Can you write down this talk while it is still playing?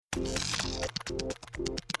Hello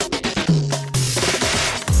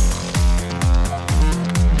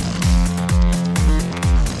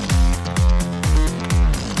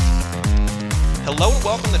and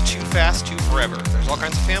welcome to Too Fast, Too Forever. There's all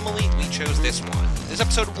kinds of family, we chose this one. This is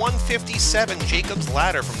episode 157, Jacob's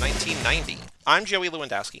Ladder from 1990. I'm Joey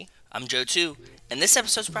Lewandowski. I'm Joe too, and this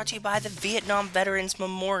episode is brought to you by the Vietnam Veterans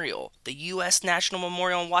Memorial. The U.S. National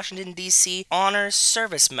Memorial in Washington, D.C. honors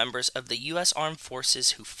service members of the U.S. Armed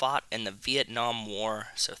Forces who fought in the Vietnam War.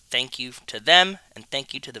 So thank you to them, and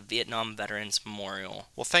thank you to the Vietnam Veterans Memorial.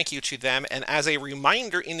 Well, thank you to them, and as a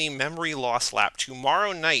reminder in the Memory Loss Lap,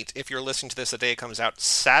 tomorrow night, if you're listening to this the day it comes out,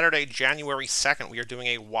 Saturday, January 2nd, we are doing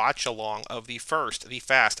a watch-along of The First, The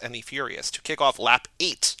Fast, and The Furious to kick off Lap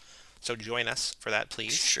 8. So join us for that,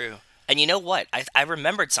 please. It's true. And you know what? I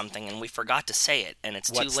remembered something and we forgot to say it, and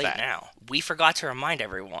it's What's too late that? now. We forgot to remind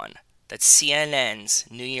everyone that CNN's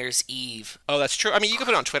New Year's Eve. Oh, that's true. I mean, you can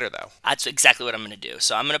put it on Twitter, though. That's exactly what I'm going to do.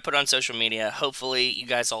 So I'm going to put it on social media. Hopefully you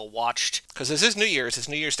guys all watched. Because this is New Year's. It's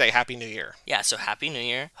New Year's Day. Happy New Year. Yeah, so Happy New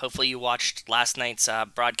Year. Hopefully you watched last night's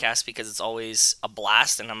broadcast, because it's always a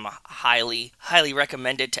blast, and I'm highly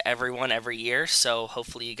recommend it to everyone every year. So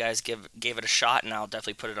hopefully you guys gave it a shot, and I'll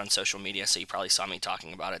definitely put it on social media, so you probably saw me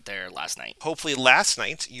talking about it there last night. Hopefully last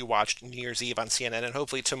night you watched New Year's Eve on CNN, and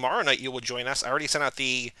hopefully tomorrow night you will join us. I already sent out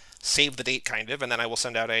the save the date, kind of, and then I will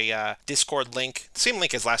send out a Discord link. Same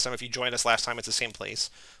link as last time. If you joined us last time, it's the same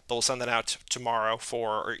place. But we'll send that out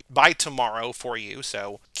by tomorrow for you,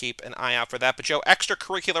 so keep an eye out for that. But Joe,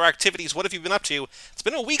 extracurricular activities, what have you been up to? It's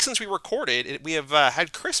been a week since we recorded. We have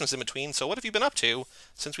had Christmas in between, so what have you been up to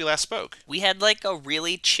since we last spoke? We had like a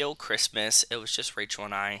really chill Christmas. It was just Rachel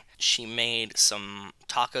and I. She made some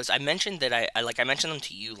tacos. I mentioned that I mentioned them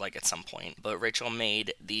to you like at some point, but Rachel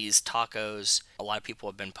made these tacos. A lot of people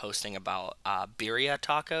have been posting about birria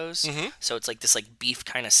tacos. Mm-hmm. So it's like this like beef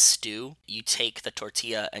kind of stew. You take the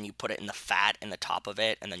tortilla and you put it in the fat in the top of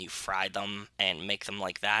it, and then you fry them and make them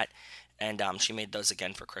like that. And she made those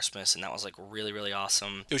again for Christmas, and that was like really, really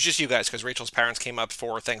awesome. It was just you guys, because Rachel's parents came up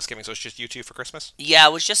for Thanksgiving, so it's just you two for Christmas? Yeah,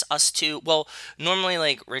 it was just us two. Well, normally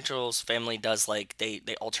like Rachel's family does like they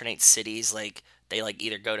alternate cities. Like they like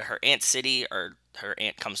either go to her aunt's city or her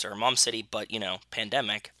aunt comes to her mom's city, but, you know,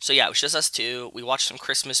 pandemic. So yeah, it was just us two. We watched some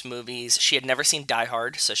Christmas movies. She had never seen Die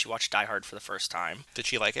Hard, so she watched Die Hard for the first time. Did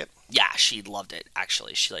she like it? Yeah, she loved it,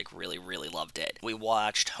 actually. She, like, really, really loved it. We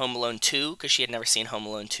watched Home Alone 2, because she had never seen Home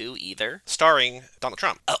Alone 2 either. Starring Donald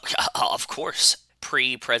Trump. Oh, of course.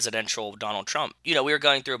 Pre-presidential Donald Trump. You know, we were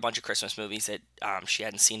going through a bunch of Christmas movies that she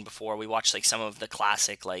hadn't seen before. We watched, like, some of the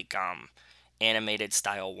classic, like, animated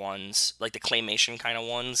style ones, like the claymation kind of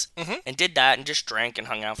ones, and did that and just drank and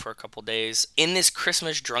hung out for a couple days. In this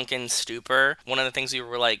Christmas drunken stupor, one of the things we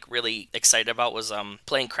were like really excited about was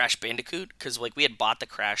playing Crash Bandicoot, because like we had bought the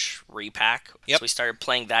Crash repack. Yep. So we started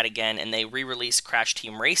playing that again, and they re-released Crash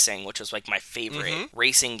Team Racing, which was like my favorite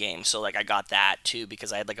racing game. So like I got that too,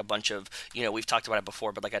 because I had like a bunch of, you know, we've talked about it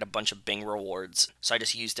before, but like I had a bunch of Bing rewards, so I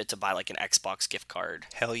just used it to buy like an Xbox gift card.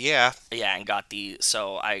 Hell yeah. Yeah, and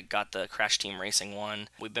so I got the Crash Team Racing one.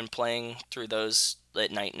 We've been playing through those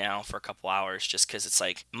at night now for a couple hours, just because it's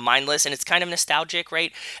like mindless and it's kind of nostalgic,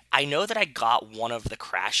 right? I know that I got one of the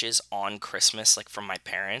Crashes on Christmas, like from my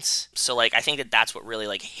parents, so like I think that that's what really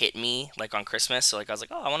like hit me like on Christmas. So like I was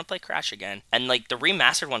like, oh, I want to play Crash again, and like the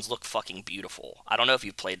remastered ones look fucking beautiful. I don't know if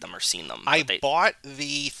you played them or seen them. I bought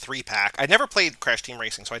the 3-pack. I never played Crash Team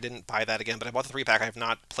Racing, so I didn't buy that again, but I bought the 3-pack. I have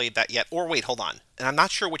not played that yet. Or wait, hold on. And I'm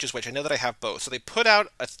not sure which is which. I know that I have both. So they put out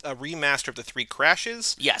a remaster of the 3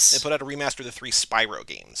 Crashes. Yes. They put out a remaster of the 3 Spyro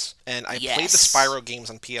games. And I played the Yes. Spyro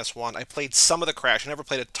games on PS1. I played some of the Crash. I never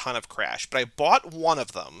played a ton of Crash. But I bought one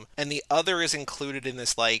of them, and the other is included in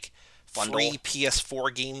this, like, Bundle? free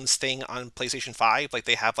PS4 games thing on PlayStation 5. Like,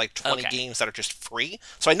 they have, like, 20 Okay. games that are just free.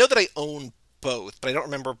 So I know that I own both, but I don't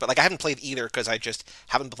remember, but like I haven't played either because I just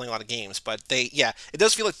haven't been playing a lot of games. But it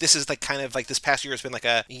does feel like this is like kind of like this past year has been like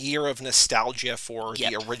a year of nostalgia for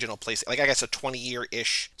the original PlayStation. Like I guess a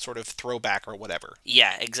 20-year-ish sort of throwback or whatever.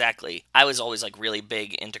 Yeah, exactly. I was always like really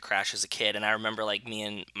big into Crash as a kid, and I remember like me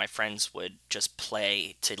and my friends would just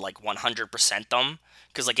play to like 100% them,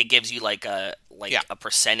 because like it gives you like a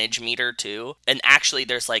percentage meter too. And actually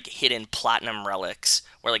there's like hidden platinum relics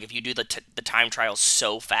where like if you do the time trial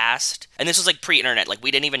so fast, and this was like pre-internet, like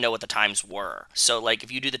we didn't even know what the times were, so like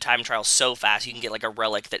if you do the time trial so fast, you can get like a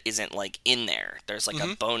relic that isn't like in there. There's like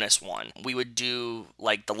a bonus one. We would do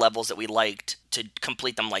like the levels that we liked to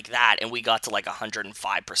complete them like that, and we got to like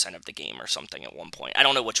 105% of the game or something at one point. I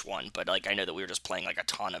don't know which one, but like I know that we were just playing like a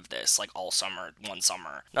ton of this like all summer, one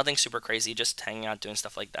summer. Nothing super crazy, just hanging out doing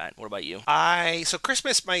stuff like that. What about you? So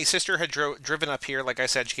Christmas, my sister had driven up here. Like I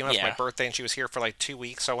said, she came up for my Yeah. birthday, and she was here for like 2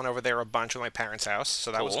 weeks. So I went over there a bunch with my parents' house,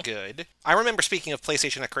 so that was Cool. good. I remember, speaking of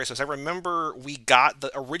PlayStation at Christmas, I remember we got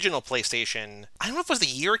the original PlayStation. I don't know if it was the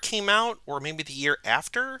year it came out or maybe the year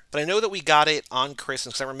after, but I know that we got it on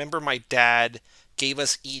Christmas because I remember my dad gave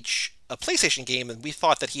us each a PlayStation game, and we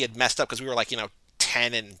thought that he had messed up because we were like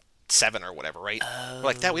 10 and 7 or whatever, right? We're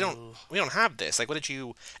like, Dad, Oh. we don't have this. Like, what did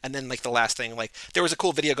you? And then like the last thing, like there was a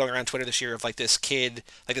cool video going around Twitter this year of like this kid,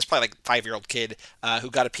 like this probably like 5-year-old kid, who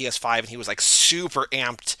got a PS5, and he was like super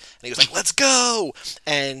amped, and he was like, "Let's go!"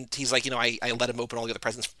 And he's like, I let him open all the other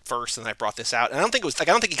presents first, and then I brought this out. And I don't think it was like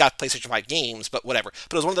I don't think he got PlayStation 5 games, but whatever.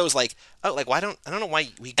 But it was one of those like, oh, like why don't I don't know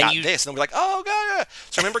why we And got you this, and then we're like, oh god. Yeah.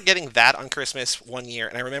 So I remember getting that on Christmas one year,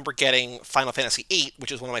 and I remember getting Final Fantasy VIII,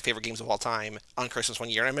 which is one of my favorite games of all time, on Christmas one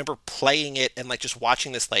year. And I remember playing it and like just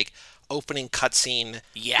watching this like opening cutscene in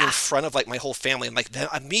Yeah. front of like my whole family, and like then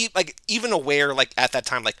me like even aware like at that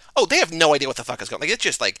time like, oh, they have no idea what the fuck is going. Like it's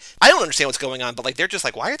just like I don't understand what's going on, but like they're just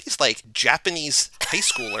like, why are these like Japanese high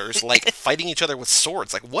schoolers like fighting each other with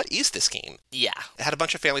swords? Like what is this game? Yeah. I had a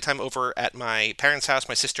bunch of family time over at my parents' house.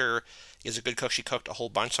 My sister is a good cook. She cooked a whole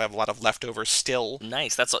bunch, so I have a lot of leftovers still.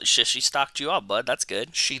 Nice. That's what she stocked you up, bud. That's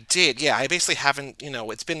good. She did, yeah. I basically haven't,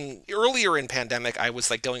 it's been earlier in pandemic. I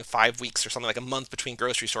was like going 5 weeks or something, like a month between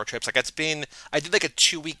grocery store trips. Like I did like a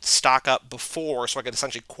 2 week stock up before, so I could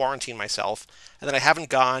essentially quarantine myself. And then I haven't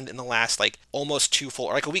gone in the last like almost two full,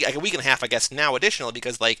 or like a week and a half, I guess now additionally,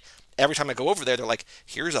 because like every time I go over there, they're like,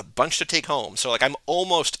 here's a bunch to take home. So like I'm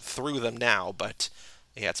almost through them now, but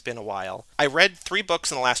yeah, it's been a while. I read 3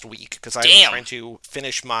 books in the last week because I was Damn. trying to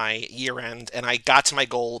finish my year end, and I got to my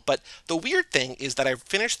goal. But the weird thing is that I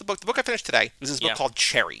finished the book. The book I finished today was this book Yeah. called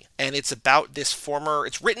Cherry, and it's about this former.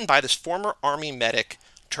 It's written by this former army medic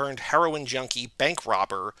turned heroin junkie bank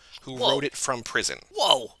robber who Whoa. wrote it from prison.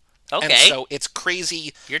 Whoa. And Okay. so it's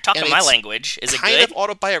crazy. You're talking and my it's language. Is it kind good? of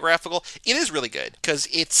autobiographical. It is really good because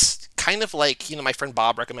it's kind of like my friend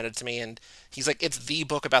Bob recommended it to me, and he's like, it's the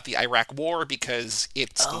book about the Iraq War because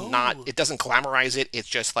it's not, Oh. it doesn't glamorize it. It's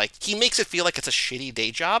just like he makes it feel like it's a shitty day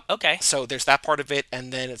job. Okay. So there's that part of it,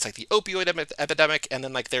 and then it's like the opioid epidemic, and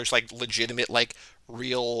then like there's like legitimate like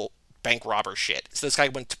real bank robber shit. So this guy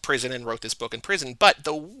went to prison and wrote this book in prison. But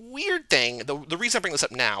the weird thing, the reason I bring this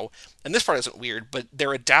up now, and this part isn't weird, but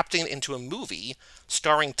they're adapting it into a movie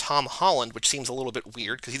starring Tom Holland, which seems a little bit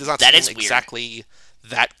weird because he does not That seem is weird. exactly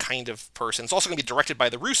that kind of person. It's also going to be directed by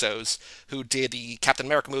the Russos, who did the Captain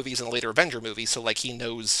America movies and the later Avenger movies, so like he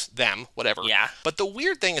knows them, whatever. Yeah. But the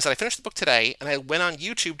weird thing is that I finished the book today, and I went on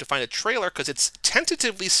YouTube to find a trailer because it's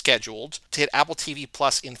tentatively scheduled to hit Apple TV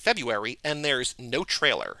Plus in February, and there's no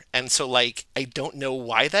trailer. And so like I don't know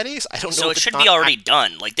why that is. I don't know So if it it's should not be already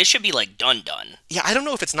done. Like this should be like done. yeah, I don't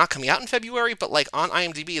know if it's not coming out in February, but like on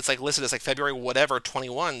IMDb, it's like listed as like February whatever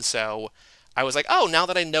 21. So I was like, oh, now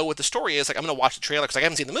that I know what the story is, like I'm gonna watch the trailer because I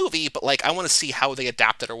haven't seen the movie, but like I want to see how they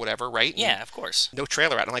adapt it or whatever, right? Yeah, of course. No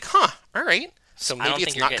trailer out. I'm like, huh, all right. So I don't maybe think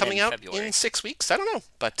it's you're not getting coming it in out February. in 6 weeks. I don't know,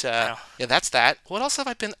 but Oh. yeah, that's that. What else have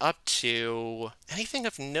I been up to? Anything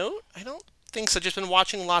of note? I don't think so. Just been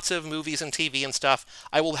watching lots of movies and TV and stuff.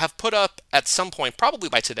 I will have put up at some point, probably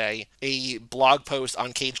by today, a blog post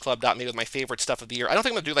on CageClub.me with my favorite stuff of the year. I don't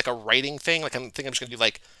think I'm gonna do like a writing thing. Like I'm just gonna do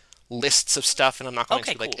like lists of stuff, and I'm not going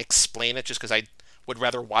Okay, to like cool. explain it just because I would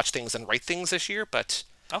rather watch things than write things this year. But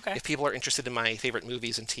Okay. if people are interested in my favorite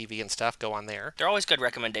movies and TV and stuff, go on there. They're always good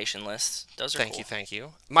recommendation lists. Those are Thank cool. you, thank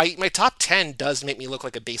you. My top 10 does make me look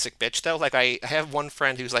like a basic bitch though. Like I have one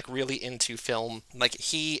friend who's like really into film. Like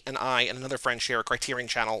he and I and another friend share a Criterion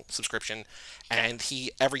Channel subscription, and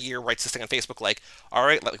he every year writes this thing on Facebook like, all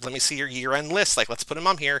right, let me see your year-end list. Like let's put them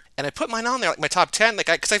on here, and I put mine on there like my top 10. Like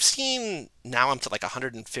because I've seen now I'm to like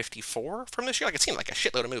 154 from this year. Like I've seen like a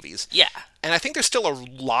shitload of movies. Yeah. And I think there's still a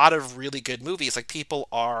lot of really good movies. Like people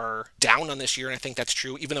are down on this year, and I think that's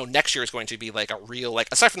true. Even though next year is going to be like a real like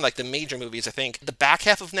aside from like the major movies, I think the back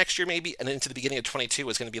half of next year maybe and into the beginning of 22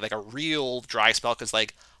 is going to be like a real dry spell because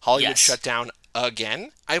like Hollywood Yes. shut down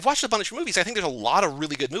again. I've watched a bunch of movies. I think there's a lot of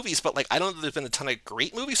really good movies, but like I don't know that there's been a ton of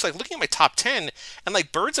great movies. So like looking at my top 10 and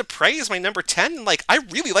like Birds of Prey is my number 10. Like I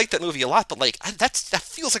really like that movie a lot, but like that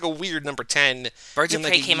feels like a weird number 10. Birds of in,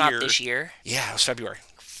 like, Prey a came out year. this year. Yeah, it was February.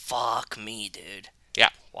 Fuck me, dude. Yeah.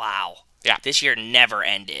 Wow. Yeah. This year never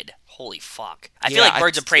ended. Holy fuck. I feel Yeah, like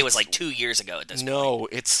Birds of Prey was it's- like 2 years ago at this point. No,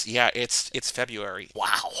 it's February.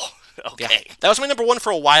 Wow. Yeah, Okay. that was my number one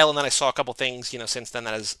for a while, and then I saw a couple things, since then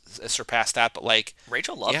that has surpassed that. But like,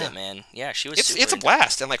 Rachel loved yeah, it, man. Yeah, she was it's super a into it.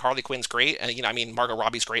 blast, and like Harley Quinn's great, and I mean Margot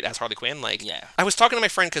Robbie's great as Harley Quinn. Like, Yeah. I was talking to my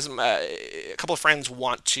friend because a couple of friends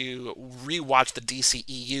want to rewatch the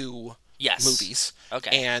DCEU Yes. movies,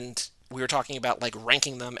 Okay. and we were talking about like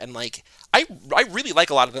ranking them, and like I really like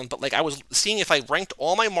a lot of them, but like I was seeing if I ranked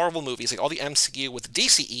all my Marvel movies, like all the MCU with the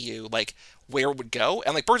DCEU, like where it would go,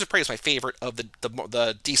 and like Birds of Prey is my favorite of the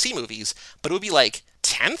DC movies, but it would be like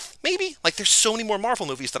 10th maybe. Like there's so many more Marvel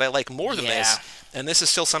movies that I like more than Yeah. this, and this is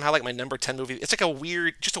still somehow like my number 10 movie. It's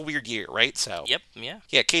like just a weird year, right? So Yep. Yeah.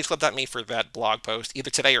 yeah, cageclub.me for that blog post, either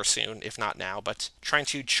today or soon, if not now. But trying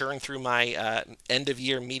to churn through my end of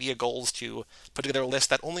year media goals to put together a list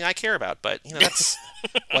that only I care about. But that's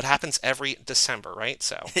what happens every December, right?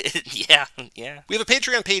 So Yeah. Yeah. we have a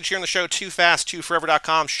Patreon page here on the show,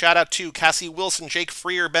 toofast2forever.com. Shout out to Cassie Wilson, Jake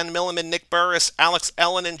Freer, Ben Milliman, Nick Burris, Alex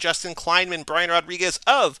Ellen, and Justin Kleinman, Brian Rodriguez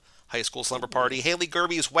of High School Slumber Party, Haley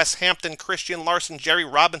Gerbies, Wes Hampton, Christian Larson, Jerry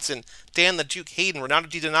Robinson, Dan the Duke Hayden, Renato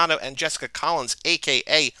DiDonato, and Jessica Collins,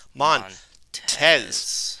 a.k.a.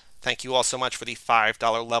 Montez. Thank you all so much for the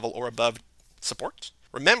 $5 level or above support.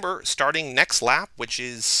 Remember, starting next lap, which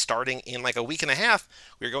is starting in like a week and a half,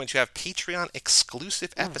 we're going to have Patreon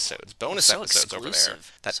exclusive episodes, bonus so episodes over there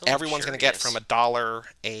exclusive. that So everyone's going to get luxurious. from $1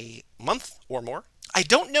 a month or more. I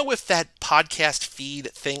don't know if that podcast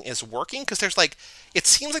feed thing is working because it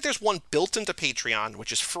seems like there's one built into Patreon,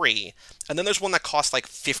 which is free, and then there's one that costs like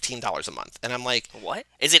 $15 a month. And I'm like, What?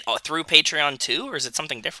 Is it through Patreon too, or is it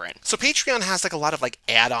something different? so Patreon has like a lot of like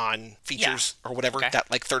add-on features or whatever Okay. that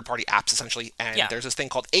like third-party apps essentially, and Yeah. there's this thing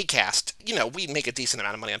called Acast. We make a decent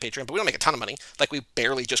amount of money on Patreon, but we don't make a ton of money. Like we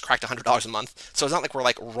barely just cracked $100 a month, so it's not like we're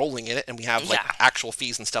like rolling in it and we have like Yeah. actual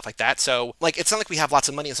fees and stuff like that. So like it's not like we have lots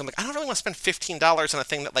of money, and so I'm like, I don't really want to spend $15 on a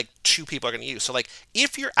thing that like two people are going to use. So like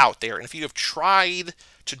if you're out there and if you have tried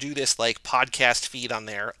to do this like podcast feed on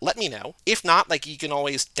there, let me know. If not, like you can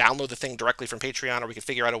always download the thing directly from Patreon, or we can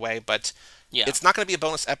figure out a way. But Yeah. it's not going to be a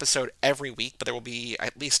bonus episode every week, but there will be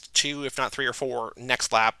at least 2, if not 3 or 4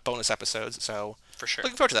 next lap bonus episodes. So For sure.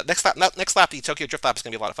 looking forward to that. Next lap, the Tokyo Drift lap is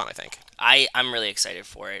going to be a lot of fun, I think. I'm really excited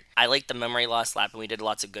for it. I like the memory loss lap, and we did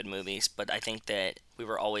lots of good movies, but I think that we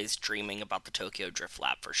were always dreaming about the Tokyo Drift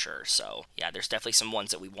lap for sure. So yeah, there's definitely some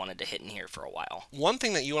ones that we wanted to hit in here for a while. One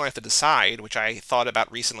thing that you and I have to decide, which I thought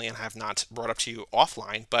about recently and have not brought up to you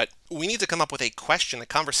offline, but we need to come up with a question, a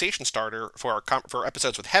conversation starter for for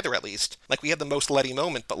episodes with Heather at least. Like we had the most Letty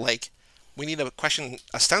moment, but like we need a question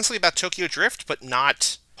ostensibly about Tokyo Drift, but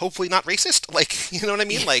not hopefully not racist. Like, you know what I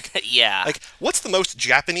mean? Like, Yeah. like what's the most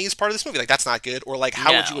Japanese part of this movie? Like that's not good. Or like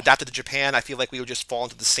how would No. you adapt it to Japan? I feel like we would just fall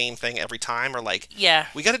into the same thing every time. Or like Yeah.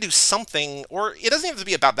 we got to do something. Or it doesn't have to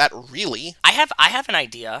be about that really. I have an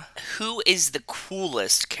idea. Who is the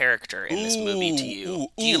coolest character in this movie to you?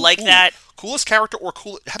 Do you like that? Coolest character or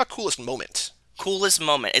how about coolest moment? Coolest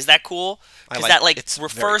moment. Is that cool? I Because like that like it's very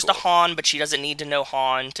refers to cool. Han, but she doesn't need to know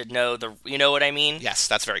Han to know the. You know what I mean? Yes,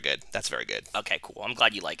 that's very good. That's very good. Okay, cool. I'm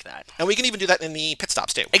glad you like that. And we can even do that in the pit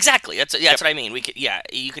stops too. Exactly. That's what I mean. We could. Yeah.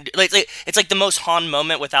 You can do like it's like the most Han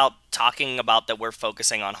moment without talking about that we're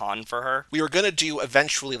focusing on Han for her. We were gonna do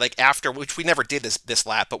eventually, like after, which we never did this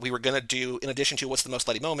lap, but we were gonna do in addition to what's the most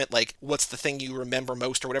Letty moment, like what's the thing you remember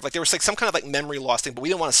most or whatever. Like there was like some kind of like memory loss thing, but we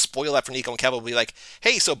didn't want to spoil that for Nico and Kevin. We'll be like,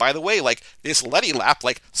 hey, so by the way, like this Letty lap,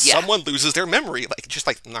 like Yeah. someone loses their memory, like just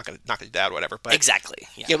like I'm not gonna do that or whatever. But Exactly.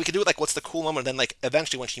 Yeah. yeah, we could do it like what's the cool moment, and then like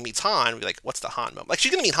eventually when she meets Han, we'd be like, what's the Han moment? Like she's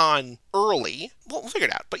gonna meet Han early. We'll figure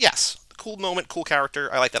it out. But yes, cool moment, cool character.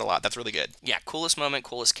 I like that a lot. That's really good. Yeah. Coolest moment,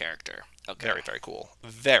 coolest character. Okay. Very, very cool.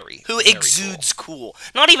 Very. Who very exudes cool?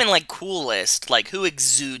 Not even like coolest. Like who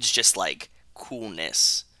exudes just like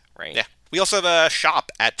coolness, right? Cool. Yeah. We also have a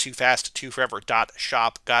shop at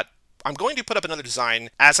toofast2forever.shop. I'm going to put up another design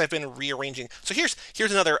as I've been rearranging. So here's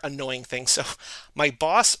another annoying thing. So my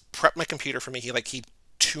boss prepped my computer for me. He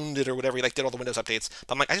tuned it or whatever. He like did all the Windows updates.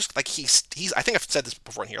 But I'm like, I just like he's I think I've said this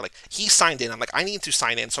before in here. Like he signed in. I'm like, I need to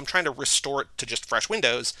sign in. So I'm trying to restore it to just fresh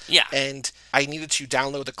Windows. Yeah. And I needed to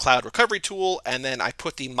download the cloud recovery tool, and then I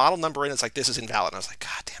put the model number in. It's like, this is invalid. And I was like,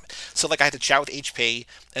 God damn it. So like I had to chat with HP,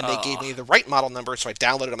 and they gave me the right model number. So I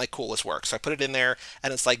downloaded it. I'm like, cool, this works. So I put it in there,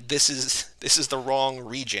 and it's like, this is the wrong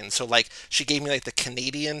region. So like she gave me like the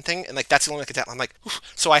Canadian thing, and like that's the only one I could download. I'm like, oof.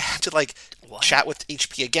 So I had to like What? chat with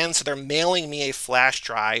HP again. So they're mailing me a flash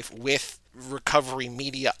drive with recovery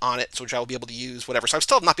media on it, so which I will be able to use, whatever. So I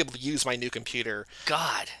still have not be able to use my new computer.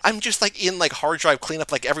 God. I'm just like in like hard drive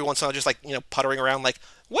cleanup, like every once in a while, just like, puttering around, like,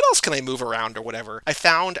 what else can I move around or whatever? I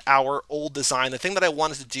found our old design, the thing that I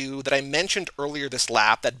wanted to do that I mentioned earlier this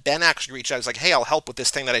lap, that Ben actually reached out. I was like, hey, I'll help with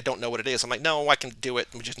this thing that I don't know what it is. I'm like, no, I can do it.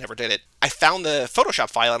 And we just never did it. I found the Photoshop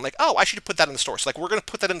file. I'm like, oh, I should put that in the store. So like, we're going to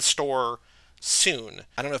put that in the store soon.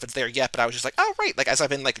 I don't know if it's there yet, but I was just like, oh, right. Like, as I've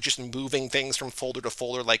been like just moving things from folder to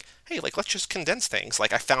folder, like, hey, like, let's just condense things.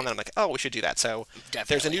 Like, I found that. I'm like, oh, we should do that. So Definitely.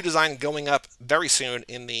 there's a new design going up very soon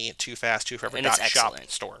in the Too Fast, Too Forever .shop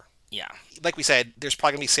store. Yeah. Like we said, there's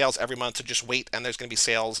probably going to be sales every month, so just wait, and there's going to be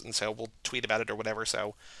sales, and so we'll tweet about it or whatever.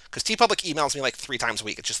 So, because TeePublic emails me like 3 times a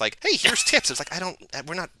week. It's just like, hey, here's tips. It's like,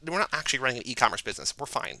 we're not actually running an e-commerce business. We're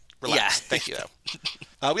fine. Relax. Yeah. Thank you,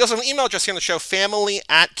 though. We also have an email address here on the show,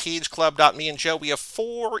 family@cageclub.me, and Joe, we have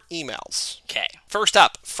 4 emails. Okay. First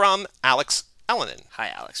up, from Alex Ellenin. Hi,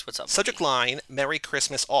 Alex. What's up? Subject buddy? line, Merry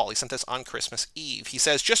Christmas all. He sent this on Christmas Eve. He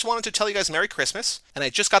says, just wanted to tell you guys Merry Christmas, and I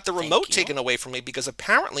just got the remote taken away from me because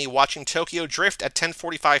apparently watching Tokyo Drift at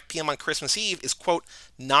 10:45 p.m. on Christmas Eve is, quote,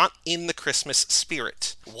 not in the Christmas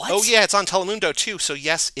spirit. What? Oh, yeah, it's on Telemundo, too, so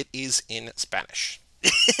yes, it is in Spanish.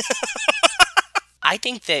 I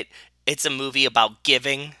think that it's a movie about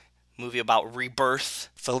giving, movie about rebirth.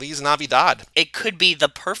 Feliz Navidad. It could be the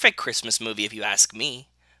perfect Christmas movie if you ask me.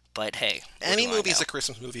 But hey, any movie's a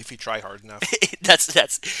Christmas movie if you try hard enough.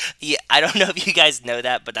 that's yeah. I don't know if you guys know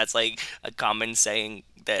that, but that's like a common saying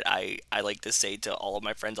that I like to say to all of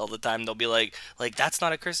my friends all the time. They'll be like that's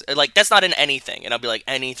not a Christmas, like that's not in anything, and I'll be like,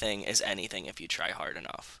 anything is anything if you try hard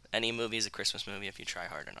enough. Any movie is a Christmas movie if you try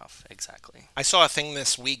hard enough. Exactly. I saw a thing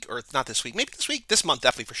this week, or not this week, maybe this week, this month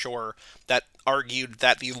definitely for sure, that argued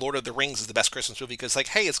that the Lord of the Rings is the best Christmas movie because, like,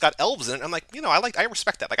 hey, it's got elves in it. I'm like, I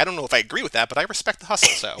respect that. Like, I don't know if I agree with that, but I respect the hustle.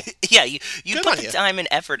 So yeah, you put the you. time and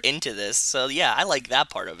effort into this, so yeah, I like that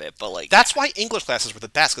part of it. But like, that's why English classes were the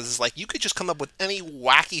best, because it's like you could just come up with any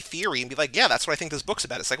wacky theory and be like, yeah, that's what I think this book's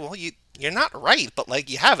about. It's like, well, you're not right, but like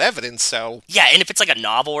you have evidence, so yeah. And if it's like a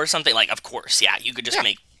novel or something, like, of course, yeah, you could just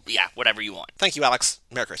make whatever you want. Thank you, Alex.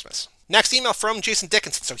 Merry Christmas. Next email from Jason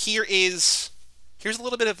Dickinson. So here's a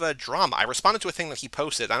little bit of a drama. I responded to a thing that he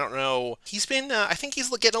posted. I don't know. He's been, I think he's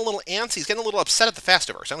getting a little antsy. He's getting a little upset at the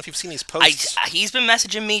Fastiverse. I don't know if you've seen these posts. He's been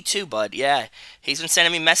messaging me too, bud. Yeah, he's been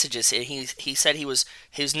sending me messages. He said he was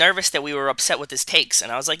nervous that we were upset with his takes,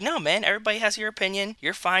 and I was like, no, man. Everybody has your opinion.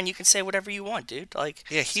 You're fine. You can say whatever you want, dude. Like,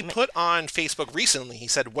 yeah, he put on Facebook recently. He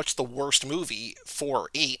said, "What's the worst movie for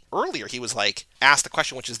 8?" Earlier, he was like, asked the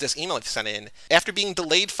question, which is this email he sent in. After being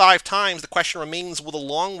delayed 5 times, the question remains: will the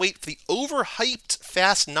long wait for the overhyped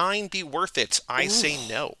Fast 9 be worth it? I say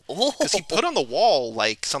no. Because he put on the wall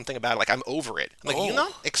like something about it, like, I'm over it. I'm like, are you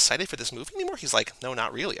not excited for this movie anymore? He's like, no,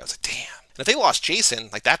 not really. I was like, damn. And if they lost Jason,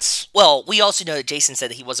 like, that's... Well, we also know that Jason said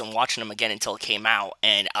that he wasn't watching them again until it came out,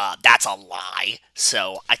 and that's a lie.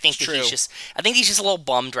 So I think that he's just a little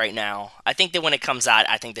bummed right now. I think that when it comes out,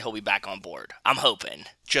 I think that he'll be back on board. I'm hoping.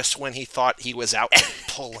 Just when he thought he was out,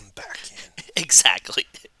 pull him back in.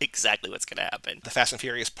 Exactly what's gonna happen. The Fast and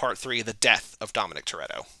Furious Part 3: The Death of Dominic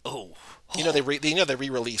Toretto. Oh. They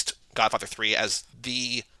re-released Godfather 3 as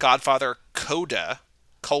The Godfather Coda: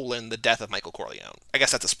 The Death of Michael Corleone. I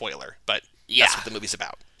guess that's a spoiler, but that's what the movie's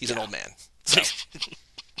about. He's an old man. So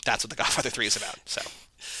that's what The Godfather 3 is about. So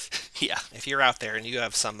yeah. If you're out there and you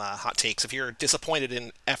have some hot takes, if you're disappointed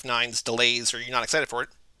in F9's delays or you're not excited for it,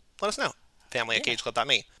 let us know.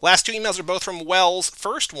 family@cageclub.me. Last 2 emails are both from Wells.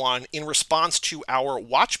 First one, in response to our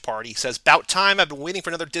watch party, says, "About time. I've been waiting for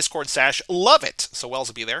another Discord sash. Love it." So Wells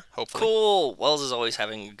will be there, hopefully. Cool. Wells is always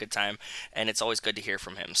having a good time, and it's always good to hear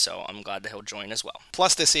from him, so I'm glad that he'll join as well.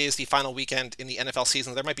 Plus, this is the final weekend in the NFL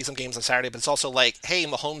season. There might be some games on Saturday, but it's also like, hey,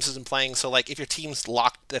 Mahomes isn't playing, so like if your team's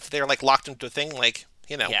locked, if they're like locked into a thing, like,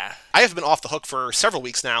 Yeah. I have been off the hook for several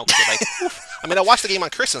weeks now. Like, I mean, I watched the game on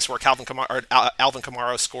Christmas where Alvin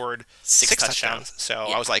Kamara scored 6 touchdowns. So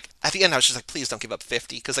I was like, at the end, I was just like, please don't give up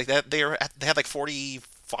 50, because like they had like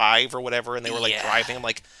 45 or whatever, and they were like driving. I'm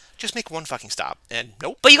like, just make one fucking stop. And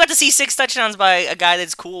nope. But you got to see 6 touchdowns by a guy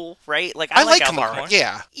that's cool, right? Like I like Kamara.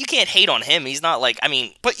 Yeah. You can't hate on him. He's not like, I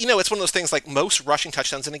mean. But it's one of those things, like most rushing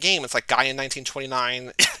touchdowns in a game, it's like guy in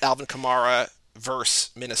 1929, Alvin Kamara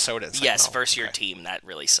versus Minnesota. It's yes, versus your team. That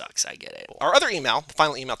really sucks. I get it. Our other email, the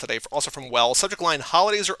final email today, also from Wells. Subject line: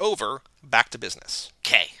 holidays are over. Back to business.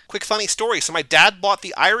 Okay. Quick funny story. So my dad bought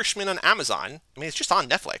The Irishman on Amazon. I mean, it's just on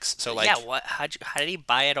Netflix. So like, yeah. What? How did he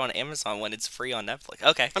buy it on Amazon when it's free on Netflix?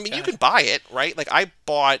 Okay. I mean, you can buy it, right? Like I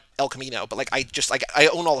bought El Camino, but like I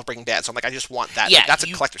own all of Breaking Bad, so I'm like, I just want that. Yeah, like, that's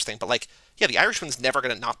a collector's thing. But like, yeah, The Irishman's never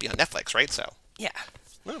gonna not be on Netflix, right? So yeah.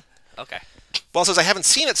 Oh. Okay. Well, it says I haven't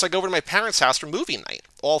seen it, so I go over to my parents' house for movie night.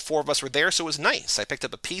 All four of us were there, so it was nice. I picked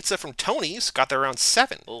up a pizza from Tony's, got there around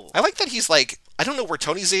 7. Ooh. I like that he's like, I don't know where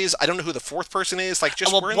Tony's is, I don't know who the fourth person is, like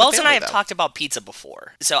just Well, we're in Wells the and I family, have though. talked about pizza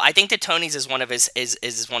before, so I think that Tony's is one of his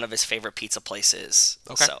one of his favorite pizza places.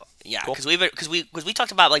 Okay. So yeah, Cool. because we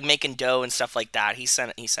talked about like making dough and stuff like that. He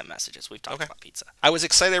sent messages. We've talked Okay. about pizza. I was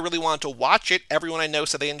excited. I really wanted to watch it. Everyone I know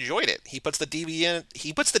said they enjoyed it. He puts the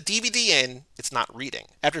DVD in. It's not reading.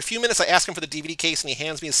 After a few minutes, I ask him for the DVD case, and he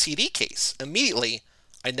hands me a CD case. Immediately,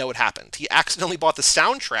 I know what happened. He accidentally bought the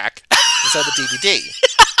soundtrack instead of the DVD.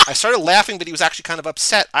 I started laughing, but he was actually kind of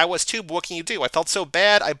upset. I was too, but what can you do? I felt so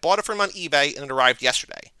bad. I bought it from him on eBay, and it arrived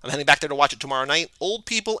yesterday. I'm heading back there to watch it tomorrow night. Old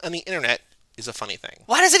people and the internet is a funny thing.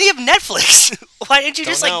 Why doesn't he have Netflix? Why didn't you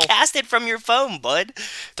Don't just know. like cast it from your phone, bud?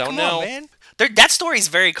 Don't Come know. on, man. That story's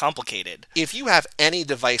very complicated. If you have any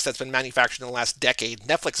device that's been manufactured in the last decade,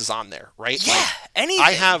 Netflix is on there, right? Yeah, Like, anything.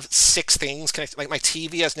 I have 6 things connected. Like my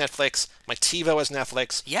TV has Netflix, my TiVo has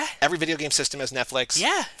Netflix. Yeah. Every video game system has Netflix.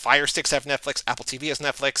 Yeah. Fire Sticks have Netflix. Apple TV has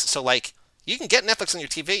Netflix. So like, you can get Netflix on your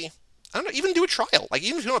TV. I don't know. Even do a trial. Like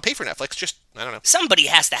even if you don't want to pay for Netflix, just I don't know. Somebody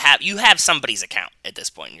has to have. You have somebody's account at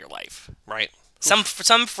this point in your life. Right. Some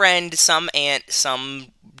friend, some aunt,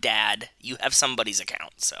 some dad. You have somebody's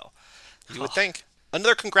account. So You would think.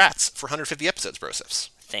 Another congrats for 150 episodes, Brosifs.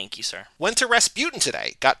 thank you, sir. Went to Rasputin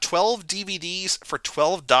today. Got 12 DVDs for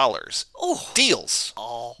 $12. Oh, Deals.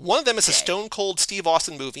 all One of them is a day. Stone Cold Steve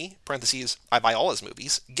Austin movie, parentheses, I buy all his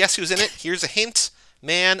movies. Guess who's in it? Here's a hint.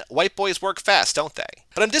 Man, white boys work fast, don't they?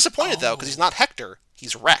 But I'm disappointed, though, because he's not Hector.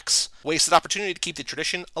 He's Rex. Wasted opportunity to keep the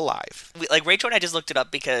tradition alive. Like Rachel and I just looked it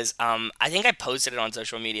up because I think I posted it on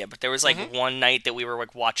social media, but there was like one night that we were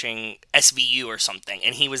like watching SVU or something,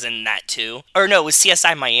 and he was in that too. Or no, it was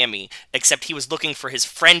CSI Miami, except he was looking for his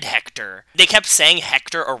friend Hector. They kept saying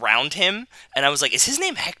Hector around him, and I was like, is his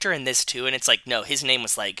name Hector in this too? And it's like, no, his name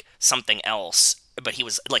was like something else. But he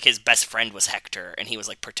was like his best friend was Hector, and he was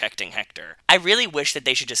like protecting Hector. I really wish that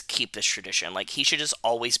they should just keep this tradition. Like he should just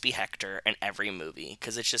always be Hector in every movie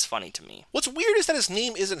because it's just funny to me. What's weird is that his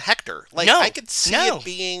name isn't Hector. Like, No, I could see no. it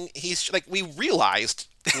being, he's, like, we realized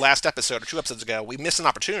last episode or 2 episodes ago, we missed an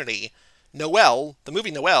opportunity. Noel, the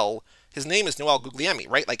movie Noel, his name is Noel Guglielmi,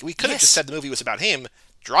 right? Like, we could have Yes. just said the movie was about him,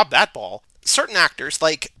 drop that ball. Certain actors,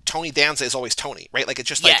 like Tony Danza is always Tony, right? Like, it's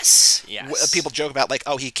just like, Yes. people joke about, like,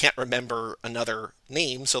 oh, he can't remember another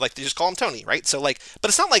name, so, like, they just call him Tony, right? So, like, but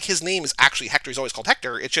it's not like his name is actually Hector, he's always called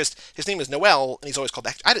Hector. It's just, his name is Noel, and he's always called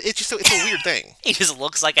Hector. It's a weird thing. He just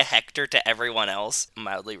looks like a Hector to everyone else.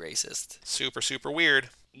 Mildly racist. Super, super weird.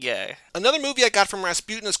 Yeah. Another movie I got from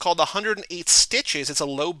Rasputin is called 108 Stitches. It's a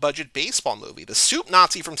low-budget baseball movie. The soup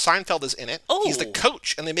Nazi from Seinfeld is in it. Oh. He's the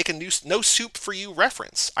coach, and they make a new No Soup for You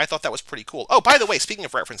reference. I thought that was pretty cool. Oh, by the way, speaking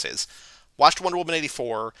of references, watched Wonder Woman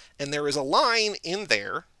 84, and there is a line in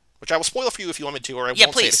there, which I will spoil for you if you want me to, or I Yeah,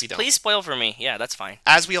 won't say it if please. you don't. Please spoil for me. Yeah, that's fine.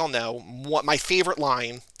 As we all know, what my favorite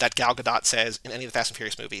line that Gal Gadot says in any of the Fast and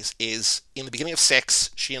Furious movies is in the beginning of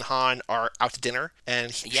 6, she and Han are out to dinner,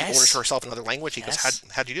 and she Yes. orders herself another language. He Yes.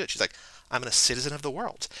 goes, how'd you do it? She's like, I'm a citizen of the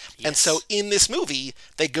world. And Yes. so in this movie,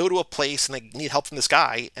 they go to a place and they need help from this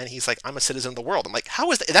guy, and he's like, I'm a citizen of the world. I'm like,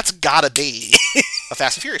 how is that? That's gotta be a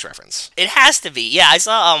Fast and Furious reference. It has to be. Yeah, I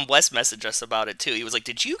saw Wes message us about it too. He was like,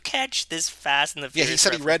 "Did you catch this Fast and the Yeah, Furious?" he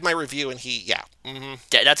said he reference?" read my review, and Yeah,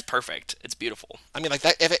 that's perfect. It's beautiful. I mean, like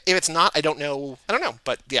that. If it's not, I don't know.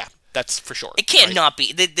 But yeah, that's for sure. It can't right? not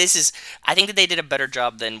be. This is. I think that they did a better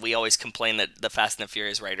job than we always complain that the Fast and the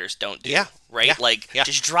Furious writers don't do. Yeah, Right. yeah, Like, yeah.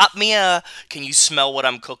 just drop me a. Can you smell what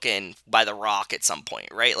I'm cooking by The Rock at some point?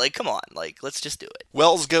 Right. Like, come on. Like, let's just do it.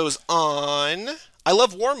 Wells goes on. I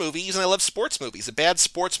love war movies and I love sports movies. A bad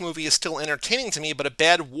sports movie is still entertaining to me, but a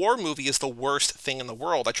bad war movie is the worst thing in the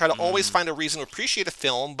world. I try to always find a reason to appreciate a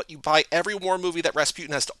film, but you buy every war movie that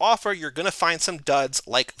Rasputin has to offer, you're going to find some duds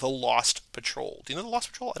like The Lost Patrol. Do you know The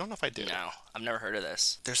Lost Patrol? I don't know if I do. No, I've never heard of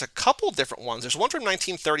this. There's a couple different ones. There's one from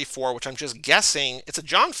 1934, which I'm just guessing. It's a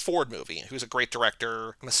John Ford movie, who's a great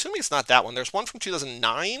director. I'm assuming it's not that one. There's one from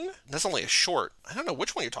 2009. That's only a short. I don't know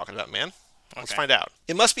which one you're talking about, man. Let's Okay. find out.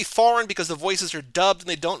 It must be foreign because the voices are dubbed and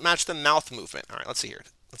they don't match the mouth movement. All right, let's see here.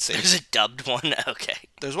 Let's see. There's a dubbed one. Okay.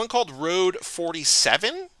 There's one called Road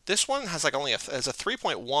 47. This one has like only has a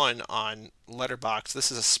 3.1 on Letterboxd.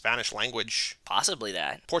 This is a Spanish language, Possibly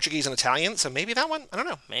that. Portuguese and Italian, so maybe that one? I don't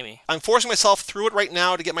know. Maybe. I'm forcing myself through it right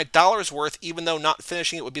now to get my dollar's worth, even though not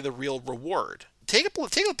finishing it would be the real reward. Take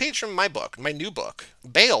a page from my book, my new book,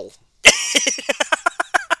 Bail.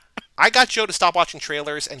 I got Joe to stop watching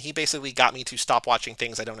trailers, and he basically got me to stop watching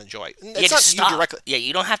things I don't enjoy. It's Yeah, not just you stop. directly. Yeah,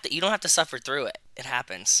 you don't have to. You don't have to suffer through it. It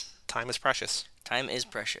happens. Time is precious. Time is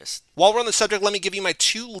precious. While we're on the subject, let me give you my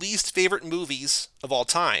 2 least favorite movies of all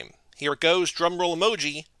time. Here it goes, drumroll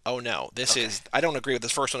emoji. Oh no, I don't agree with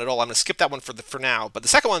this first one at all. I'm going to skip that one for now. But the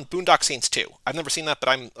second one, Boondock Saints 2. I've never seen that, but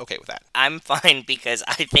I'm okay with that. I'm fine because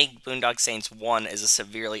I think Boondock Saints 1 is a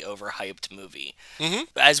severely overhyped movie. Mm-hmm.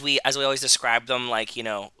 As we always describe them, like,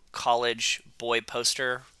 college boy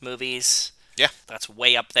poster movies. Yeah. That's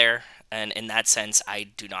way up there. And in that sense, I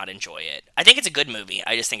do not enjoy it. I think it's a good movie.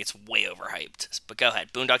 I just think it's way overhyped. But go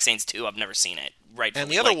ahead. Boondock Saints 2, I've never seen it. Right.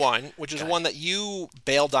 And the other one, which is one that you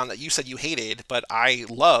bailed on, that you said you hated, but I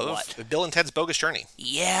love, Bill and Ted's Bogus Journey.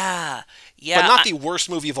 Yeah. But not the worst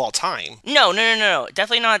movie of all time. No.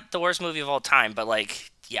 Definitely not the worst movie of all time, but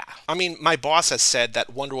yeah. I mean, my boss has said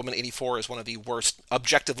that Wonder Woman 84 is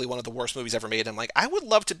objectively one of the worst movies ever made. I'm like, I would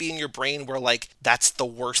love to be in your brain where, that's the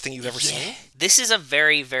worst thing you've ever seen. This is a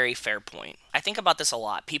very, very fair point. I think about this a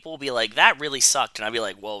lot. People will be like, that really sucked. And I'd be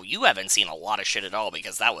like, well, you haven't seen a lot of shit at all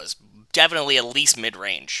because that was definitely at least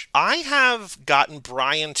mid-range. I have gotten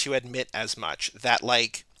Brian to admit as much that,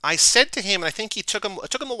 I said to him, and I think it took him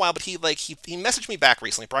a while, but he messaged me back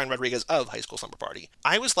recently, Brian Rodriguez of High School Slumber Party.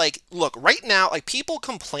 I was like, look, right now, people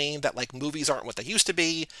complain that, movies aren't what they used to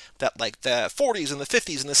be, that, the 40s and the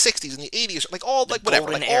 50s and the 60s and the 80s, all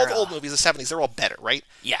the old movies, the 70s, they're all better, right?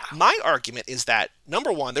 Yeah. My argument is that,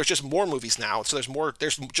 number one, there's just more movies now, so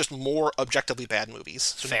there's just more objectively bad movies.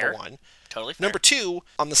 So fair. Number one. Totally fair. Number two,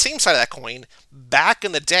 on the same side of that coin, back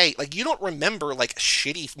in the day, you don't remember,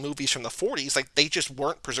 shitty movies from the 40s. They just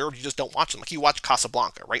weren't preserved. You just don't watch them. You watch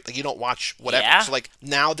Casablanca, right? You don't watch whatever. Yeah. So,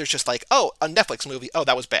 now there's just oh, a Netflix movie. Oh,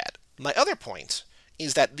 that was bad. My other point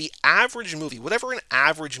is that the average movie, whatever an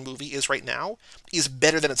average movie is right now, is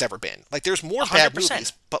better than it's ever been. There's more 100%. bad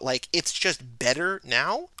movies, but, it's just better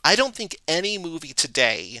now. I don't think any movie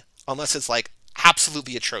today, unless it's,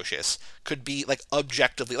 absolutely atrocious, could be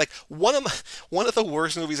objectively one of the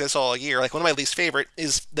worst movies I saw all year, one of my least favorite,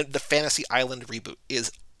 is the Fantasy Island reboot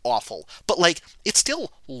is awful, but it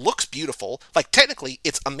still looks beautiful. Technically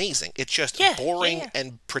it's amazing. It's just boring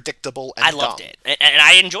and predictable and I loved it and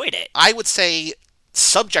I enjoyed it. I would say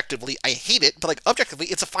subjectively I hate it, but objectively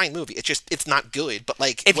it's a fine movie. It's not good, but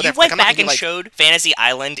if whatever. you went back and showed Fantasy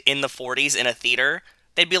Island in the 40s in a theater,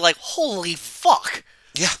 they'd be like, holy fuck.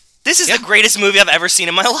 Yeah. This is the greatest movie I've ever seen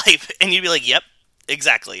in my life. And you'd be like, yep,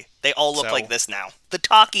 exactly. They all look like this now. The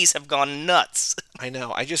talkies have gone nuts. I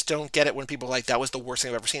know. I just don't get it when people are like, that was the worst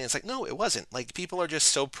thing I've ever seen. It's no, it wasn't. People are just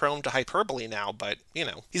so prone to hyperbole now, but,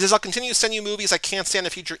 He says, I'll continue to send you movies. I can't stand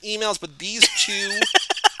the future emails, but these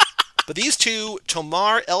two...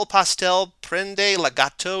 Tomar El Pastel, Prende La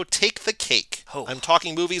Gato, take the cake. Oh. I'm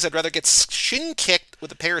talking movies I'd rather get shin kicked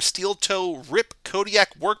with a pair of steel-toe Rip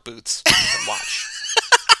Kodiak work boots than watch.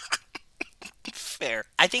 Fair.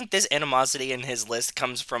 I think this animosity in his list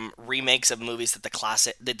comes from remakes of movies that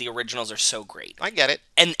the originals are so great. I get it.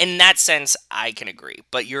 And in that sense, I can agree.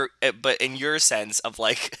 But in your sense of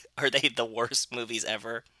are they the worst movies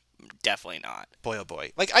ever? Definitely not. Boy, oh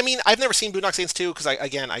boy. I've never seen Boondock Saints 2 because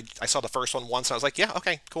I saw the first one once and I was like, yeah,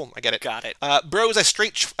 okay, cool, I get it. Got it. Bros, I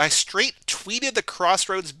straight tweeted the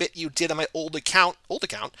Crossroads bit you did on my old account.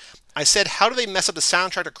 I said, how do they mess up the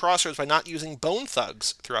soundtrack to Crossroads by not using Bone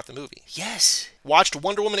Thugs throughout the movie? Yes. Watched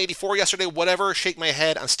Wonder Woman 84 yesterday, whatever, shake my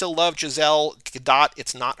head. I still love Giselle Gadot.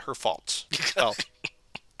 It's not her fault. Well,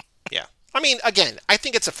 yeah. Again, I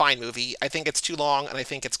think it's a fine movie. I think it's too long, and I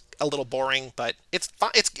think it's a little boring, but it's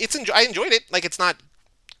fine. I enjoyed it. It's not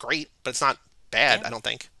great, but it's not bad, I don't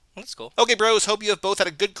think. That's cool. Okay, bros, hope you have both had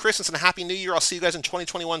a good Christmas and a Happy New Year. I'll see you guys in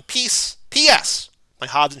 2021. Peace. P.S. My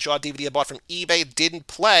Hobbs and Shaw DVD I bought from eBay didn't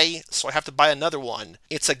play, so I have to buy another one.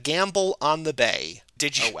 It's a gamble on the bay.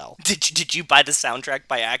 Did you? Oh, well. Did you buy the soundtrack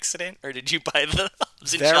by accident, or did you buy the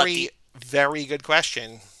Hobbs and Shaw? Very, very good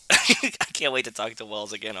question. I can't wait to talk to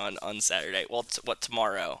Wells again on Saturday. Well,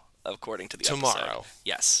 tomorrow, according to the episode. Tomorrow.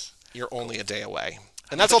 Yes. You're only a day away.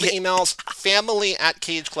 And that's all the emails.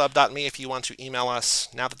 Family@cageclub.me if you want to email us.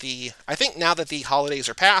 Now that the holidays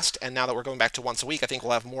are past, and now that we're going back to once a week, I think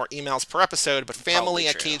we'll have more emails per episode. But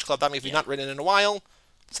family@cageclub.me if you've not written in a while,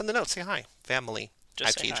 send a note, say hi.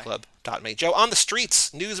 Family@cageclub.me. Joe, on the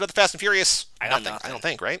streets, news about the Fast and Furious. I got nothing. I don't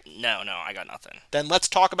think, right? No, I got nothing. Then let's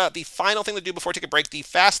talk about the final thing to do before we take a break. The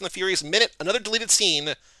Fast and the Furious Minute, another deleted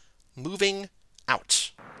scene, moving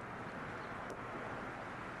out.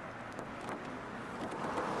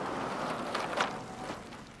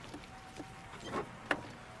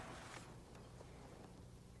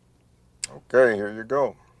 Okay, here you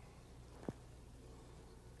go.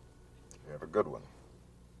 You have a good one.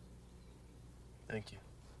 Thank you.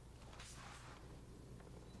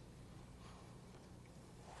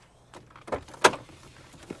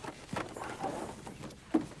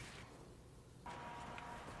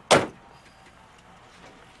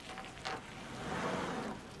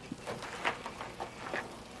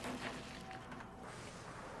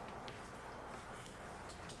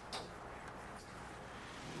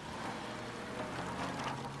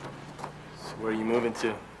 Where are you moving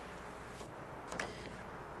to?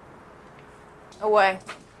 Away.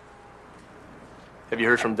 Have you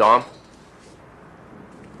heard from Dom?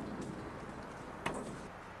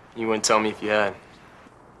 You wouldn't tell me if you had.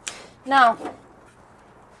 No.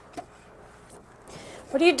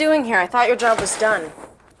 What are you doing here? I thought your job was done,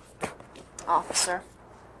 officer.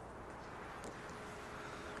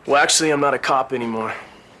 Well, actually, I'm not a cop anymore.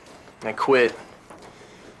 I quit,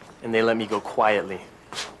 and they let me go quietly.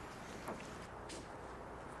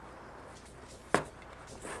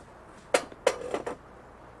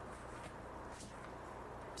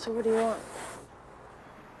 So what do you want?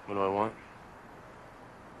 What do I want?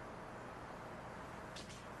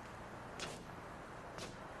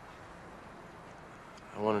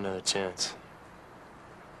 I want another chance.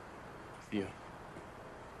 With you.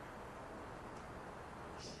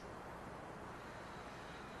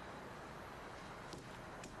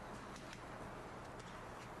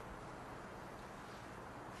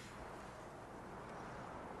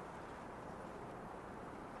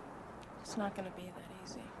 It's not gonna be that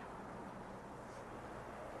easy.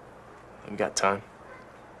 I've got time.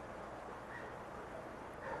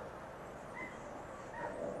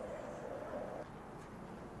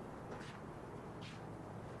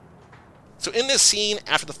 So in this scene,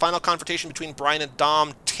 after the final confrontation between Brian and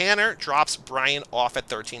Dom, Tanner drops Brian off at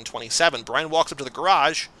 1327. Brian walks up to the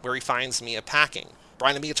garage, where he finds Mia packing.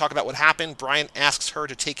 Brian and Mia talk about what happened. Brian asks her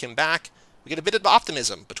to take him back. We get a bit of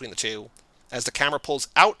optimism between the two, as the camera pulls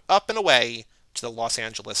out, up, and away to the Los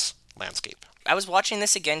Angeles landscape. I was watching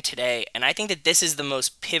this again today, and I think that this is the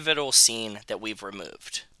most pivotal scene that we've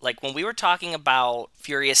removed. Like, when we were talking about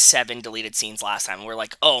Furious 7 deleted scenes last time, we're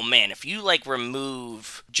like, oh man, if you, like,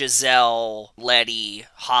 remove Giselle, Letty,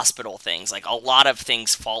 hospital things, like, a lot of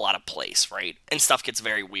things fall out of place, right? And stuff gets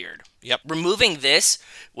very weird. Yep. Removing this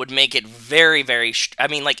would make it very, very... I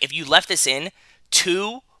mean, like, if you left this in,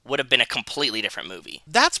 2 would have been a completely different movie.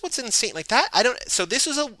 That's what's insane. Like that, I don't... So this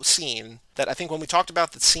is a scene that I think when we talked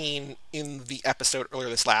about the scene in the episode earlier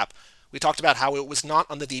this lap, we talked about how it was not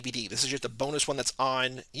on the DVD. This is just a bonus one that's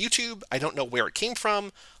on YouTube. I don't know where it came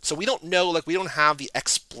from. So we don't know, like, we don't have the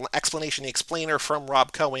explanation, the explainer from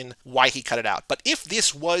Rob Cohen why he cut it out. But if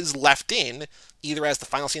this was left in, either as the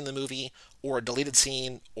final scene in the movie, or a deleted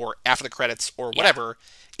scene, or after the credits, or whatever,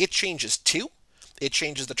 it changes 2. It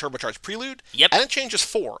changes the turbocharged prelude, and it changes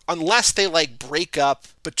 4, unless they, like, break up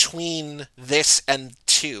between this and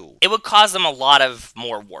 2. It would cause them a lot of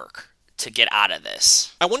more work to get out of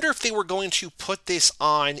this. I wonder if they were going to put this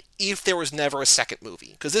on if there was never a second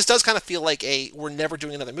movie. Because this does kind of feel like we're never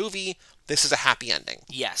doing another movie, this is a happy ending.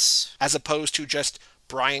 Yes. As opposed to just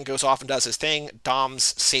Brian goes off and does his thing, Dom's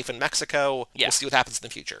safe in Mexico, we'll see what happens in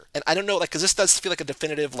the future. And I don't know, like, because this does feel like a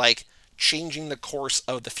definitive, like, changing the course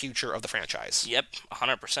of the future of the franchise. Yep,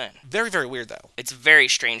 100%. Very, very weird, though. It's very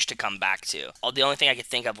strange to come back to. The only thing I could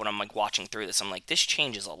think of when I'm, like, watching through this, I'm like, this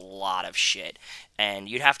changes a lot of shit, and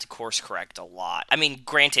you'd have to course correct a lot. I mean,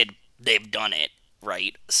 granted, they've done it,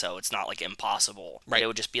 right? So it's not, like, impossible. Right. It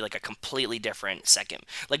would just be, like, a completely different second.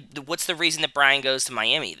 Like, what's the reason that Brian goes to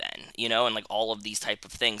Miami then? You know, and, like, all of these type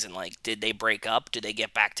of things. And, like, did they break up? Did they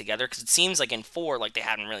get back together? Because it seems like in 4, like, they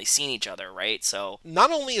hadn't really seen each other, right? So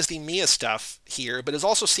not only is the Mia stuff here, but it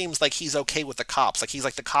also seems like he's okay with the cops. Like, he's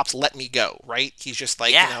like, the cops let me go, right? He's just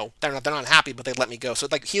like, you know, they're not happy, but they let me go. So,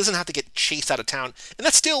 like, he doesn't have to get chased out of town. And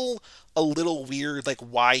that's still a little weird, like,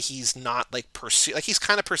 why he's not, like, pursued. Like, he's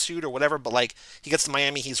kind of pursued or whatever, but, like, he gets to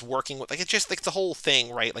Miami, he's working with, like, it's just, like, the whole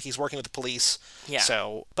thing, right? Like, he's working with the police. Yeah.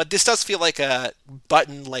 So, but this does feel like a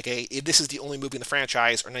button, like if this is the only movie in the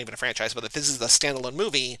franchise, or not even a franchise, but if this is the standalone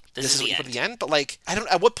movie, this is what you put at the end. But, like, I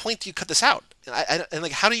don't, at what point do you cut this out? And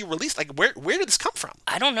like, how do you release, like, where did this come from?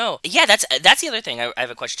 I don't know. Yeah, that's the other thing. I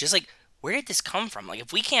have a question. Just, like, where did this come from? Like,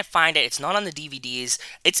 if we can't find it, it's not on the DVDs.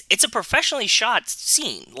 It's a professionally shot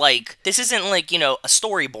scene. Like, this isn't, like, you know, a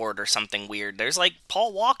storyboard or something weird. There's, like,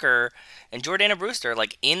 Paul Walker and Jordana Brewster,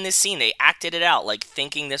 like, in this scene. They acted it out, like,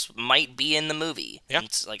 thinking this might be in the movie. Yeah. And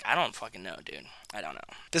it's like, I don't fucking know, dude. I don't know.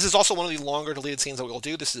 This is also one of the longer deleted scenes that we'll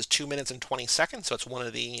do. This is 2 minutes and 20 seconds, so it's one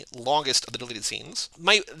of the longest of the deleted scenes.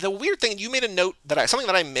 The weird thing, you made a note something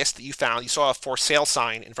that I missed that you found. You saw a for sale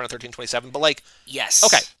sign in front of 1327, but, like... Yes.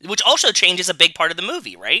 Okay. Which also changes a big part of the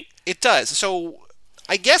movie, right? It does. So,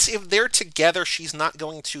 I guess if they're together, she's not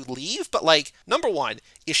going to leave, but, like, number one,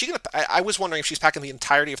 is she going to... I was wondering if she's packing the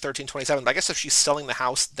entirety of 1327, but I guess if she's selling the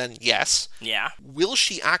house, then yes. Yeah. Will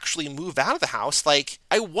she actually move out of the house? Like,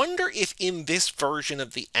 I wonder if in this version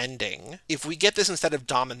of the ending, if we get this instead of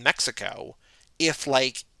Dom in Mexico, if,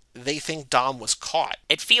 like, they think Dom was caught.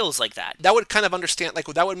 It feels like that. That would kind of understand, like,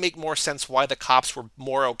 that would make more sense why the cops were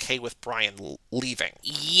more okay with Brian leaving.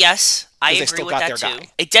 Yes, I they agree still with got that their too. guy.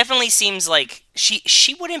 It definitely seems like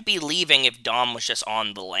she wouldn't be leaving if Dom was just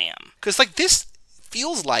on the lam. Because, like, this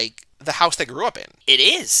feels like the house they grew up in. It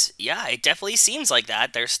is. Yeah, it definitely seems like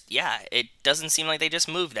that. It doesn't seem like they just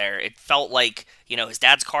moved there. It felt like, his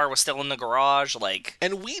dad's car was still in the garage, like...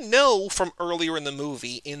 And we know from earlier in the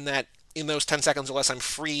movie, in those 10 seconds or less I'm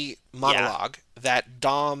free monologue, that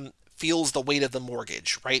Dom feels the weight of the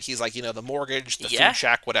mortgage, right? He's like, the mortgage, the food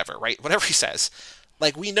shack, whatever, right? Whatever he says.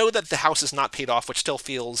 Like, we know that the house is not paid off, which still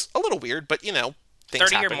feels a little weird, but, things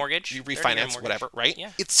 30-year happen. mortgage. You refinance, whatever, right?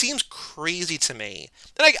 Yeah. It seems crazy to me.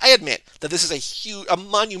 And I admit that this is a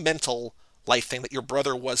monumental life thing, that your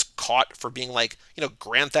brother was caught for being, like,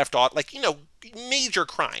 grand theft auto, like, major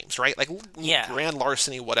crimes, right? Like, grand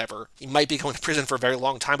larceny, whatever. He might be going to prison for a very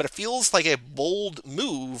long time, but it feels like a bold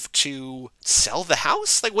move to sell the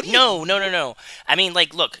house? Like, what do you... No. I mean,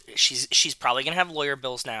 like, look, she's probably going to have lawyer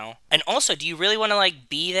bills now. And also, do you really want to, like,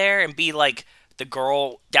 be there and be, like, the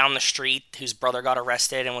girl down the street whose brother got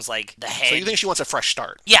arrested and was, like, the head? So you think she wants a fresh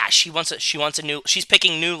start? Yeah, she's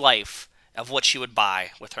picking new life of what she would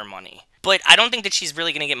buy with her money. But I don't think that she's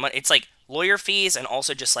really going to get money. It's like lawyer fees and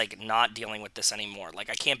also just like not dealing with this anymore.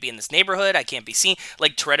 Like, I can't be in this neighborhood. I can't be seen.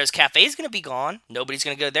 Like, Toretto's Cafe is going to be gone. Nobody's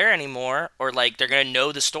going to go there anymore. Or like they're going to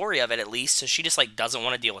know the story of it at least. So she just like doesn't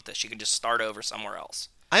want to deal with this. She can just start over somewhere else.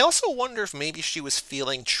 I also wonder if maybe she was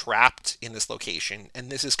feeling trapped in this location, and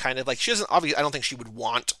this is kind of like, she doesn't, obviously, I don't think she would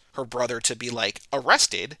want her brother to be, like,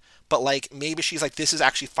 arrested, but, like, maybe she's like, this is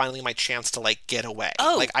actually finally my chance to, like, get away.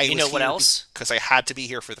 Oh, like, I you know what else? Because I had to be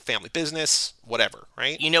here for the family business, whatever,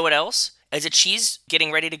 right? You know what else? Is that she's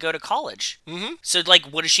getting ready to go to college. Mm-hmm. So, like,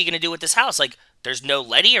 what is she going to do with this house? Like, there's no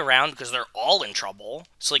Letty around because they're all in trouble.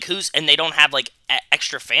 So, like, and they don't have, like,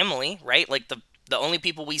 extra family, right? Like, the only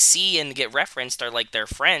people we see and get referenced are, like, their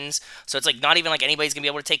friends. So it's, like, not even, like, anybody's going to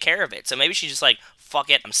be able to take care of it. So maybe she's just like, fuck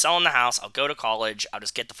it, I'm selling the house, I'll go to college, I'll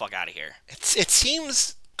just get the fuck out of here. It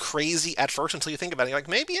seems crazy at first until you think about it. You're like,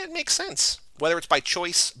 maybe it makes sense. Whether it's by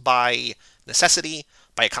choice, by necessity,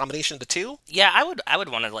 by a combination of the two. Yeah, I would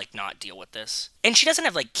want to, like, not deal with this. And she doesn't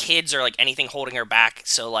have, like, kids or, like, anything holding her back.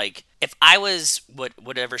 So, like, if I was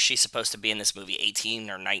whatever she's supposed to be in this movie, 18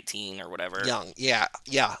 or 19 or whatever. Young, yeah.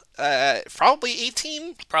 Probably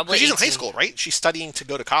 18? Probably 18. She's in high school, right? She's studying to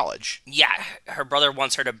go to college. Yeah, her brother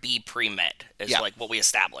wants her to be pre-med, is like what we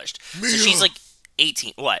established. Mia. So she's like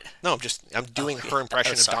 18. What? No, I'm doing her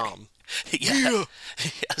impression of Dom. Yeah.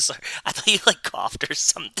 Sorry. I thought you like coughed or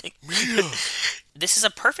something. This is a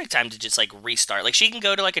perfect time to just like restart. Like, she can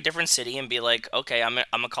go to like a different city and be like, okay, I'm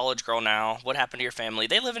a college girl now. What happened to your family?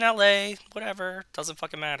 They live in LA. Whatever. Doesn't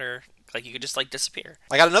fucking matter. Like, you could just like disappear.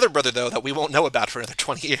 I got another brother though that we won't know about for another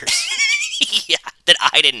 20 years. Yeah, that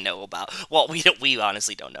I didn't know about. Well, we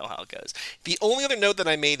honestly don't know how it goes. The only other note that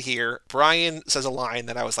I made here, Brian says a line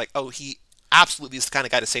that I was like, oh, he absolutely is the kind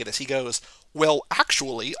of guy to say this. He goes, well,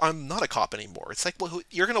 actually, I'm not a cop anymore. It's like, well,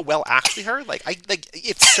 you're going to well actually her? Like,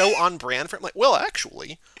 it's so on brand for him. Like, well,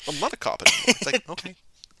 actually, I'm not a cop anymore. It's like, okay,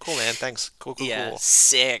 cool, man. Thanks. Cool.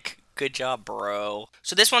 Sick. Good job, bro.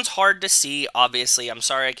 So this one's hard to see, obviously. I'm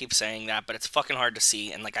sorry I keep saying that, but it's fucking hard to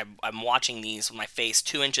see. And, like, I'm watching these with my face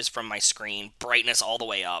 2 inches from my screen, brightness all the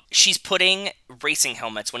way up. She's putting racing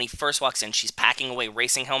helmets. When he first walks in, she's packing away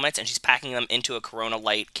racing helmets, and she's packing them into a Corona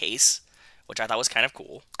Light case, which I thought was kind of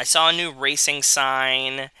cool. I saw a new racing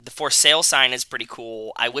sign. The for sale sign is pretty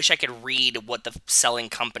cool. I wish I could read what the selling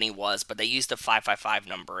company was, but they used the 555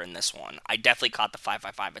 number in this one. I definitely caught the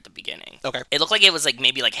 555 at the beginning. Okay. It looked like it was like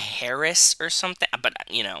maybe like Harris or something, but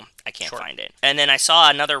I can't find it. And then I saw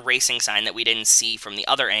another racing sign that we didn't see from the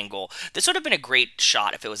other angle. This would have been a great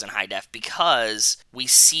shot if it was in high def, because we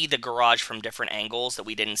see the garage from different angles that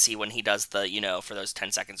we didn't see when he does the, for those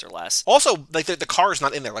 10 seconds or less. Also, like, the car is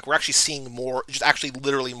not in there. Like, we're actually seeing more, just actually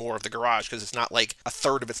literally more of the garage, because it's not like a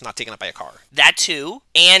third of it's not taken up by a car. That too,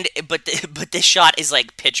 but this shot is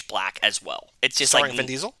like pitch black as well. It's just starring like Vin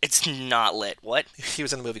Diesel? It's not lit. What? He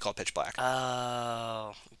was in a movie called Pitch Black.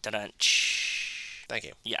 Oh, Thank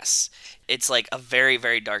you. Yes. It's like a very,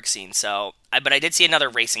 very dark scene. So, but I did see another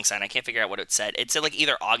racing sign. I can't figure out what it said. It said like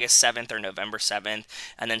either August 7th or November 7th,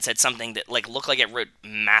 and then said something that like looked like it wrote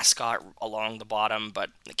mascot along the bottom,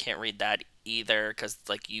 but I can't read that either because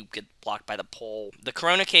like you get blocked by the pole. The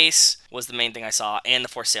Corona case was the main thing I saw, and the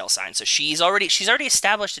for sale sign. So she's already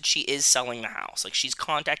established that she is selling the house. Like, she's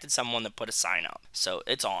contacted someone to put a sign up. So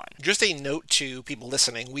it's on. Just a note to people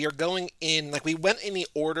listening. We are going in, like, we went in the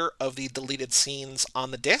order of the deleted scenes on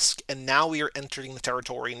the disc, and now we are entering the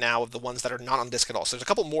territory now of the ones that are not on disc at all. So there's a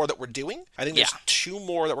couple more that we're doing. I think there's 2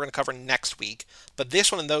 more that we're going to cover next week, but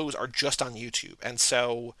this one and those are just on YouTube. And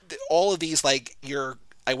so all of these, like,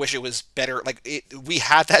 I wish it was better. Like, we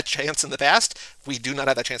had that chance in the past. We do not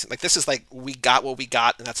have that chance. Like, this is like, we got what we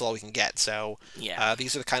got, and that's all we can get. So,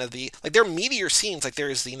 these are the kind of like, they're meatier scenes. Like,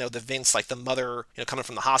 there's, the Vince, like, the mother, coming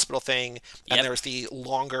from the hospital thing, and there's the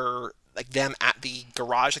longer, like, them at the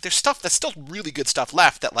garage. Like, there's stuff that's still really good stuff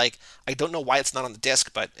left that, like, I don't know why it's not on the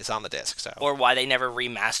disc, but it's on the disc. So, or why they never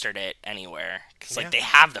remastered it anywhere. Because, like, they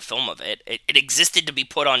have the film of it. It existed to be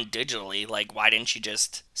put on digitally. Like, why didn't you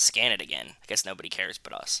just scan it again? I guess nobody cares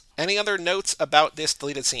but us. Any other notes about this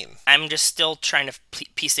deleted scene? I'm just still trying to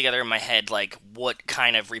piece together in my head, like, what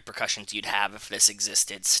kind of repercussions you'd have if this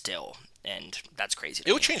existed still. And that's crazy.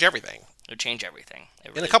 It would change everything. It would change everything. It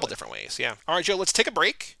really in a couple would. different ways, yeah. All right, Joe, let's take a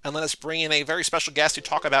break, and let us bring in a very special guest to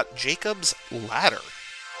talk about Jacob's Ladder.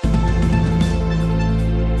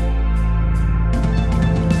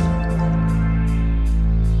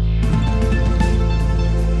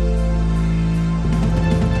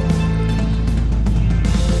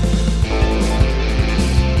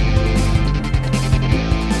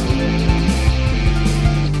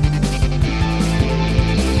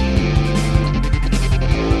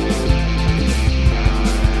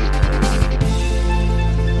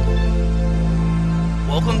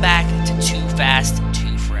 Welcome back to Too Fast,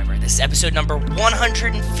 Too Forever. This is episode number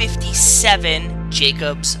 157,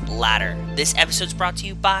 Jacob's Ladder. This episode is brought to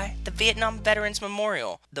you by the Vietnam Veterans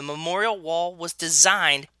Memorial. The memorial wall was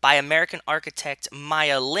designed by American architect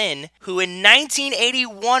Maya Lin, who in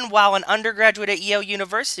 1981, while an undergraduate at Yale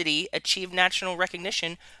University, achieved national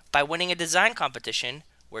recognition by winning a design competition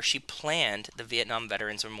where she planned the Vietnam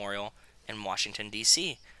Veterans Memorial in Washington,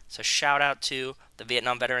 D.C. So shout out to the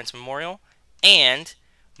Vietnam Veterans Memorial and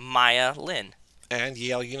Maya Lin. And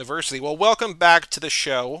Yale University. Well, welcome back to the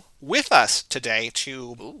show. With us today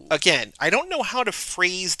again, I don't know how to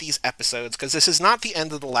phrase these episodes, because this is not the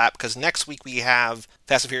end of the lap, because next week we have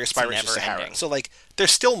Fast and Furious Spy Race to Sahara. Ending. So, like,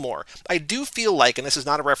 there's still more. I do feel like, and this is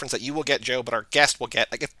not a reference that you will get, Joe, but our guest will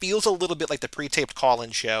get, like, it feels a little bit like the pre-taped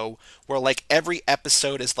call-in show, where, like, every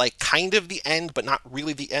episode is, like, kind of the end, but not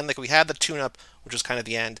really the end. Like, we had the tune-up, which was kind of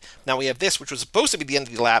the end. Now we have this, which was supposed to be the end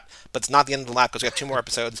of the lap, but it's not the end of the lap, because we have 2 more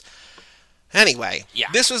episodes. Anyway,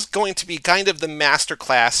 This was going to be kind of the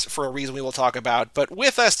masterclass for a reason we will talk about, but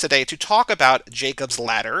with us today to talk about Jacob's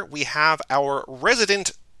Ladder, we have our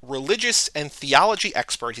resident religious and theology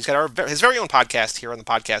expert. He's got his very own podcast here on the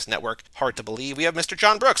podcast network, Hard to Believe. We have Mr.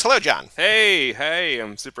 John Brooks. Hello, John. Hey,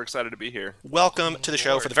 I'm super excited to be here. Welcome to the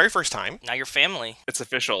show for the very first time. Now you're family. It's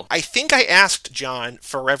official. I think I asked John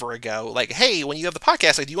forever ago, like, hey, when you have the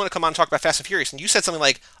podcast, like, do you want to come on and talk about Fast and Furious? And you said something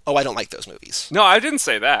like, oh, I don't like those movies. No, I didn't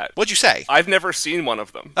say that. What'd you say? I've never seen one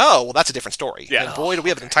of them. Oh, well, that's a different story. Yeah. And boy, do we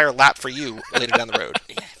have an entire lap for you later down the road.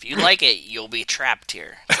 If you like it, you'll be trapped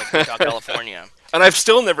here. It's like Hotel California. And I've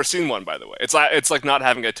still never seen one, by the way. It's like not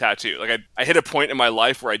having a tattoo. Like, I hit a point in my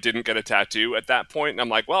life where I didn't get a tattoo at that point, and I'm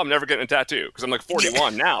like, well, I'm never getting a tattoo, because I'm like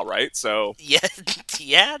 41 now, right? So yeah,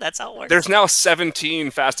 that's how it works. There's now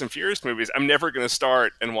 17 Fast and Furious movies. I'm never going to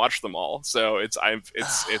start and watch them all. So it's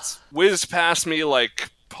whizzed past me like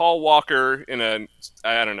Paul Walker in a,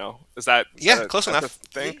 I don't know. Is that close enough?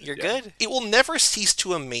 Thing? You're good. It will never cease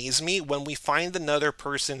to amaze me when we find another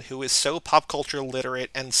person who is so pop culture literate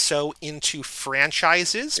and so into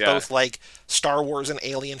franchises, both like Star Wars and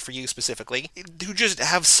Alien for you specifically, who just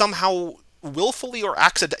have somehow willfully or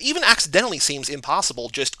even accidentally seems impossible,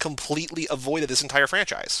 just completely avoided this entire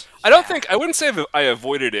franchise. I wouldn't say I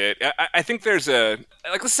avoided it. I think there's this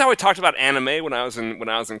is how I talked about anime when I was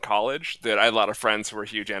in college, that I had a lot of friends who were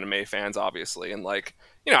huge anime fans, obviously, and like,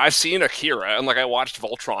 you know, I've seen Akira, and like I watched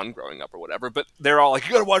Voltron growing up or whatever, but they're all like,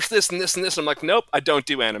 you gotta watch this and this and this. I'm like, nope, I don't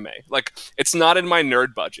do anime. Like, it's not in my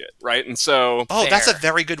nerd budget, right? And so... Oh, that's a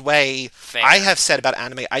very good way. Fair. I have said about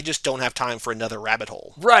anime, I just don't have time for another rabbit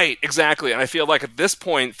hole. Right, exactly. And I feel like at this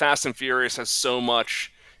point, Fast and Furious has so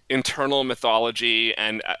much internal mythology,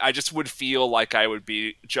 and I just would feel like I would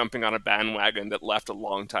be jumping on a bandwagon that left a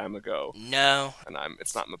long time ago. No. And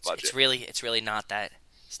it's not in the budget. It's really not that.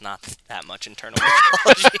 It's not that much internal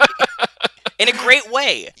mythology. In a great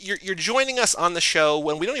way. You're joining us on the show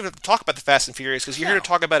when we don't even have to talk about the Fast and Furious, because you're here to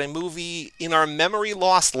talk about a movie in our memory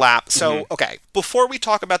loss lap. So, okay, before we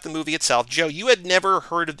talk about the movie itself, Joe, you've never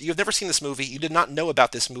seen this movie, you did not know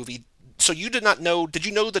about this movie, so you did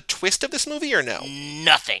you know the twist of this movie or no?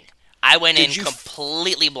 Nothing. I went in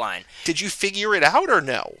completely blind. Did you figure it out or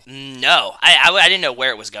no? No. I didn't know where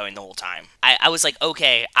it was going the whole time. I was like,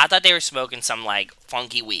 okay, I thought they were smoking some, like,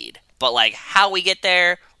 funky weed. But, like, how we get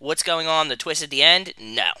there, what's going on, the twist at the end,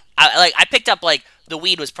 no. I picked up, like, the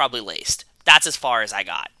weed was probably laced. That's as far as I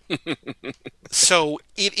got. So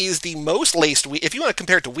it is the most laced weed. If you want to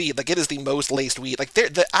compare it to weed, like it is the most laced weed. Like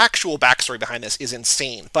the actual backstory behind this is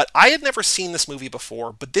insane. But I had never seen this movie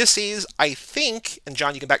before. But this is, I think, and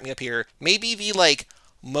John, you can back me up here, maybe the like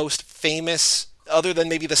most famous, other than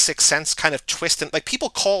maybe the Sixth Sense kind of twist, and like people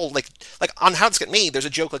call like on How This Got Made, there's a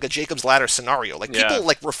joke like a Jacob's Ladder scenario. Like people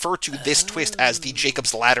like refer to this twist as the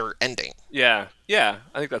Jacob's Ladder ending. Yeah,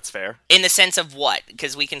 I think that's fair. In the sense of what?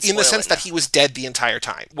 Because we can spoil In the sense it that now. he was dead the entire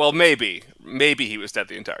time. Well, maybe he was dead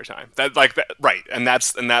the entire time. Right, and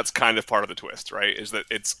that's kind of part of the twist, right? Is that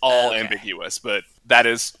it's all ambiguous, but that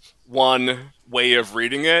is one way of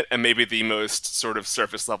reading it, and maybe the most sort of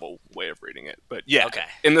surface level way of reading it. But yeah,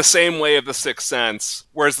 in the same way of the Sixth Sense,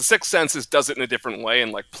 whereas the Sixth Sense does it in a different way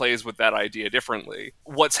and like plays with that idea differently.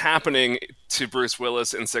 What's happening to Bruce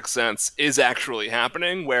Willis in Sixth Sense is actually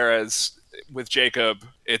happening, whereas with Jacob,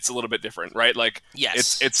 it's a little bit different, right? Like,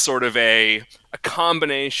 yes, it's sort of a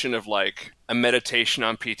combination of like a meditation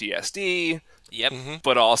on PTSD. Yep.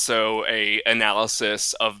 But also a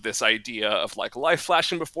analysis of this idea of like life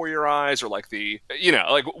flashing before your eyes, or like the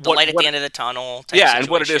like the light at the end of the tunnel. Type and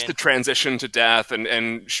what it is to transition to death,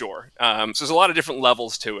 and sure. So there's a lot of different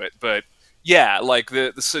levels to it, but yeah, like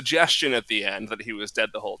the suggestion at the end that he was dead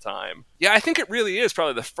the whole time. Yeah, I think it really is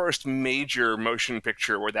probably the first major motion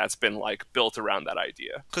picture where that's been like built around that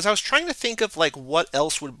idea. Because I was trying to think of like what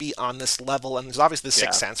else would be on this level, and there's obviously the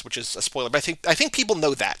Sixth Sense, which is a spoiler, but I think people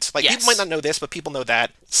know that. Like people might not know this, but people know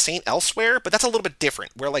that. Saint Elsewhere, but that's a little bit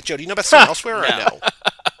different. Where like, Joe, do you know about Saint Elsewhere? Or no.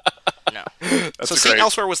 No. So Saint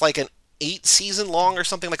Elsewhere was like an 8-season long or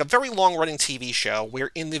something, like a very long running TV show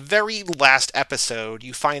where in the very last episode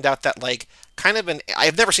you find out that like kind of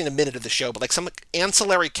I've never seen a minute of the show, but like some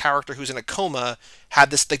ancillary character who's in a coma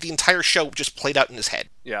had this, like the entire show just played out in his head.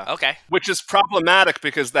 Yeah. Okay. Which is problematic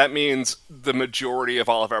because that means the majority of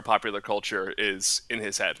all of our popular culture is in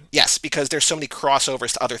his head. Yes, because there's so many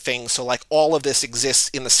crossovers to other things. So like all of this exists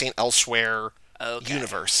in the Saint Elsewhere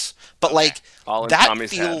universe. But like all in that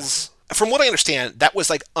Tommy's feels head. From what I understand, that was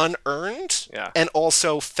like unearned and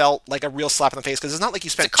also felt like a real slap in the face because it's not like you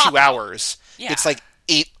spent 2 hours. Yeah. It's like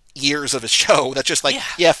 8 years of a show that's just like,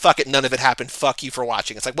 fuck it, none of it happened. Fuck you for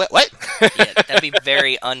watching. It's like, what? Yeah, that'd be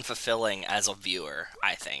very unfulfilling as a viewer,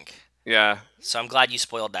 I think. Yeah. So I'm glad you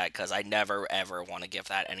spoiled that because I never ever want to give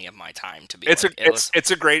that any of my time to be.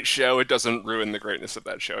 It's a great show. It doesn't ruin the greatness of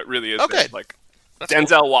that show. It really is. Okay. Good. Like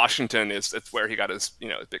Denzel Washington it's where he got his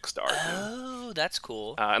big star. Oh, that's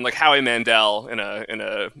cool. And like Howie Mandel in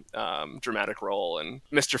a dramatic role, and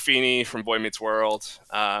Mr. Feeney from Boy Meets World,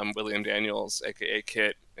 William Daniels, aka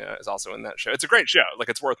Kit, is also in that show. It's a great show. Like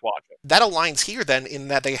it's worth watching. That aligns here then in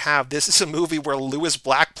that this is a movie where Lewis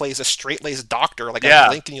Black plays a straight-laced doctor. Like I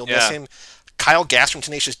blink and you'll miss him. Kyle Gass from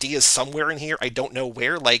Tenacious D is somewhere in here. I don't know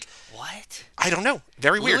where. Like what? I don't know.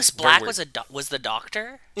 Very weird. Lewis Black was the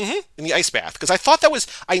doctor? Mm-hmm. In the ice bath. Because I thought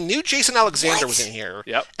I knew Jason Alexander was in here.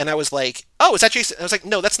 Yep. And I was like, oh, is that Jason? And I was like,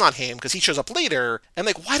 no, that's not him because he shows up later. And I'm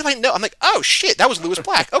like, why do I know? I'm like, oh shit, that was Lewis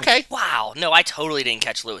Black. Okay. Wow. No, I totally didn't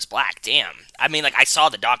catch Lewis Black. Damn. I mean, like I saw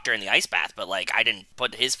the doctor in the ice bath, but like I didn't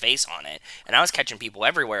put his face on it. And I was catching people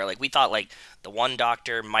everywhere. Like we thought like the one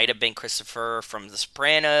doctor might have been Christopher from The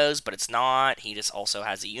Sopranos, but it's not. He just also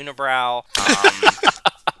has a unibrow.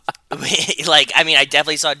 Like, I mean, I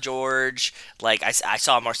definitely saw George. Like, I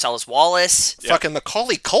saw Marcellus Wallace. Fucking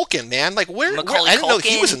Macaulay Culkin, man. Like, where I didn't know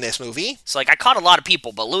he was in this movie. So, like, I caught a lot of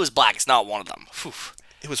people, but Lewis Black is not one of them. Whew.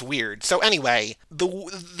 It was weird. So anyway, the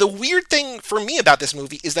weird thing for me about this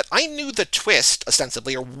movie is that I knew the twist,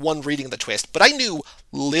 ostensibly, or one reading of the twist, but I knew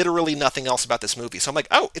literally nothing else about this movie. So I'm like,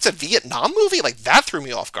 oh, it's a Vietnam movie? Like, that threw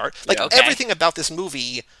me off guard. Like, everything about this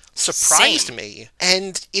movie surprised me,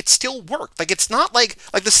 and it still worked. Like, it's not like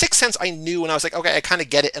The Sixth Sense I knew, and I was like, okay, I kind of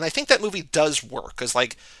get it, and I think that movie does work, because,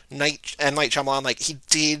 like, Night Shyamalan, like, he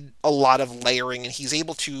did a lot of layering, and he's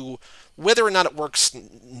able to, whether or not it works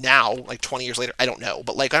now, like 20 years later, I don't know,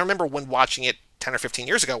 but, like, I remember when watching it 10 or 15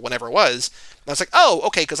 years ago, whenever it was, and I was like, oh,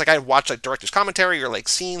 okay, because, like, I watched, like, director's commentary or, like,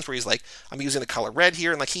 scenes where he's like, I'm using the color red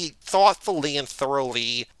here, and, like, he thoughtfully and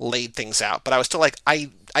thoroughly laid things out, but I was still like,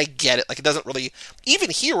 I get it. Like, it doesn't really, even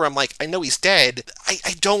here where I'm like, I know he's dead.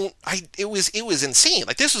 It was insane.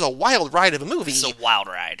 Like, this was a wild ride of a movie. It's a wild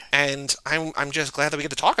ride. And I'm just glad that we get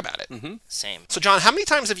to talk about it. Mm-hmm. Same. So, John, how many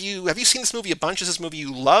times have you seen this movie a bunch? Is this movie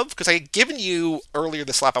you love? Because I had given you earlier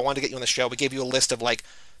this lap, I wanted to get you on the show. We gave you a list of, like,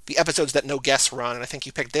 the episodes that no guests were on, and I think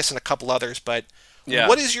you picked this and a couple others, but Yeah.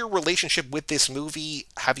 What is your relationship with this movie?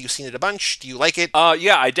 Have you seen it a bunch? Do you like it?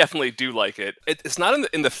 Yeah, I definitely do like it. It's not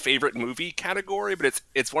in the favorite movie category, but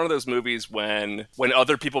it's one of those movies when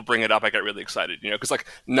other people bring it up, I get really excited, because like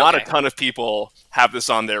not a ton of people have this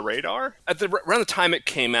on their radar. Around the time it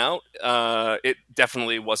came out, it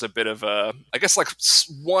definitely was a bit of a, I guess, like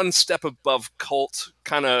one step above cult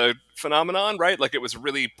kind of phenomenon, right? Like it was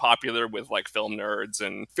really popular with like film nerds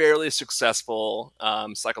and fairly successful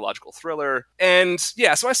psychological thriller. And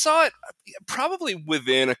yeah, so I saw it probably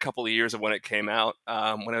within a couple of years of when it came out,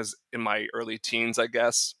 when I was in my early teens, I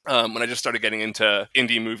guess, when I just started getting into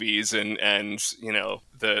indie movies and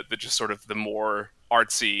the just sort of the more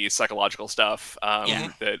artsy psychological stuff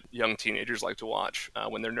that young teenagers like to watch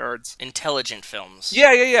when they're nerds. Intelligent films.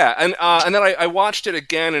 Yeah. And then I watched it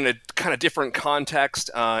again in a kind of different context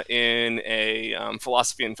in a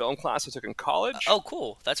philosophy and film class I took in college. Oh,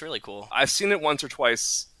 cool. That's really cool. I've seen it once or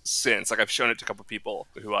twice since. Like I've shown it to a couple of people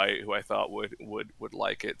who I thought would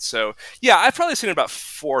like it. So yeah, I've probably seen it about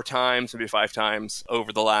 4 times, maybe 5 times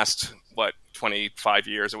over the last 25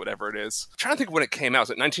 years or whatever it is. I'm trying to think of when it came out. Was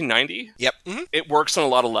it 1990? Yep. Mm-hmm. It works on a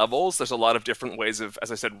lot of levels. There's a lot of different ways of,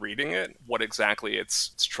 as I said, reading it, what exactly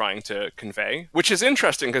it's trying to convey, which is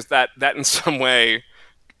interesting because that in some way,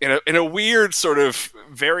 in a weird sort of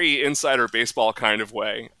very insider baseball kind of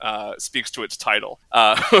way, speaks to its title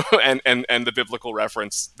and the biblical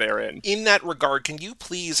reference therein. In that regard, can you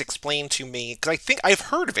please explain to me, because I think I've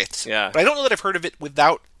heard of it, yeah, but I don't know that I've heard of it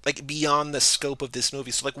without, like, beyond the scope of this movie.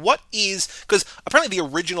 So, like, what is, because apparently the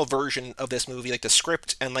original version of this movie, like the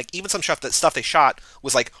script and like even some stuff they shot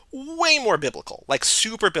was like way more biblical, like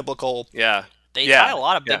super biblical. Yeah. They tie a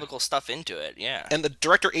lot of biblical stuff into it, yeah. And the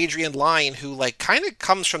director, Adrian Lyne, who, like, kind of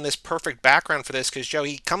comes from this perfect background for this, because, Joe,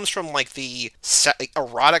 he comes from, like, the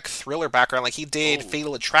erotic thriller background. Like, he did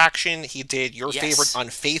Fatal Attraction, he did your favorite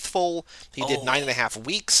Unfaithful, he did 9.5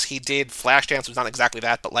 Weeks, he did Flashdance, which was not exactly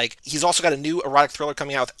that, but, like, he's also got a new erotic thriller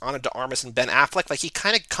coming out with Ana de Armas and Ben Affleck. Like, he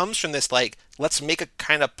kind of comes from this, like, let's make a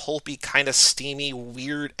kind of pulpy, kind of steamy,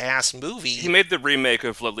 weird-ass movie. He made the remake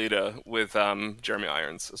of Lolita with Jeremy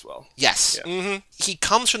Irons as well. Yes. Yeah. Mm-hmm. He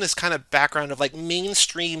comes from this kind of background of, like,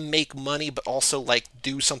 mainstream, make money, but also, like,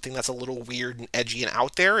 do something that's a little weird and edgy and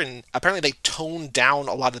out there. And apparently they toned down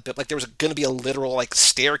a lot of the... Like, there was going to be a literal, like,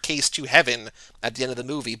 staircase to heaven at the end of the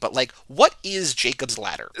movie. But, like, what is Jacob's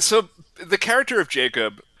Ladder? So, the character of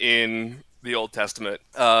Jacob in the Old Testament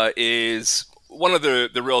is one of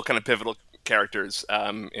the real kind of pivotal characters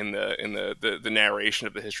in the narration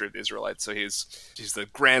of the history of the Israelites. So he's the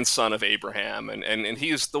grandson of Abraham, and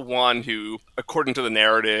he's the one who, according to the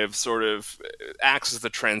narrative, sort of acts as the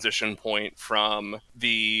transition point from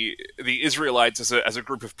the Israelites as a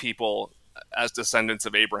group of people, as descendants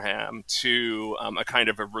of Abraham, to a kind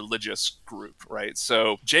of a religious group, right?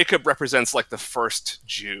 So Jacob represents like the first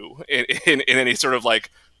Jew in any sort of like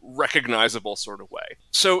recognizable sort of way.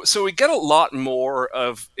 So we get a lot more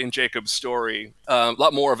of, in Jacob's story, a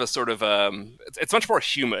lot more of a sort of it's much more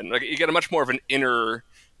human. Like you get a much more of an inner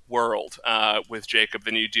world with Jacob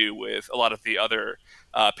than you do with a lot of the other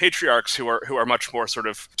patriarchs who are much more sort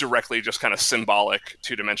of directly just kind of symbolic,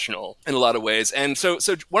 two-dimensional in a lot of ways. And so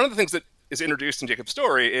one of the things that is introduced in Jacob's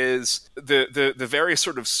story is the very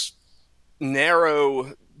sort of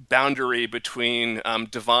narrow boundary between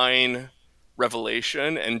divine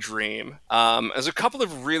revelation and dream. There's a couple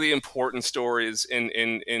of really important stories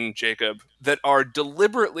in Jacob that are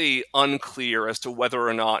deliberately unclear as to whether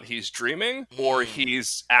or not he's dreaming or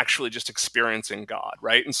he's actually just experiencing God,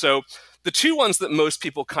 right? And so the two ones that most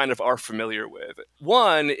people kind of are familiar with.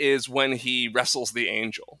 One is when he wrestles the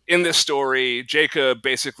angel. In this story, Jacob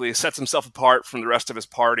basically sets himself apart from the rest of his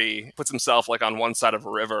party, puts himself like on one side of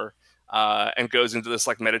a river, and goes into this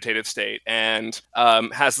like meditative state and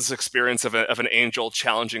has this experience of an angel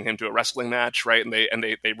challenging him to a wrestling match, right? And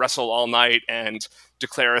they wrestle all night and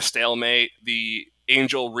declare a stalemate. The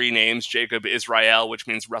angel renames Jacob Israel, which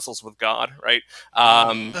means wrestles with God, right?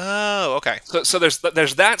 Okay. So there's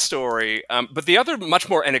that story, but the other much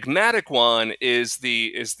more enigmatic one is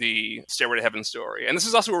the Stairway to Heaven story, and this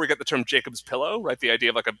is also where we get the term Jacob's pillow, right? The idea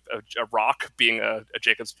of like a rock being a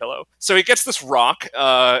Jacob's pillow. So he gets this rock,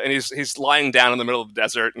 and he's lying down in the middle of the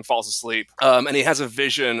desert and falls asleep, and he has a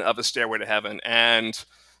vision of a stairway to heaven, and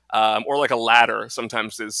or like a ladder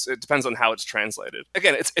sometimes it depends on how it's translated.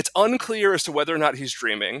 Again, it's unclear as to whether or not he's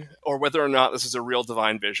dreaming or whether or not this is a real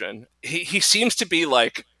divine vision. He seems to be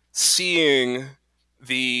like seeing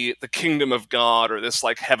the kingdom of God or this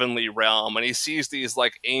like heavenly realm, and he sees these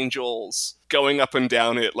like angels going up and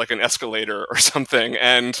down it like an escalator or something.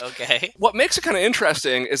 And what makes it kind of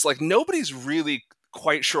interesting is like nobody's really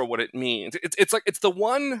quite sure what it means. It's the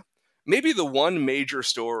one maybe the one major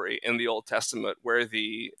story in the Old Testament where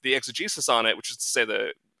the exegesis on it, which is to say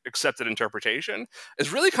the accepted interpretation,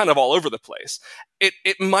 is really kind of all over the place.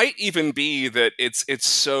 It might even be that it's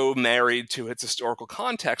so married to its historical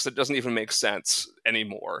context that it doesn't even make sense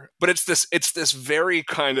anymore. But it's this very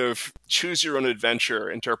kind of choose your own adventure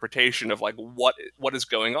interpretation of like what is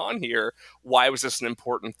going on here? Why was this an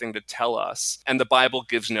important thing to tell us? And the Bible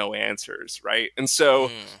gives no answers, right? And so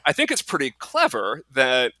I think it's pretty clever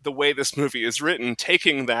that the way this movie is written,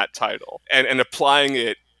 taking that title and applying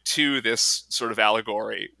it to this sort of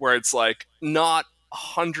allegory where it's like not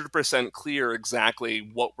 100% clear exactly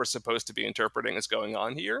what we're supposed to be interpreting is going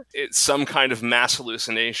on here. It's some kind of mass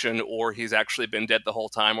hallucination, or he's actually been dead the whole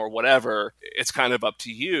time, or whatever. It's kind of up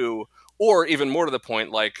to you. Or even more to the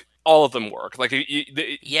point, like, all of them work. Like,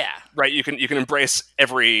 right? You can embrace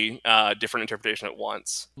every different interpretation at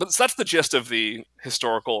once. But that's the gist of the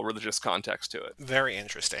historical religious context to it. Very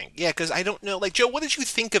interesting. Yeah, because I don't know. Like, Joe, what did you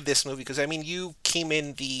think of this movie? Because I mean, you came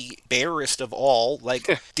in the barest of all.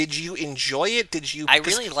 Like, did you enjoy it? Did you? I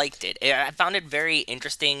really liked it. I found it very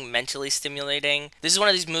interesting, mentally stimulating. This is one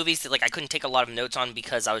of these movies that like I couldn't take a lot of notes on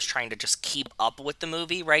because I was trying to just keep up with the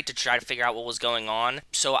movie, right, to try to figure out what was going on.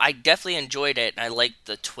 So I definitely enjoyed it. I liked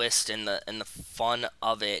the twist and the fun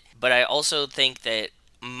of it, but I also think that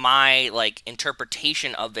my like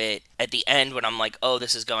interpretation of it at the end when I'm like, oh,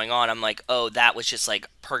 this is going on, I'm like, oh, that was just like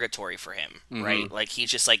purgatory for him, right? Like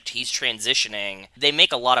he's just like he's transitioning. They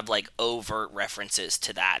make a lot of like overt references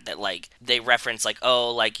to that like they reference like,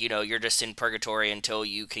 oh, like, you know, you're just in purgatory until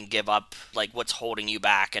you can give up like what's holding you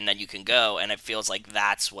back and then you can go, and it feels like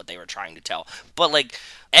that's what they were trying to tell. But like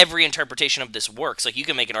every interpretation of this works. Like you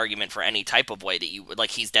can make an argument for any type of way that you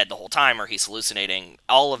like he's dead the whole time or he's hallucinating.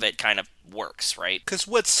 All of it kind of works, right? Because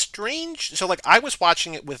what's strange, so like I was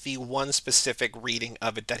watching it with the one specific reading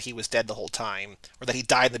of it that he was dead the whole time, or that he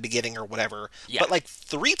died in the beginning or whatever. Yeah. But like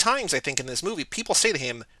 3 times I think in this movie, people say to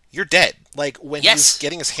him, "You're dead." Like when he's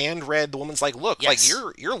getting his hand read, the woman's like, "Look, like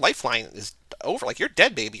your lifeline is over. Like you're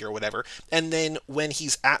dead, baby," or whatever. And then when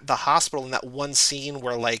he's at the hospital in that one scene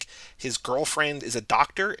where like his girlfriend is a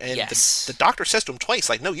doctor, and the doctor says to him twice,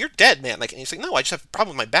 like, "No, you're dead, man." Like, and he's like, "No, I just have a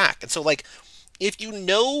problem with my back." And so like, if you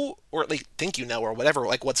know, or at least think you know, or whatever,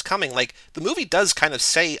 like what's coming, like the movie does kind of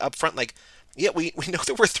say up front, like, yeah, we know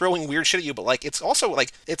that we're throwing weird shit at you, but like it's also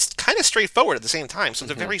like it's kind of straightforward at the same time. So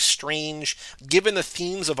it's a very strange, given the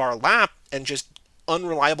themes of our lap and just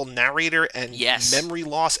unreliable narrator and memory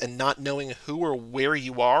loss and not knowing who or where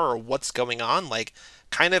you are or what's going on, like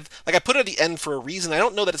kind of like I put it at the end for a reason. I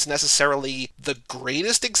don't know that it's necessarily the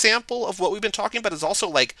greatest example of what we've been talking about. It's also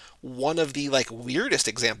like one of the like weirdest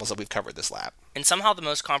examples that we've covered this lap. And somehow the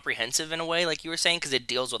most comprehensive in a way, like you were saying, because it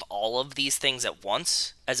deals with all of these things at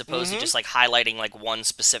once, as opposed to just like highlighting like one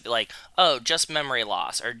specific, like, oh, just memory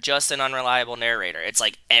loss or just an unreliable narrator. It's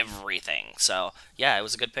like everything. So yeah, it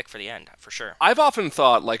was a good pick for the end, for sure. I've often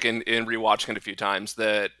thought, like in rewatching it a few times,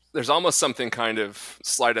 that there's almost something kind of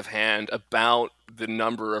sleight of hand about the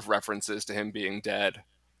number of references to him being dead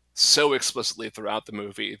so explicitly throughout the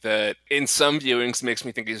movie that in some viewings makes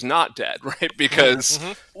me think he's not dead, right? Because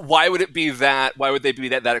why would they be that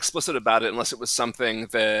explicit about it unless it was something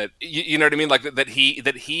that you know what I mean, like that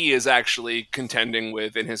he is actually contending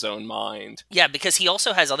with in his own mind. Yeah, because he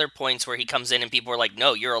also has other points where he comes in and people are like,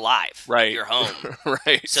 no, you're alive, right, you're home.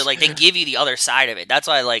 Right. So like they give you the other side of it. That's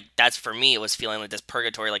why like that's for me, it was feeling like this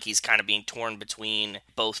purgatory, like he's kind of being torn between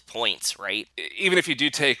both points, right? Even if you do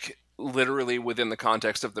take literally within the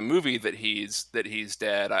context of the movie that he's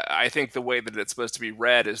dead, I think the way that it's supposed to be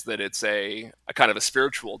read is that it's a kind of a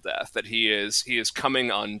spiritual death, that he is coming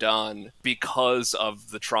undone because of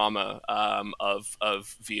the trauma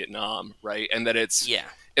of Vietnam, right? And that it's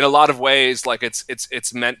in a lot of ways, like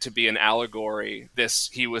it's meant to be an allegory. This,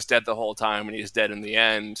 he was dead the whole time and he's dead in the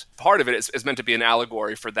end. Part of it is meant to be an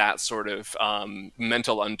allegory for that sort of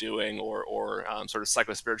mental undoing or sort of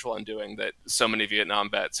psycho-spiritual undoing that so many Vietnam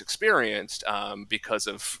vets experienced because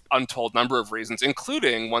of untold number of reasons,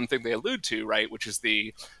 including one thing they allude to, right, which is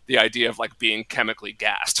the idea of like being chemically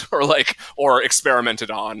gassed or experimented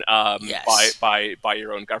on by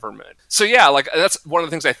your own government. So yeah, like that's one of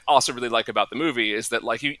the things I also really like about the movie is that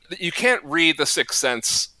like you can't read The Sixth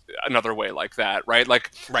Sense another way like that, right?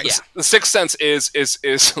 Like The Sixth Sense is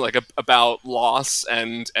like about loss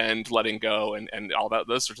and letting go and all that,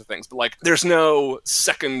 those sorts of things. But like there's no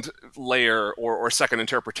second layer or second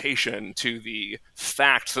interpretation to the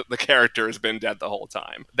fact that the character has been dead the whole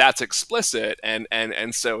time. That's explicit and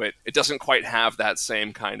so it doesn't quite have that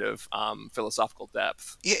same kind of philosophical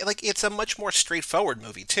depth. Yeah, like it's a much more straightforward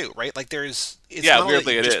movie too, right? Like there's it's Yeah, not only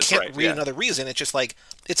weirdly you it just is, can't right, read yeah. another reason. It's just like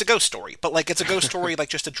it's a ghost story, but like it's a ghost story like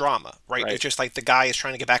just a drama, right? Right. It's just like the guy is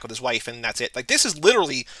trying to get back with his wife, and that's it. Like this is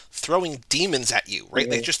literally throwing demons at you, right?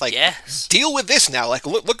 Like just like Yes. deal with this now. Like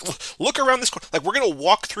look around this. Like we're gonna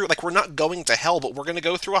walk through. Like we're not going to hell, but we're gonna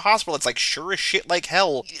go through a hospital. It's like sure as shit like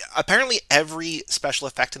hell. Apparently, every special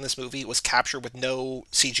effect in this movie was captured with no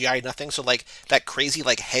CGI, nothing. So like that crazy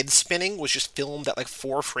like head spinning was just filmed at like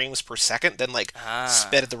 4 frames per second, then like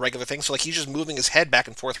sped at the regular thing. So like he's just moving his head back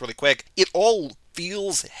and forth really quick. It all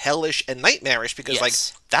feels hellish and nightmarish because Yes. like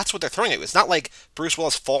that's what they're throwing at you. It's not like Bruce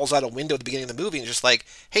Willis falls out a window at the beginning of the movie and just like,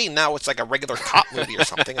 hey, now it's like a regular cop movie or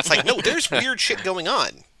something. It's like, no, there's weird shit going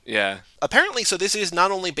on. Yeah. Apparently, so this is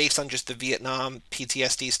not only based on just the Vietnam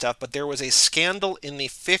PTSD stuff, but there was a scandal in the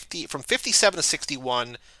from 57 to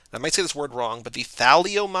 61. I might say this word wrong, but the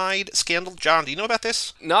thalidomide scandal. John, do you know about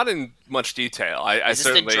this? Not in much detail. I Is this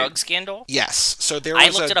certainly the drug scandal? Yes. So there I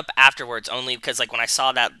was looked it up afterwards only because like when I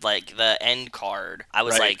saw that like the end card, I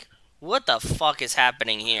was Right. like, what the fuck is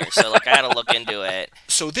happening here? So like I had to look into it.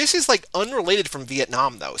 So this is like unrelated from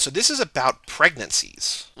Vietnam though. So this is about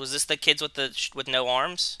pregnancies. Was this the kids with the with no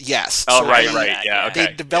arms? Yes. Oh, So right, they- right. yeah, Yeah, yeah. okay.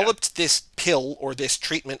 They developed this pill or this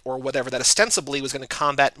treatment or whatever that ostensibly was going to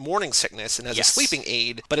combat morning sickness and as Yes. a sleeping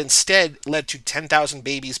aid, but instead led to 10,000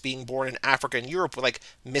 babies being born in Africa and Europe with like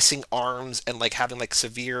missing arms and like having like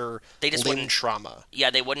severe They just limb wouldn't- trauma. Yeah,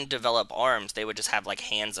 they wouldn't develop arms. They would just have like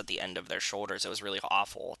hands at the end of their shoulders. It was really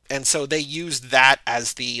awful. And so they used that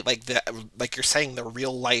as the like you're saying the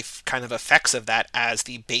real life kind of effects of that as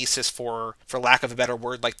the basis for lack of a better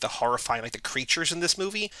word, like the horrifying like the creatures in this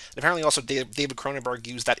movie. And apparently also David Cronenberg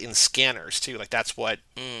used that in Scanners too. Like that's what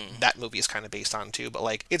that movie is kind of based on too. But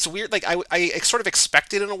like it's weird. Like I sort of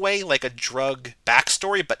expected in a way like a drug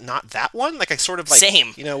backstory, but not that one. Like I sort of like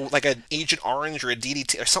Same. you know like an Agent Orange or a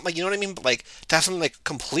DDT or something. Like, you know what I mean? But like to have something like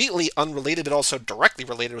completely unrelated but also directly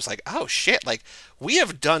related was like, oh shit, like we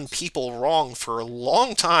have done people wrong for a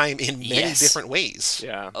long time in many Yes. different ways.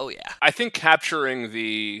 Yeah. Oh yeah. I think capturing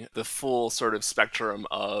the full sort of spectrum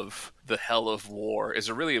of the hell of war is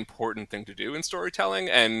a really important thing to do in storytelling.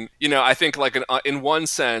 And you know, I think like in one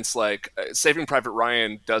sense, like Saving Private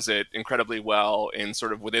Ryan does it incredibly well in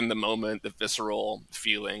sort of within the moment, the visceral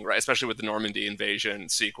feeling, right? Especially with the Normandy invasion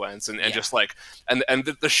sequence and Yeah. just like and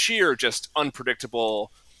the sheer just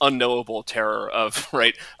unpredictable, unknowable terror of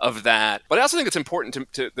that. But I also think it's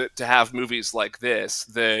important to have movies like this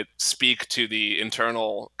that speak to the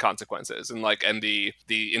internal consequences and the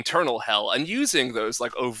internal hell, and using those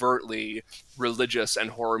like overtly religious and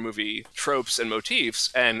horror movie tropes and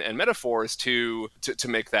motifs and metaphors to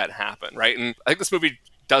make that happen, right? And I think this movie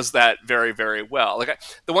does that very, very well. Like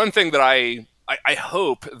the one thing that I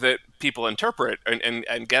hope that people interpret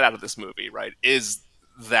and get out of this movie, right, is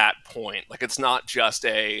that point. Like it's not just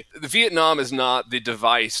the Vietnam is not the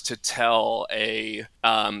device to tell a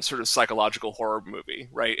sort of psychological horror movie,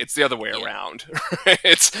 right? It's the other way around. Right?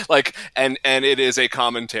 It's like and it is a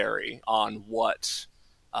commentary on what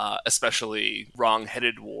especially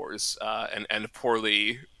wrong-headed wars and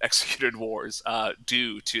poorly executed wars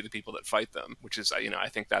do to the people that fight them, which is, I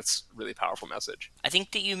think that's a really powerful message. I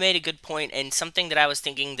think that you made a good point, and something that I was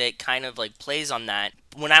thinking that kind of like plays on that.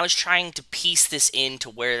 When I was trying to piece this into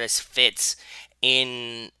where this fits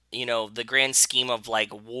in, the grand scheme of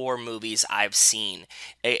like war movies I've seen,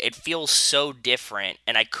 it feels so different,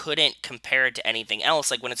 and I couldn't compare it to anything else.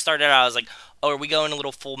 Like when it started out, I was like, oh, are we going a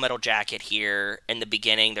little Full Metal Jacket here in the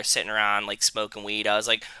beginning? They're sitting around like smoking weed. I was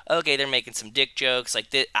like, okay, they're making some dick jokes.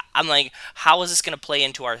 Like I'm like, how is this going to play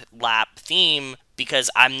into our lap theme? Because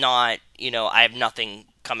I'm not, I have nothing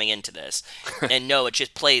coming into this. And no, it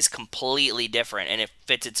just plays completely different, and it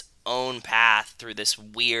fits its own path through this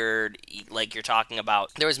weird, like you're talking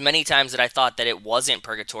about. There was many times that I thought that it wasn't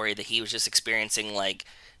purgatory, that he was just experiencing like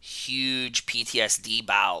huge PTSD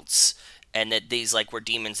bouts, and that these like were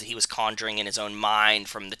demons that he was conjuring in his own mind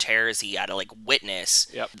from the terrors he had to like witness.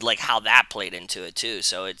 Yep. Like how that played into it too.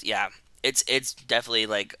 So it's definitely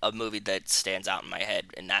like a movie that stands out in my head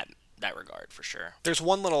in that regard for sure. There's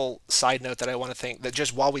one little side note that I want to think that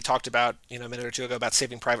just while we talked about, a minute or two ago about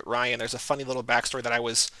Saving Private Ryan, there's a funny little backstory that I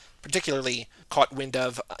was particularly caught wind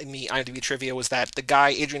of in the IMDb trivia was that the guy,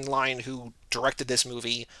 Adrian Lyne, who directed this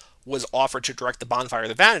movie, was offered to direct The Bonfire of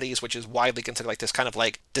the Vanities, which is widely considered like this kind of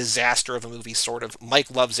like disaster of a movie, sort of.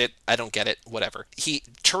 Mike loves it. I don't get it. Whatever. He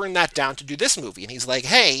turned that down to do this movie, and he's like,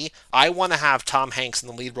 hey, I want to have Tom Hanks in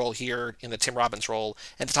the lead role here in the Tim Robbins role.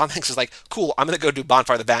 And Tom Hanks is like, cool, I'm going to go do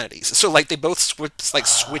Bonfire of the Vanities. So like they both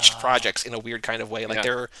switched projects in a weird kind of way. Like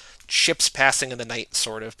they're ships passing in the night,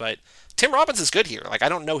 sort of. But Tim Robbins is good here. Like I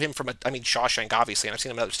don't know him from Shawshank, obviously, and I've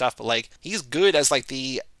seen him in other stuff, but like he's good as like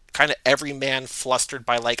the kind of everyman flustered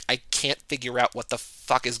by like, I can't figure out what the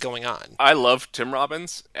fuck is going on. I love Tim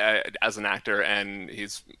Robbins as an actor, and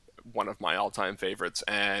he's one of my all-time favorites,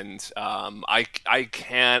 and I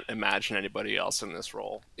can't imagine anybody else in this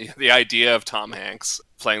role. The idea of Tom Hanks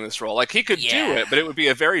playing this role, like, he could do it, but it would be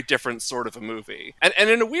a very different sort of a movie. And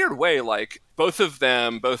in a weird way, like, both of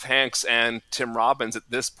them, both Hanks and Tim Robbins at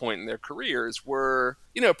this point in their careers were,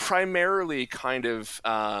 you know, primarily kind of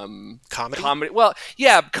Comedy? Well,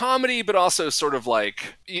 yeah, comedy, but also sort of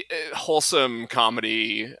like wholesome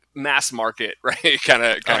comedy, mass market, right? kind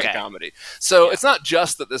of comedy. So it's not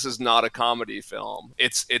just that this is not a comedy film.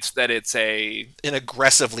 It's that it's an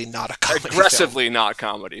aggressively not a comedy film. Not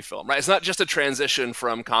comedy film, right? It's not just a transition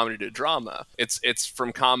from comedy to drama. It's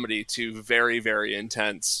from comedy to very, very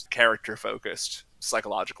intense, character-focused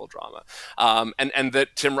psychological drama. And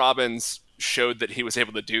that Tim Robbins showed that he was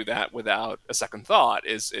able to do that without a second thought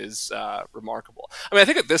is remarkable. I mean, I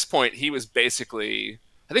think at this point he was basically,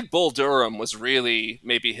 I think Bull Durham was really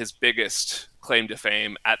maybe his biggest claim to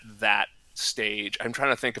fame at that stage. I'm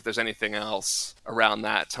trying to think if there's anything else around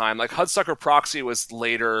that time. Like Hudsucker Proxy was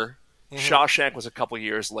later. Shawshank was a couple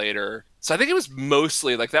years later. So I think it was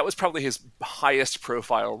mostly, like, that was probably his highest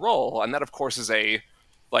profile role. And that, of course, is a,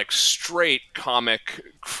 like, straight comic,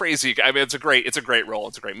 crazy, I mean, it's a great role.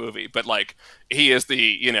 It's a great movie. But, like, he is the,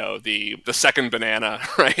 you know, the second banana,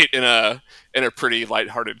 right, in a pretty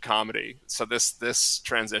lighthearted comedy. So this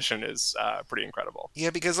transition is pretty incredible. Yeah,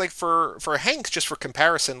 because, like, for Hanks, just for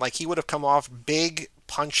comparison, like, he would have come off Big,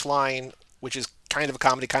 Punchline, which is kind of a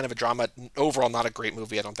comedy, kind of a drama. Overall, not a great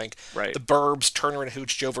movie, I don't think. Right. The Burbs, Turner and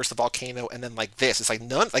Hooch, Joe versus the Volcano, and then like this. It's like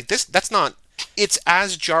none, like this. That's not. It's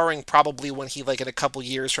as jarring probably when he, like, in a couple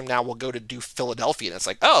years from now will go to do Philadelphia, and it's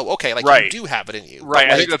like, oh, okay, like, you do have it in you. Right.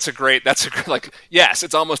 But, I think that's a great, like, yes,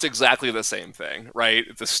 it's almost exactly the same thing, right?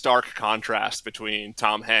 The stark contrast between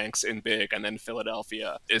Tom Hanks in Big and then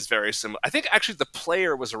Philadelphia is very similar. I think actually The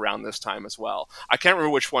Player was around this time as well. I can't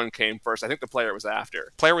remember which one came first. I think The Player was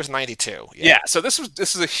after. Player was 92. Yeah. So this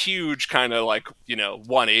is a huge kind of, like, you know,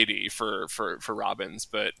 180 for Robbins,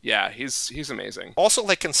 but yeah, he's amazing. Also,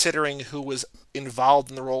 like, considering who was involved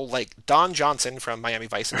in the role, like Don Johnson from Miami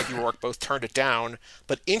Vice and Mickey Rourke both turned it down,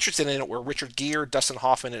 but interested in it were Richard Gere, Dustin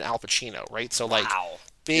Hoffman, and Al Pacino, right? So, like,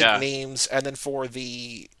 big names. And then for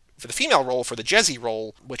the female role, for the Jezzy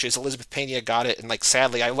role, which is Elizabeth Pena, got it, and, like,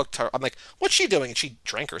 sadly, I looked her, I'm like, what's she doing? And she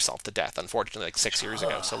drank herself to death, unfortunately, like 6 years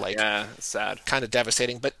ago. So, like, yeah, sad, kind of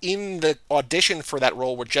devastating. But in the audition for that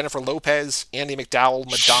role were Jennifer Lopez, Andie MacDowell,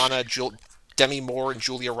 Madonna, Demi Moore, and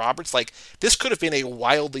Julia Roberts. Like, this could have been a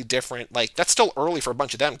wildly different, like, that's still early for a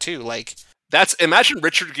bunch of them too. Like, imagine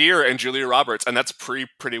Richard Gere and Julia Roberts, and that's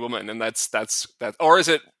Pretty Woman, and that's or is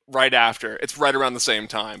it right after? It's right around the same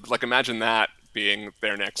time. But, like, imagine that being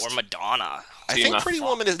their next. Or Madonna. I think Pretty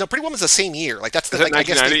Woman's the same year. Like, that's the thing. I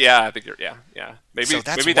guess. Yeah, I think you're. Yeah. Maybe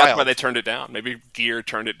that's why they turned it down. Maybe Gere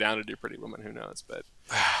turned it down to do Pretty Woman. Who knows? But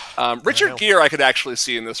Richard Gere, I could actually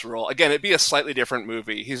see in this role. Again, it'd be a slightly different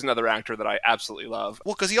movie. He's another actor that I absolutely love.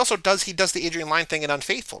 Well, because he also does the Adrian Lyne thing in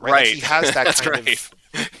Unfaithful, right? Like, he has that kind of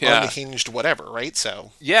unhinged whatever, right?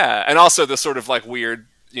 So yeah, and also the sort of, like, weird,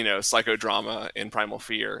 you know, psychodrama in Primal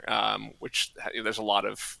Fear, which there's a lot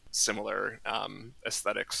of similar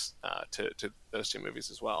aesthetics to those two movies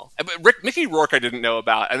as well. But Mickey Rourke I didn't know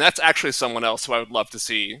about, and that's actually someone else who I would love to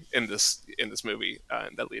see in this movie,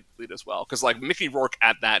 that lead as well. Because, like, Mickey Rourke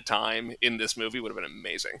at that time in this movie would have been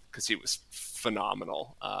amazing, because he was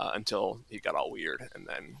phenomenal until he got all weird and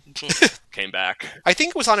then came back. I think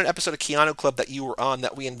it was on an episode of Keanu Club that you were on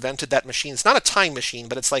that we invented that machine. It's not a time machine,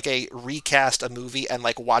 but it's like a recast a movie and,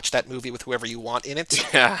 like, watch that movie with whoever you want in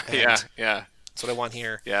it. Yeah. That's what I want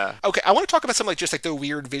here. Yeah. Okay, I want to talk about some, like, just, like, the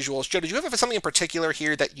weird visuals. Joe, did you have something in particular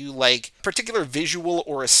here that you like? Particular visual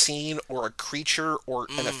or a scene or a creature or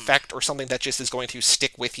an effect or something that just is going to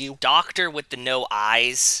stick with you? Doctor with the no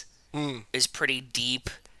eyes is pretty deep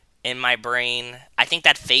in my brain. I think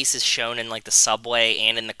that face is shown in, like, the subway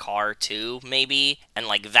and in the car too, maybe. And,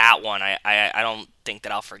 like, that one, I don't think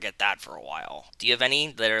that I'll forget that for a while. Do you have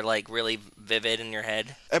any that are, like, really vivid in your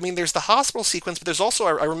head? I mean, there's the hospital sequence, but there's also,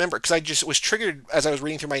 I remember, because I just was triggered as I was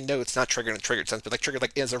reading through my notes, not triggered in a triggered sense, but, like, triggered,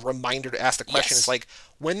 like, as a reminder to ask the question. Is, like,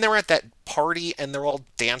 when they're at that party and they're all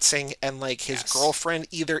dancing and, like, his girlfriend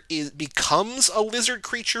either becomes a lizard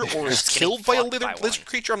creature or is killed by a lizard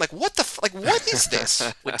creature. I'm like, what what is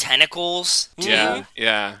this? With tentacles?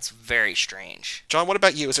 Yeah. It's very strange. John, what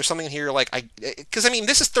about you? Is there something in here, like, because, I mean,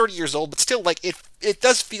 this is 30 years old, but still, like, it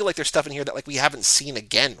does feel like there's stuff in here that, like, we haven't seen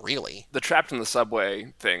again, really. The trapped in the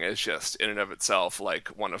subway thing is just, in and of itself, like,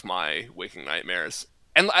 one of my waking nightmares.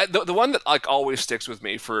 And the one that like always sticks with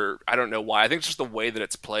me for I don't know why. I think it's just the way that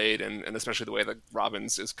it's played, and especially the way that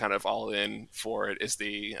Robbins is kind of all in for it is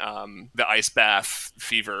the ice bath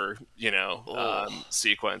fever,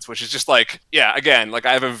 sequence, which is just like, yeah, again, like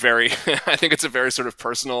I have a very I think it's a very sort of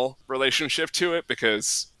personal relationship to it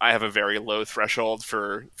because I have a very low threshold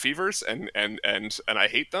for fevers and I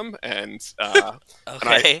hate them and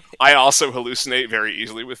Okay. and I also hallucinate very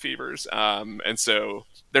easily with fevers, and so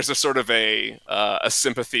there's a sort of a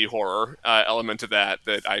sympathy horror element to that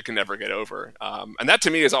I can never get over, and that to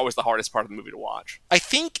me is always the hardest part of the movie to watch. I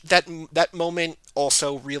think that moment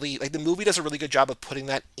also really, like, the movie does a really good job of putting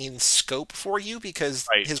that in scope for you because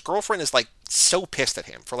Right. his girlfriend is like so pissed at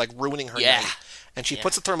him for like ruining her Yeah. night, and she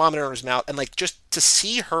puts the thermometer in his mouth, and like just to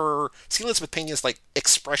see Elizabeth Pena's like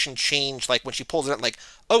expression change, like when she pulls it out, like,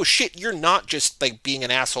 oh shit, you're not just like being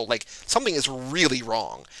an asshole, like something is really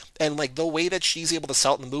wrong, and like the way that she's able to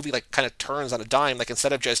sell it in the movie like kind of turns on a dime, like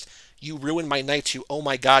instead of just you ruined my night to oh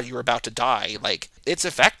my god you're about to die, like it's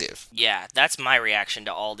effective. Yeah, that's my reaction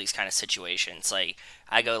to all these kind of situations. Like,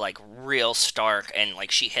 I go like real stark, and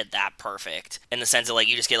like she hit that perfect in the sense of like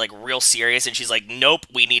you just get like real serious, and she's like, "Nope,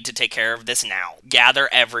 we need to take care of this now. Gather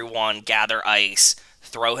everyone, gather ice,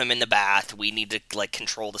 throw him in the bath. We need to like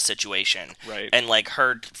control the situation." Right. And like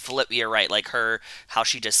her flip, you're right. Like her, how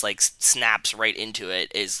she just like snaps right into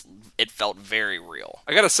it it felt very real.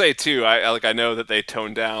 I gotta say too, I know that they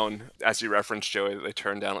toned down, as you referenced, Joey, that they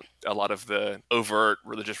toned down a lot of the overt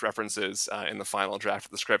religious references in the final draft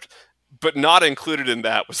of the script. But not included in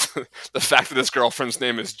that was the fact that his girlfriend's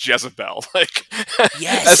name is Jezebel. Like,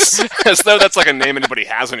 Yes. as though that's like a name anybody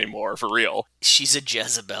has anymore, for real. She's a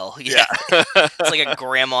Jezebel. Yeah. It's like a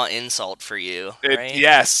grandma insult for you, right?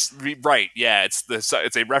 Yes, right. Yeah, it's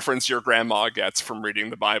a reference your grandma gets from reading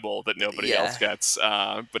the Bible that nobody else gets,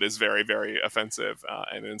 but is very, very offensive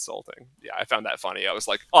and insulting. Yeah, I found that funny. I was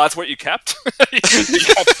like, oh, that's what you kept? You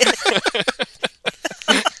kept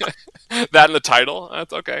that in the title?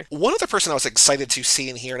 That's okay. One other person I was excited to see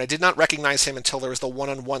in here, and I did not recognize him until there was the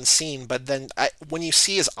one-on-one scene, but then when you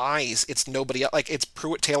see his eyes, it's nobody else. Like, it's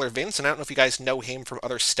Pruitt Taylor Vince, and I don't know if you guys know him from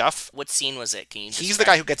other stuff. What scene was it? Can you He's describe? the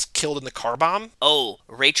guy who gets killed in the car bomb. Oh,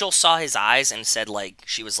 Rachel saw his eyes and said, like,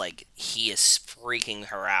 she was like, he is freaking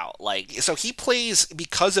her out. Like, So he plays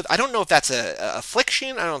because of, I don't know if that's a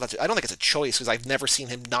affliction. I don't think it's a choice because I've never seen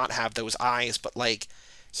him not have those eyes, but like,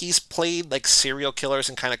 he's played like serial killers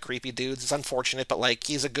and kind of creepy dudes. It's unfortunate, but like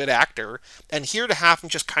he's a good actor. And here to have him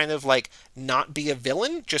just kind of like not be a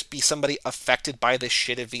villain, just be somebody affected by this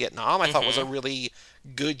shit of Vietnam, I thought was a really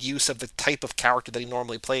good use of the type of character that he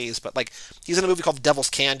normally plays. But like he's in a movie called Devil's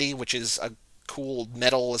Candy, which is a cool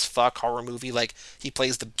metal as fuck horror movie. Like he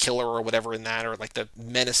plays the killer or whatever in that, or like the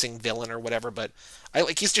menacing villain or whatever. But I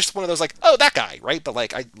like he's just one of those like, oh, that guy, right? But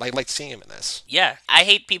like I like seeing him in this. yeah, I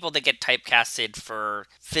hate people that get typecasted for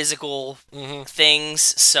physical things.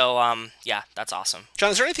 So, yeah, that's awesome.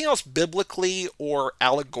 John, is there anything else biblically or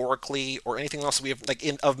allegorically or anything else we have like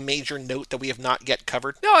of major note that we have not yet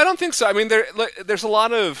covered? No, I don't think so. I mean, there's a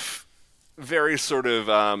lot of very sort of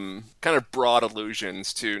kind of broad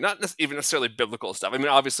allusions to even necessarily biblical stuff. I mean,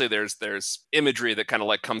 obviously there's imagery that kind of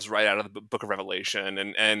like comes right out of the Book of Revelation,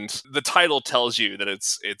 and the title tells you that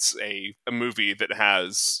it's a movie that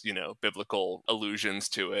has, biblical allusions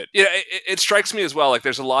to it. Yeah, it strikes me as well. Like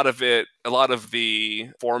there's a lot of the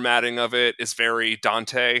formatting of it is very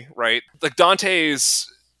Dante, right? Like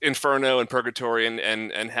Dante's Inferno and Purgatory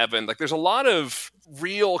and Heaven, like there's a lot of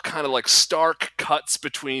real kind of like stark cuts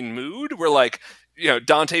between mood where like,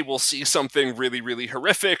 Dante will see something really, really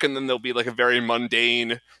horrific, and then there'll be like a very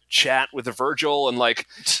mundane chat with Virgil, and like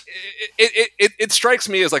it strikes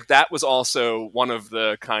me as like that was also one of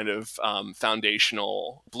the kind of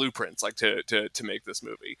foundational blueprints like to make this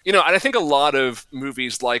movie. And I think a lot of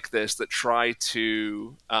movies like this that try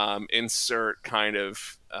to insert kind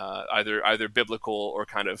of either biblical or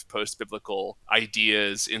kind of post-biblical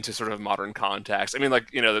ideas into sort of modern context. I mean,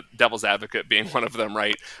 like, The Devil's Advocate being one of them,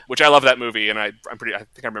 right? Which I love that movie, and I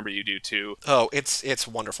think I remember you do too. Oh, it's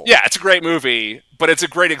wonderful. Yeah, it's a great movie, but it's a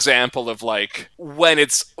great example of like when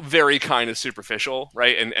it's very kind of superficial,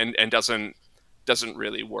 right? And doesn't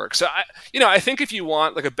really work. So I think if you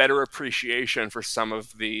want like a better appreciation for some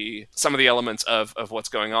of the elements of what's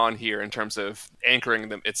going on here in terms of anchoring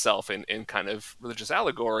them itself in kind of religious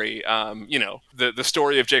allegory, the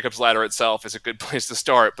story of Jacob's Ladder itself is a good place to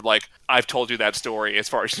start. But like I've told you that story as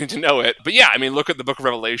far as you need to know it. But yeah, I mean, look at the Book of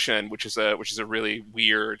Revelation, which is a really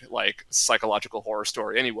weird like psychological horror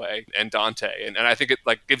story anyway, and Dante, and I think it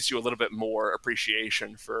like gives you a little bit more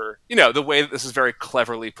appreciation for the way that this is very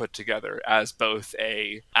cleverly put together as both both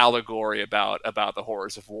a allegory about the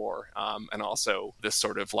horrors of war, and also this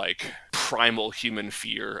sort of like primal human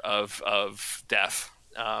fear of death.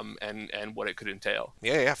 And what it could entail.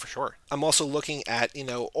 Yeah, for sure. I'm also looking at,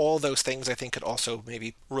 all those things I think could also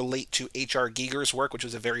maybe relate to H.R. Giger's work, which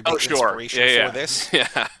was a very big inspiration for this.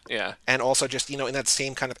 Yeah. And also just, in that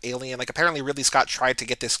same kind of Alien, like apparently Ridley Scott tried to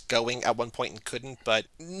get this going at one point and couldn't, but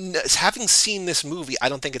having seen this movie, I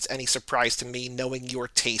don't think it's any surprise to me, knowing your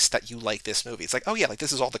taste, that you like this movie. It's like, oh yeah, like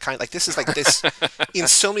this is all the kind, like this is like this in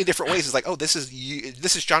so many different ways. It's like, oh, this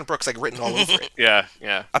is John Brooks, like written all over it. Yeah.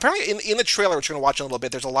 Apparently in the trailer, which we're going to watch in a little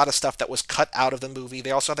bit, there's a lot of stuff that was cut out of the movie.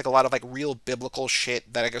 They also have like a lot of like real biblical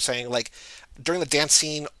shit that I was saying, like during the dance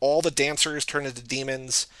scene, all the dancers turned into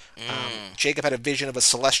demons. Jacob had a vision of a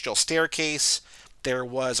celestial staircase. There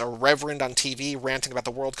was a reverend on TV ranting about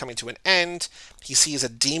the world coming to an end. He sees a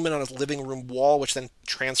demon on his living room wall, which then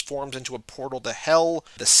transforms into a portal to hell.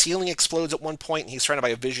 The ceiling explodes at one point, and he's surrounded by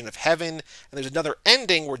a vision of heaven. And there's another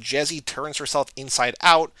ending where Jessie turns herself inside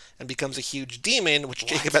out and becomes a huge demon, which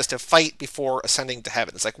Jacob has to fight before ascending to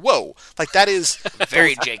heaven. It's like, whoa, like that is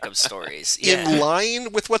very Jacob stories. Yeah. In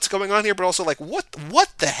line with what's going on here, but also like, what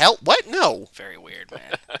the hell? What? No. Very weird,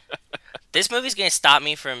 man. This movie's gonna stop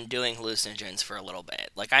me from doing hallucinogens for a little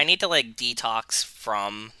bit. Like, I need to like detox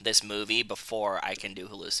from this movie before I can do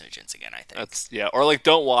hallucinogens again. I think. Or like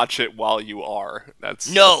don't watch it while you are.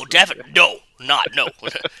 Definitely no, not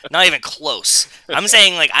even close. I'm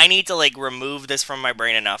saying like I need to like remove this from my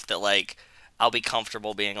brain enough that like I'll be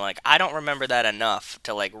comfortable being like, I don't remember that enough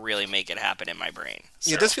to like really make it happen in my brain. So.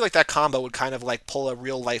 Yeah, it does feel like that combo would kind of like pull a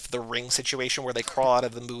real life The Ring situation where they crawl out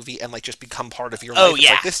of the movie and like just become part of your life.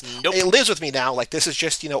 Yeah. It's like this, It lives with me now. Like this is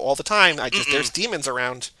just, all the time. There's demons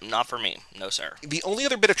around. Not for me. No, sir. The only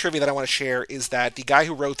other bit of trivia that I want to share is that the guy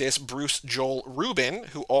who wrote this, Bruce Joel Rubin,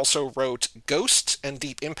 who also wrote Ghost and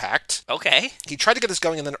Deep Impact. Okay. He tried to get this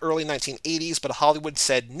going in the early 1980s, but Hollywood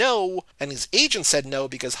said no, and his agent said no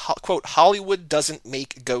because, quote, Hollywood doesn't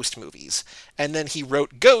make ghost movies. And then he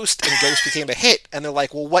wrote Ghost, and Ghost became a hit, and they're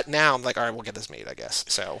like, well, what now? I'm like, all right, we'll get this made, I guess.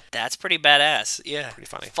 So that's pretty badass. Yeah. Pretty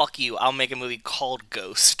funny. Fuck you. I'll make a movie called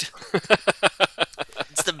Ghost.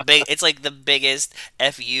 It's like the biggest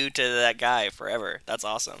FU to that guy forever. That's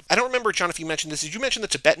awesome. I don't remember, John, if you mentioned this. Did you mention the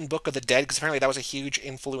Tibetan Book of the Dead? Because apparently that was a huge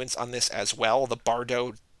influence on this as well. The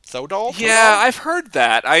Bardo Thodol? Yeah, I've heard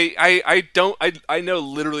that. I know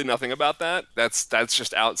literally nothing about that. That's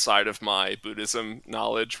just outside of my Buddhism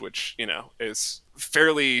knowledge, which, is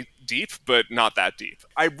fairly deep, but not that deep.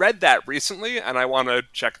 I read that recently, and I want to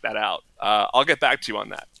check that out. I'll get back to you on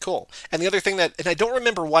that. Cool. And the other thing and I don't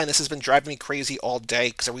remember why, and this has been driving me crazy all day,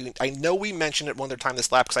 because I know we mentioned it one other time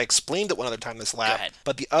this lab, because I explained it one other time this lab,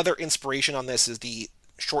 but the other inspiration on this is the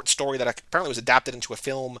short story that apparently was adapted into a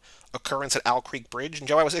film, Occurrence at Owl Creek Bridge. And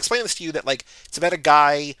Joe, I was explaining this to you that like it's about a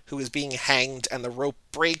guy who is being hanged and the rope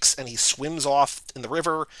breaks and he swims off in the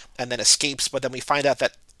river and then escapes, but then we find out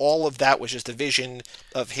that all of that was just a vision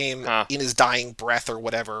of him in his dying breath or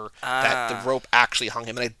whatever, that the rope actually hung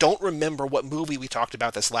him. And I don't remember what movie we talked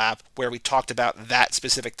about this lab where we talked about that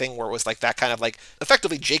specific thing where it was like that kind of like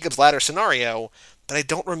effectively Jacob's Ladder scenario, but I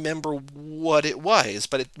don't remember what it was.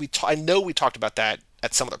 But I know we talked about that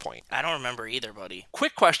at some other point. I don't remember either, buddy.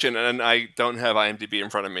 Quick question, and I don't have IMDb in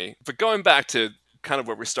front of me, but going back to kind of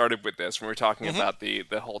where we started with this, when we were talking about the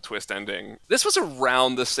whole twist ending, this was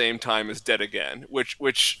around the same time as Dead Again,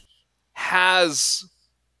 which has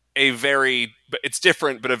it's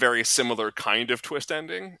different, but a very similar kind of twist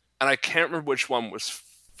ending. And I can't remember which one was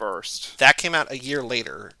first. That came out a year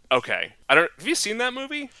later. Okay. Have you seen that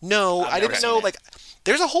movie? No, I didn't know, like,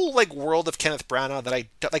 there's a whole, like, world of Kenneth Branagh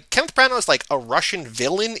that like, Kenneth Branagh is, like, a Russian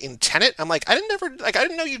villain in Tenet. I'm like, I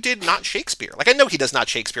didn't know you did Not Shakespeare. Like, I know he does Not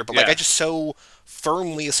Shakespeare, but, like, I just so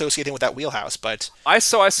firmly associate him with that wheelhouse, but... I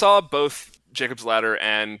saw both Jacob's Ladder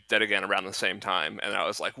and Dead Again around the same time, and I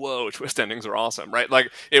was like, whoa, twist endings are awesome, right?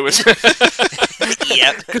 Like, it was...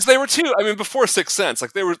 Yep. Because they were before Sixth Sense,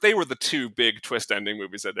 like, they were the two big twist ending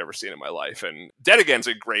movies I'd ever seen in my life, and Dead Again's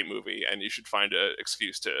a great movie, and you should find an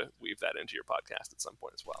excuse to weave that into your podcast at some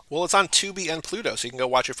point as well. Well, it's on Tubi and Pluto, so you can go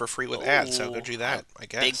watch it for free with ads, so go do that, I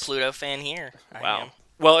guess. Big Pluto fan here. Wow.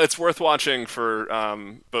 Well, it's worth watching for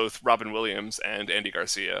both Robin Williams and Andy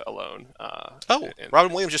Garcia alone.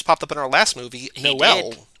 Robin Williams just popped up in our last movie,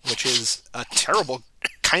 Noelle, which is a terrible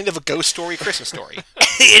kind of a ghost story Christmas story.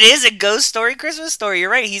 It is a ghost story Christmas story.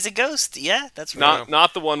 You're right. He's a ghost. Yeah, that's right.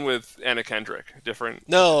 Not the one with Anna Kendrick. Different.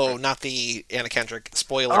 No, not the Anna Kendrick.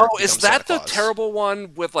 Spoiler. Oh, is that the terrible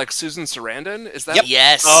one with like Susan Sarandon? Is that? Yep.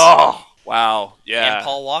 Yes. Oh, Wow. Yeah. And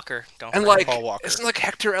Paul Walker. Don't And forget like, Paul Walker. isn't like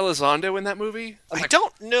Hector Elizondo in that movie? I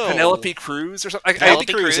don't know. Penelope Cruz or something. Penelope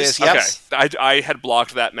Cruz is, yes. Okay, I had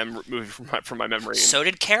blocked that movie from my memory. So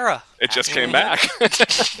did Kara. It just came back.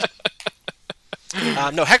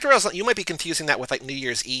 No, Hector Elizondo. You might be confusing that with like New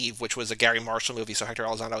Year's Eve, which was a Gary Marshall movie. So Hector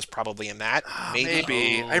Elizondo was probably in that.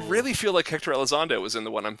 Maybe. I really feel like Hector Elizondo was in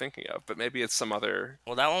the one I'm thinking of, but maybe it's some other.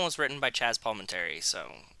 Well, that one was written by Chaz Palminteri,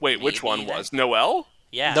 so. Wait, which one then- was Noel?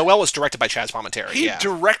 Yeah. Noel was directed by Chaz Palminteri. He Yeah.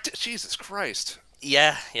 directed. Jesus Christ!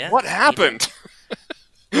 Yeah. What happened?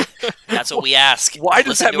 That's what we ask. Why does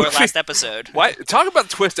Listen that to our movie- last episode. Why talk about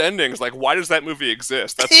twist endings? Like, why does that movie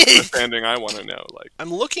exist? That's the twist ending I want to know. Like,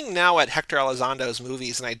 I'm looking now at Hector Elizondo's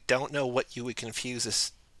movies, and I don't know what you would confuse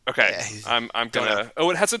as. okay, Yeah, I'm don't gonna. know. Oh,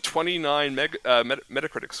 it has a 29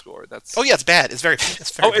 Metacritic score. That's. Oh yeah, it's bad. It's very.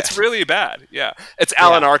 It's very. Oh, it's bad. really bad. Yeah, it's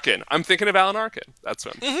Alan Arkin. I'm thinking of Alan Arkin. That's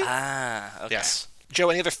him. Ah, okay. Yes. Joe,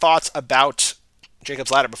 any other thoughts about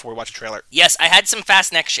Jacob's Ladder before we watch the trailer? Yes, I had some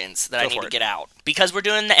fast connections that I Go need for to it. get out. Because we're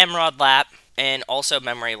doing the Emerald Lap and also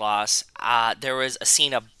memory loss, there was a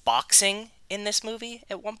scene of boxing in this movie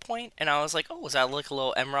at one point, and I was like, oh, was that like a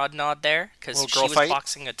little Emerald nod there? Because Little she girl was fight?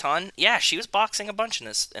 boxing a ton. Yeah, she was boxing a bunch in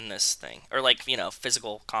this thing. Or like,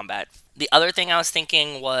 physical combat. The other thing I was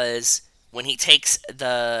thinking was when he takes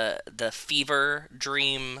the fever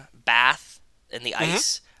dream bath in the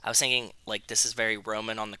ice, I was thinking, like, this is very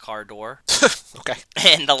Roman on the car door. Okay.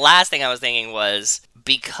 And the last thing I was thinking was,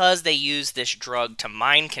 because they use this drug to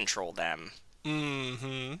mind control them,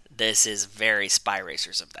 this is very Spy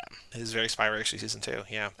Racers of them. It is very Spy Racer season 2.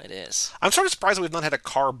 Yeah. It is. I'm sort of surprised that we've not had a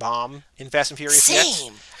car bomb in Fast and Furious yet.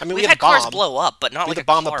 Same. I mean, We've we had a bomb. cars blow up, but not We like had a a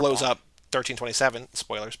bomb car that blows bomb. up 1327.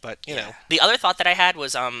 Spoilers, but you know. The other thought that I had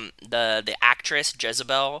was the actress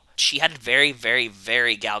Jezebel. She had very, very,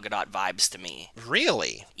 very Gal Gadot vibes to me.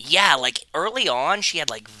 Really? Yeah, like early on, she had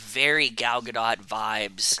like very Gal Gadot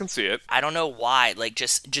vibes. I can see it. I don't know why, like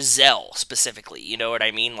just Giselle specifically, you know what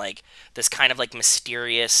I mean? Like this kind of like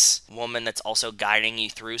mysterious woman that's also guiding you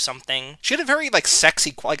through something. She had a very like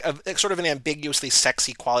sexy, like sort of an ambiguously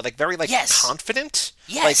sexy quality, like very like Yes. confident,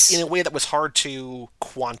 Yes. like in a way that was hard to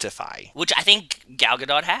quantify. Which I think Gal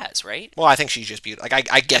Gadot has, right? Well, I think she's just beautiful.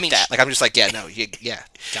 Like I get I mean, that. Like I'm just like, yeah, no, yeah,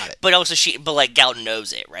 got it. But also but like Gal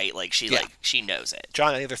knows it, right? Like she Yeah. she knows it.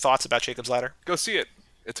 John, any other thoughts about Jacob's Ladder? Go see it.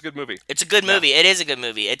 It's a good movie. It's a good movie. It is a good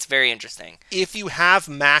movie. It's very interesting. If you have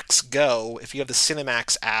Max Go, if you have the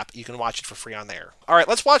Cinemax app, you can watch it for free on there. All right,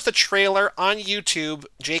 let's watch the trailer on YouTube.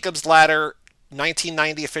 Jacob's Ladder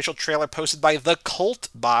 1990 official trailer posted by The Cult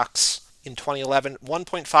Box in 2011.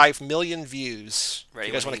 1.5 million views. Ready If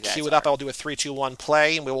you guys when want to you cue guys it up, are. I'll do a 3, 2, 1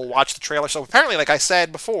 play, and we will watch the trailer. So apparently, like I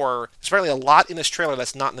said before, there's apparently a lot in this trailer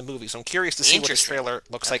that's not in the movie. So I'm curious to see what this Interesting. trailer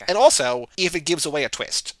looks like. Okay. And also, if it gives away a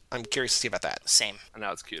twist. I'm curious to see about that. Same. And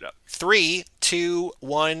now it's queued up. 3, 2,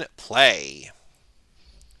 1, play.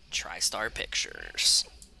 TriStar Pictures.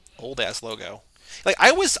 Old ass logo. Like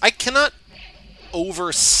I cannot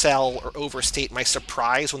oversell or overstate my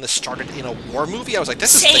surprise when this started in a war movie. I was like,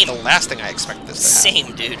 this is like Same. the last thing I expected this to have.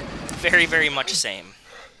 Same, dude. Very, very much same.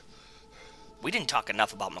 We didn't talk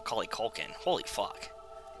enough about Macaulay Culkin. Holy fuck.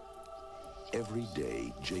 Every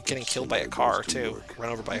day, Jacob Getting killed by a Singer car goes to too. work. Run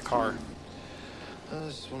over by a car.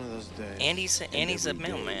 It's one of those days. Andy's a Every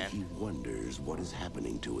day, mailman. He wonders what is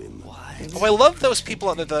happening to him. What? Oh, I love those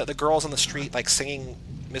people, the girls on the street, like singing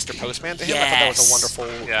Mr. Postman to him. I thought that was a Yes.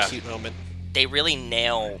 wonderful, Yeah. cute moment. They really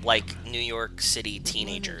nail like New York City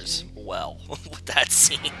teenagers well with that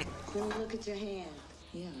scene. Look at your hand.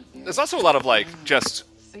 There's also a lot of like just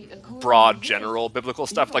broad general biblical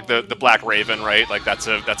stuff, like the Black Raven, right? Like that's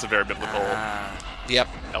a very biblical Yep.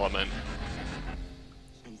 element.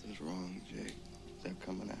 Something's wrong, Jake. They're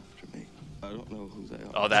coming after me. I don't know who they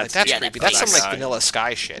are. Oh, Like, that's that's yeah, creepy. that That's some like guy. Vanilla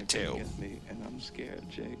Sky shit They're too. gonna get me, and I'm scared,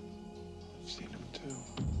 Jake. I've seen them too.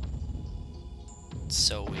 It's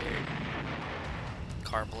so weird.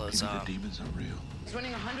 Car blows up. Demons are real. It's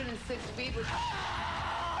running 106 feet with...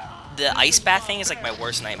 The ice bath thing is like my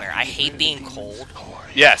worst nightmare. I hate being cold.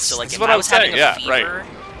 Yes. So like that's if what I I was was having saying. a Yeah, fever,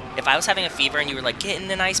 right. if I was having a fever and you were like get in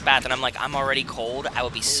an ice bath and I'm like I'm already cold, I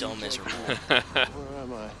would be so miserable. Where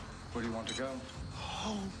am I? Where do you want to go?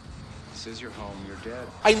 Home. This is your home. You're dead.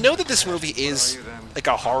 I know that this movie is like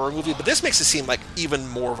a horror movie, but this makes it seem like even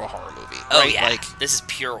more of a horror movie. Oh right? yeah, Like, this is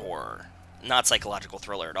pure horror, not psychological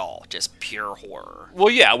thriller at all. Just pure horror. Well,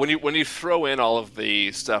 yeah. When you throw in all of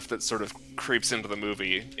the stuff that sort of creeps into the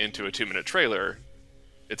movie into a 2-minute trailer,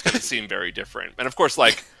 it's going to seem very different. And of course,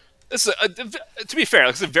 like This is to be fair,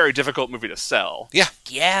 it's a very difficult movie to sell. Yeah,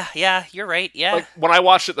 you're right. Yeah. Like, when I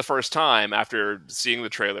watched it the first time after seeing the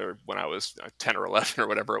trailer when I was 10 or 11 or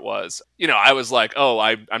whatever it was, I was like, oh,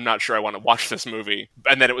 I'm not sure I want to watch this movie.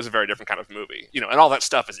 And then it was a very different kind of movie, and all that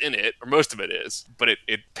stuff is in it, or most of it is, but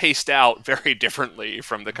it paced out very differently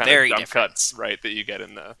from the kind of jump cuts, right, that you get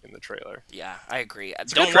in the trailer. Yeah, I agree.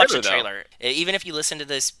 It's don't watch the trailer. Even if you listen to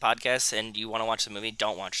this podcast and you want to watch the movie,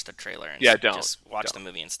 don't watch the trailer. Don't. Just watch the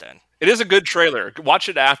movie instead. It is a good trailer. Watch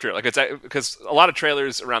it after. Like, it's because a lot of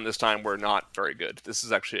trailers around this time were not very good. This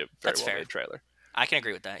is actually a very well-made trailer. I can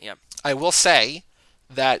agree with that, yep. I will say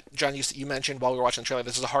that, John, you mentioned while we were watching the trailer,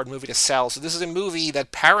 this is a hard movie to sell. So this is a movie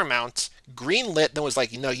that Paramount greenlit, then was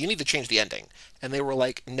like, no, you need to change the ending. And they were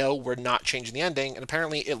like, no, we're not changing the ending. And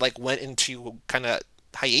apparently it went into kind of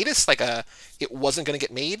hiatus, it wasn't going to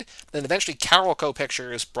get made. Then eventually Carolco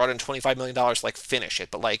Pictures brought in $25 million to finish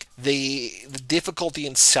it. But the difficulty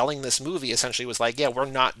in selling this movie essentially was like, yeah, we're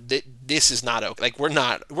not, this is not okay. We're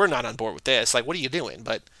not on board with this. What are you doing?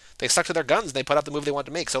 But they stuck to their guns and they put out the movie they wanted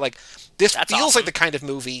to make. So this That's feels awesome. like the kind of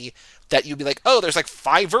movie that you'd be like, oh, there's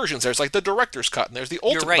 5 versions. There's the director's cut and there's the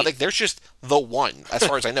ultimate. Right. But there's just the one, as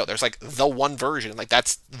far as I know. There's the one version.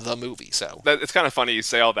 That's the movie. So it's kind of funny you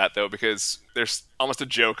say all that though, because there's almost a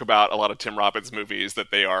joke about a lot of Tim Robbins movies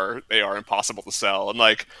that they are impossible to sell. And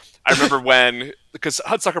I remember because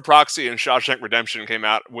Hudsucker Proxy and Shawshank Redemption came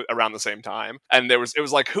out around the same time, and it was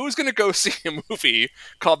who's going to go see a movie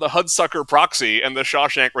called the Hudsucker Proxy and the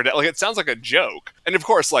Shawshank Redemption? It sounds like a joke. And of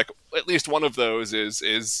course, at least one of those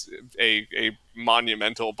is a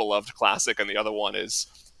monumental beloved classic, and the other one is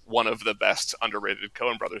one of the best underrated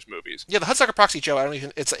Coen Brothers movies. Yeah, the Hudsucker Proxy, Joe,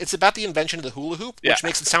 it's about the invention of the hula hoop, which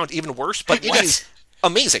makes it sound even worse, but it is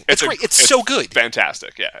amazing. It's great. It's so good.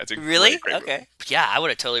 Fantastic. Yeah, it's a really great okay. movie. Yeah, I would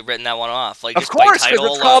have totally written that one off. Of course,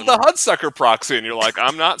 because it's called the Hudsucker Proxy, and you're like,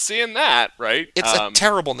 I'm not seeing that, right? It's a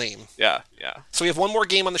terrible name. Yeah. So we have one more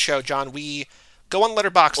game on the show, John. We go on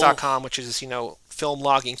Letterboxd.com, which is film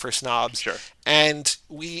logging for snobs. Sure. And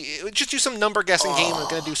we just do some number guessing game. We're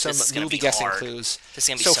going to do some movie guessing clues. This is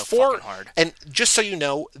going to be so fucking hard. And just so you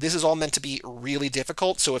know, this is all meant to be really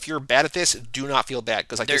difficult. So if you're bad at this, do not feel bad,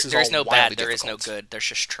 because this is all there's no wildly bad, there difficult. is no good. There's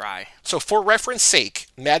just try. So for reference sake,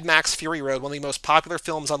 Mad Max Fury Road, one of the most popular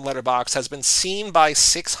films on Letterboxd, has been seen by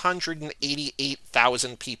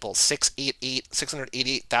 688,000 people.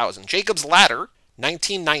 688,000. Jacob's Ladder,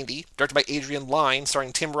 1990, directed by Adrian Lyne,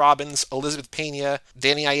 starring Tim Robbins, Elizabeth Pena,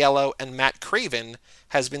 Danny Aiello, and Matt Craven,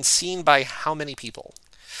 has been seen by how many people?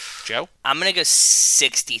 Joe? I'm going to go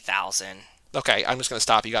 60,000. Okay, I'm just going to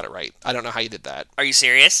stop. You got it right. I don't know how you did that. Are you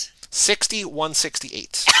serious?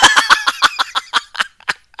 168.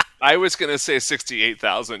 I was going to say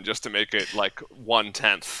 68,000 just to make it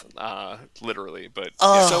 1/10, literally. But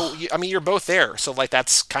So, you're both there. So,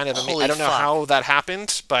 that's kind of amazing. I don't know how that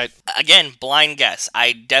happened, but... Again, blind guess.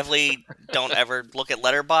 I definitely don't ever look at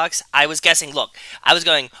Letterboxd. I was guessing, I was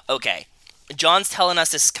going, okay, John's telling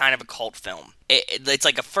us this is kind of a cult film. It's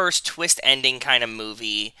like a first twist ending kind of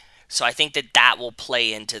movie. So I think that will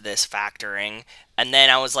play into this factoring. And then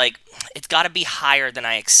I was like, it's got to be higher than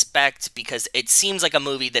I expect, because it seems like a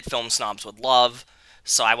movie that film snobs would love.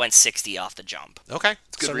 So I went 60 off the jump. Okay.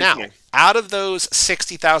 So now, out of those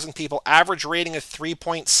 60,000 people, average rating of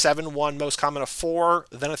 3.71, most common a 4,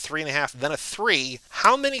 then a 3.5, then a 3.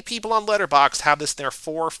 How many people on Letterboxd have this in their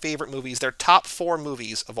 4 favorite movies, their top 4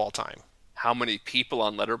 movies of all time? How many people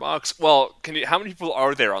on Letterboxd? Well, how many people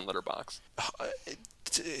are there on Letterboxd?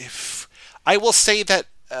 I will say that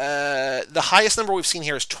the highest number we've seen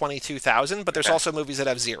here is 22,000, but there's also movies that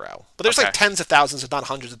have 0. But there's tens of thousands, if not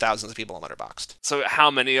hundreds of thousands of people on Letterboxd. So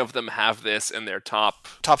how many of them have this in their top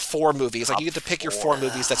 4 movies? You get to pick your 4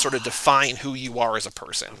 movies that sort of define who you are as a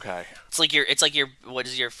person. Okay. It's like your what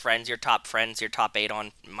is your top 8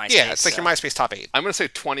 on MySpace? Yeah, it's like your MySpace top 8. I'm going to say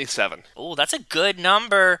 27. Oh, that's a good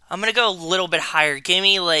number. I'm going to go a little bit higher. Give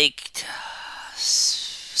me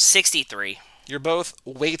 63. You're both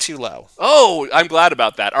way too low. Oh, I'm glad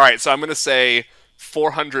about that. All right, so I'm going to say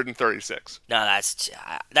 436. No, that's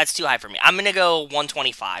too high for me. I'm going to go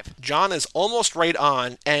 125. John is almost right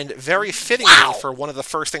on, and very fittingly for one of the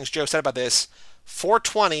first things Joe said about this,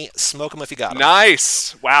 420, smoke 'em if you got 'em.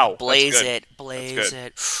 Nice. Wow. Blaze it.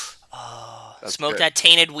 Oh, smoke that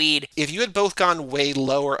tainted weed. If you had both gone way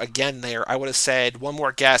lower again there, I would have said one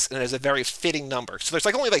more guess, and it is a very fitting number. So there's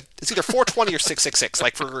only it's either 420 or 666.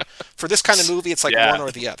 For this kind of movie, it's one or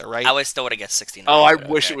the other, right? I still would have guessed 69. Oh, I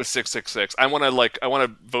wish it was 666. I want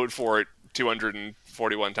to vote for it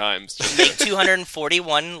 241 times. Make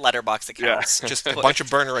 241 Letterboxd accounts. Yeah. Just a bunch of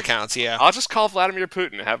burner accounts, yeah. I'll just call Vladimir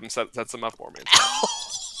Putin and have him set some up for me.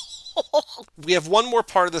 We have one more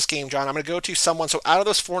part of this game, John. I'm going to go to someone. So out of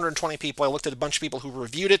those 420 people, I looked at a bunch of people who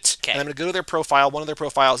reviewed it. Okay. And I'm going to go to their profile, one of their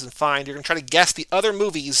profiles, and find. You're going to try to guess the other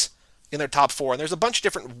movies in their top 4. And there's a bunch of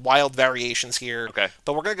different wild variations here. Okay.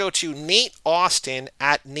 But we're going to go to Nate Austin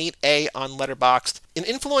at Nate A on Letterboxd. An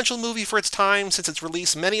influential movie for its time. Since its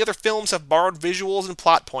release, many other films have borrowed visuals and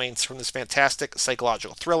plot points from this fantastic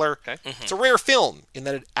psychological thriller. Okay. It's a rare film in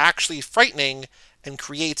that it's actually frightening and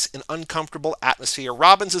creates an uncomfortable atmosphere.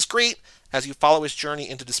 Robbins is great as you follow his journey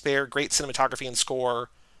into despair. Great cinematography and score.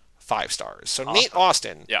 5 stars. So Nate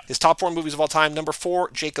Austin, Yeah. his top 4 movies of all time. Number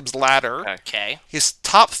 4, Jacob's Ladder. Okay. Okay. His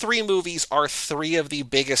top 3 movies are 3 of the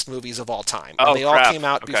biggest movies of all time. Oh, And they all crap. came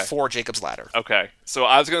out Okay. before Jacob's Ladder. Okay. So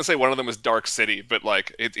I was going to say one of them was Dark City, but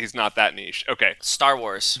like he's not that niche. Okay. Star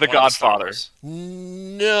Wars. The One of Star Godfather. Wars.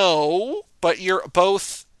 No, but you're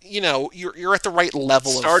both, you're at the right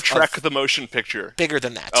level Star of Trek the motion picture. bigger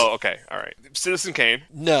than that. Oh, okay. All right. Citizen Kane.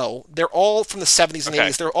 No, they're all from the 70s and Okay.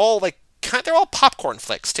 80s. They're all they're all popcorn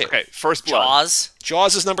flicks too. Okay. First Blood. Jaws.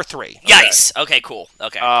 Jaws is number 3. Yikes. Okay, cool.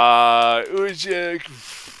 Okay.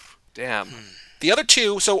 Damn. The other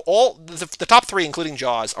 2, so all the top 3, including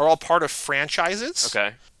Jaws, are all part of franchises.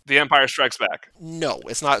 Okay. The Empire Strikes Back. No,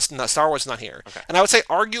 it's not. Star Wars is not here. Okay. And I would say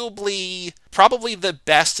arguably, probably the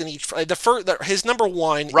best in each. His number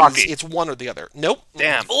 1 Rocky. it's one or the other. Nope.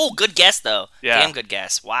 Damn. Oh, good guess though. Yeah. Damn good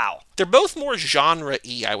guess. Wow. They're both more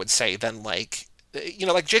genre-y, I would say, than like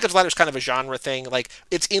Jacob's Ladder is kind of a genre thing. Like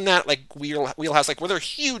it's in that wheelhouse, like where they're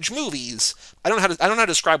huge movies. I don't know how to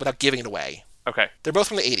describe without giving it away. Okay. They're both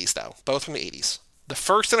from the 80s though. Both from the 80s. The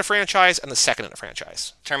first in a franchise and the second in a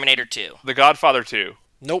franchise. Terminator 2. The Godfather 2.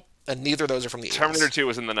 Nope. And neither of those are from the 80s. Terminator 2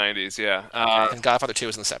 was in the 90s, yeah. And Godfather 2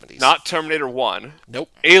 is in the 70s. Not Terminator 1. Nope.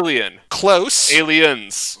 Alien. Close.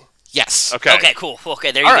 Aliens. Yes. Okay. Okay, cool.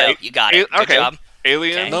 Okay, there you All go. right. You got it. Good Okay. job.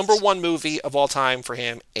 Aliens. Okay. Number 1 movie of all time for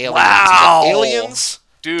him. Aliens. Wow. Aliens.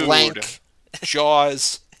 Dude. Blank.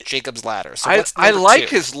 Jaws. Jacob's Ladder. So I what's number like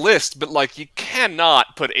 2? his list, but like you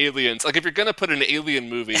cannot put Aliens. Like if you're gonna put an Alien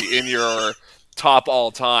movie in your top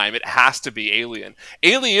all time, it has to be Alien.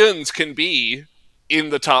 Aliens can be in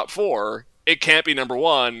the top 4. It can't be number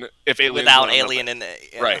 1 if Aliens Without not Alien number- in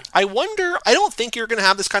the Right. I wonder, I don't think you're going to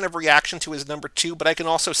have this kind of reaction to his number 2, but I can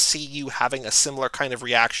also see you having a similar kind of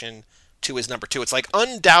reaction to his number 2. It's like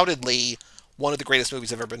undoubtedly one of the greatest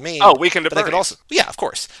movies ever been made. Oh, Weekend at But I could Bernie's. also, yeah, of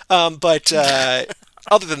course. But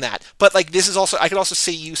other than that, but like this is also, I could also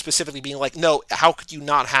see you specifically being like, no, how could you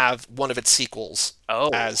not have one of its sequels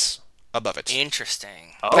as above it?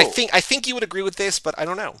 Interesting. But I think you would agree with this, but I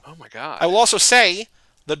don't know. Oh my god. I will also say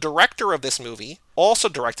the director of this movie also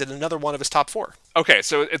directed another one of his top 4. Okay,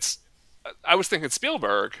 so it's. I was thinking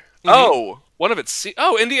Spielberg. Mm-hmm. Oh, one of its.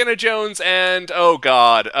 Indiana Jones and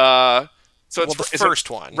so it's The is it first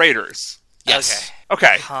one. Raiders. Yes.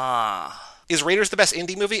 Okay. Is Raiders the best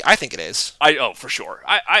indie movie? I think it is. For sure.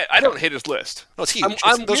 I don't hate his list. No, it's huge.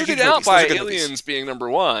 I'm Those are weirded huge out movies. by Those are good Aliens movies. being number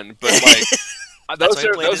 1, but like those why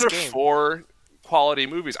I played those this are game. 4 quality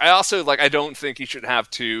movies. I also I don't think you should have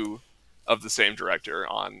 2 of the same director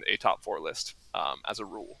on a top 4 list as a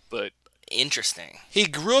rule. But Interesting. He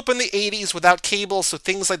grew up in the 80s without cable, so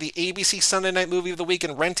things like the ABC Sunday Night Movie of the Week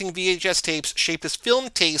and renting VHS tapes shaped his film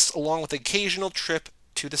tastes along with the occasional trip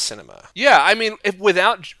to the cinema. yeah, I mean, if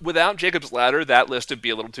without Jacob's Ladder, that list would be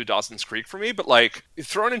a little too Dawson's Creek for me. But like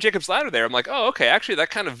throwing in Jacob's Ladder there, I'm like, oh, okay, actually, that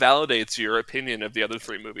kind of validates your opinion of the other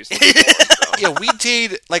 3 movies. Yeah, we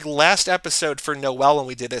did, like, last episode for Noelle when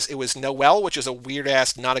we did this, it was Noelle, which is a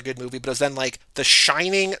weird-ass, not a good movie, but it was then, like, The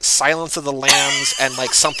Shining, Silence of the Lambs, and,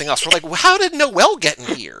 like, something else. We're like, well, how did Noelle get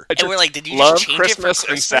in here? And we're like, did you Love just change Christmas it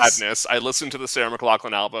for and Christmas? Sadness. I listened to the Sarah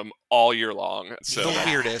McLachlan album all year long, so The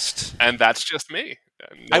weirdest. and that's just me.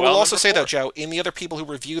 I will Noelle also number say, 4. though, Joe, in the other people who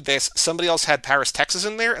reviewed this, somebody else had Paris, Texas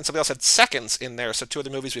in there, and somebody else had Seconds in there, so 2 other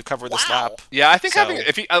movies we've covered this Wow. lap. Yeah, I think So- having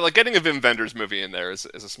if you, like getting a Wim Wenders movie in there is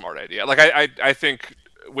a smart idea. Like I think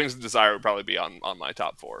Wings of Desire would probably be on my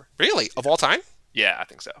top 4. Really? Of all time? Yeah, I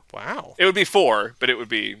think so. Wow. It would be 4, but it would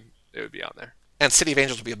be on there. And City of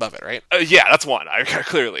Angels would be above it, right? Yeah, that's one. I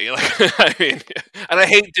clearly like. I mean, and I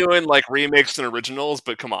hate doing like remakes and originals,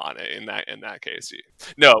 but come on, in that case,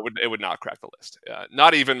 no, it would not crack the list.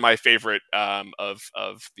 Not even my favorite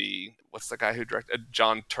of the what's the guy who directed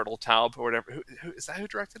John Turteltaub or whatever. Who is that? Who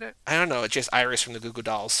directed it? I don't know. It's just Iris from the Goo Goo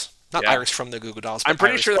Dolls. Not Yeah. Iris from the Goo Goo Dolls. But I'm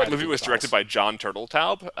pretty Iris sure by that the movie Goo Goo was directed Dolls. by John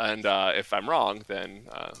Turteltaub, and if I'm wrong, then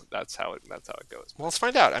that's how it goes. Well, let's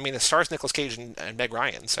find out. I mean, it stars Nicolas Cage and Meg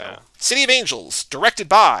Ryan, so. City of Angels, directed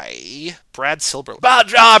by Brad Silberling. Brad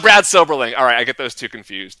Silberling. All right, I get those 2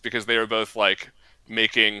 confused because they were both like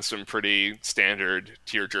making some pretty standard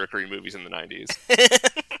tearjerkery movies in the 90s.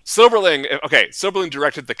 Soberling. Okay, Soberling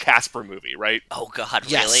directed the Casper movie, right? Oh God,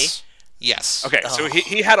 Yes. really? Yes. Okay, so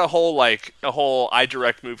he had a whole I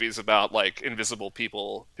direct movies about like invisible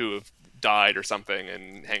people who have died or something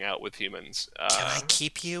and hang out with humans. Can I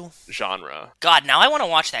keep you? Genre. God, now I want to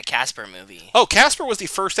watch that Casper movie. Oh, Casper was the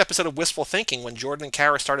first episode of Wistful Thinking. When Jordan and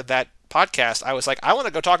Kara started that podcast, I was like, I want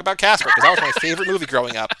to go talk about Casper because that was my favorite movie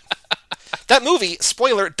growing up. That movie,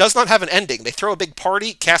 spoiler, does not have an ending. They throw a big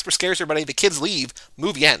party, Casper scares everybody, the kids leave,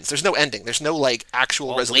 movie ends. There's no ending. There's no like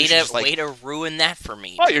actual resolution. Way to ruin that for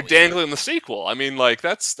me. Oh, you're dangling the sequel. I mean, like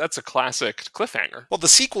that's a classic cliffhanger. Well, the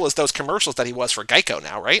sequel is those commercials that he was for Geico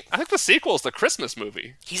now, right? I think the sequel is the Christmas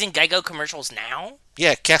movie. He's in Geico commercials now?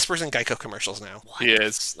 Yeah, Casper's in Geico commercials now. What he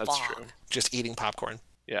is. That's fuck? true. Just eating popcorn.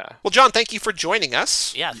 Yeah. Well, John, thank you for joining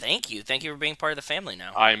us. Yeah, thank you. Thank you for being part of the family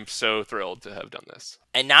now. I'm so thrilled to have done this.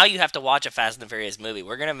 And now you have to watch a Fast and the Furious movie.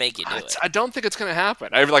 We're gonna make you do it. I don't think it's going to happen.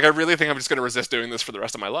 I really think I'm just going to resist doing this for the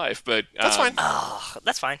rest of my life. But That's fine. Oh,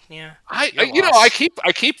 that's fine. Yeah. I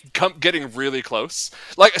keep getting really close.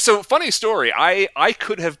 Like, so funny story. I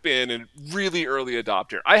could have been a really early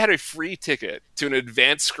adopter. I had a free ticket to an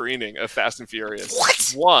advanced screening of Fast and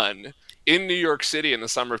Furious 1 in New York City in the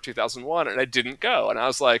summer of 2001, and I didn't go. And I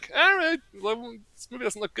was like, this movie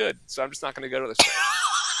doesn't look good, so I'm just not going to go to this.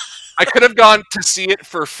 I could have gone to see it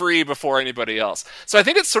for free before anybody else. So I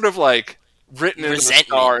think it's sort of like written into the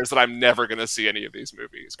stars that I'm never going to see any of these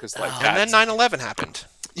movies because like And then 9/11 happened.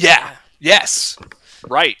 Yeah. Yes.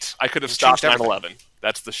 Right. I could have stopped changed 9/11.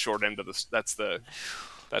 That's the short end of this. That's the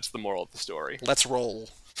moral of the story. Let's roll.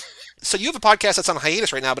 So you have a podcast that's on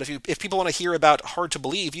hiatus right now, but if people want to hear about Hard to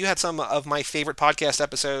Believe, you had some of my favorite podcast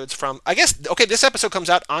episodes from, I guess, okay, this episode comes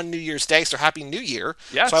out on New Year's Day, so Happy New Year.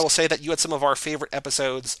 Yes. So I will say that you had some of our favorite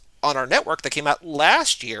episodes on our network that came out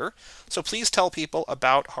last year. So please tell people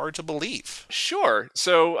about Hard to Believe. Sure.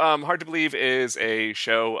 So Hard to Believe is a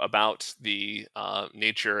show about the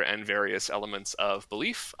nature and various elements of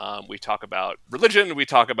belief. We talk about religion, we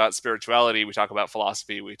talk about spirituality, we talk about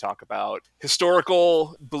philosophy, we talk about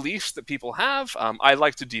historical beliefs that people have. I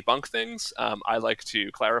like to debunk things. I like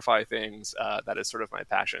to clarify things. That is sort of my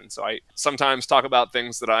passion. So I sometimes talk about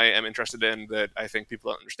things that I am interested in that I think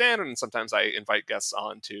people don't understand, and sometimes I invite guests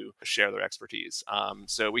on to share their expertise.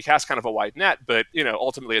 So we cast kind of a wide net, but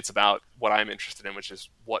ultimately it's about what I'm interested in, which is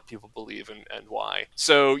what people believe and why.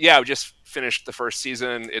 So yeah, we just finished the first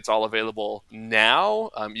season. It's all available now.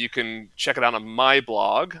 You can check it out on my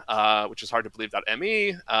blog, which is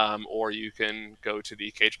hardtobelieve.me, or you can go to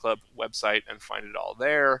the Cage Club website and find it all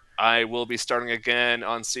there. I will be starting again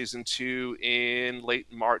on season 2 in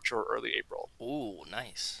late March or early April. Ooh,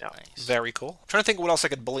 nice. Yeah. Nice. Very cool. I'm trying to think of what else I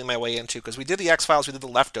could bully my way into, because we did the X-Files, we did the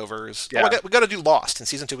Leftovers. Yeah. We got to do Lost. In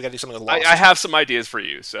season 2, we got to do something with Lost. I have some ideas for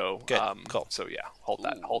you, so Good. Cool. So yeah, hold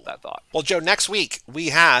that thought. Well, Joe, next week we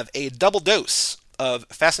have a double dose of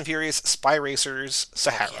Fast and Furious Spy Racers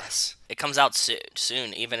Sahara. Yes. It comes out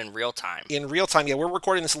soon, even in real time. In real time, yeah, we're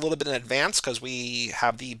recording this a little bit in advance because we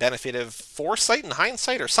have the benefit of foresight and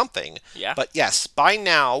hindsight or something. Yeah. But yes, by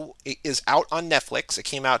now it is out on Netflix. It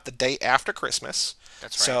came out the day after Christmas.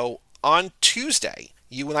 That's right. So on Tuesday,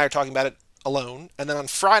 you and I are talking about it alone, and then on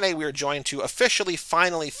Friday we are joined to officially,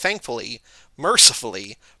 finally, thankfully,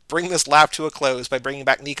 mercifully bring this lap to a close by bringing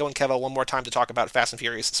back Nico and Kevo one more time to talk about Fast and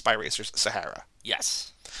Furious Spy Racers Sahara.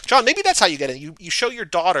 Yes. John, maybe that's how you get it. You show your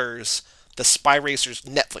daughters the Spy Racers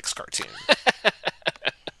Netflix cartoon.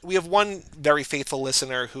 We have one very faithful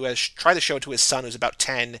listener who has tried to show it to his son who's about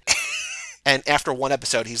 10. And after one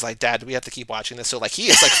episode, he's like, Dad, do we have to keep watching this? So, like, he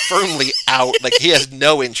is, like, firmly out. Like, he has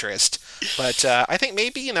no interest. But I think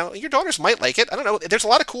maybe, your daughters might like it. I don't know. There's a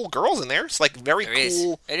lot of cool girls in there. It's, like, very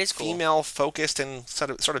cool. It is cool. Female-focused and sort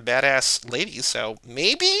of badass ladies. So,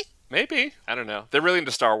 maybe? Maybe. I don't know. They're really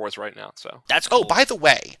into Star Wars right now, so. That's cool. Oh, by the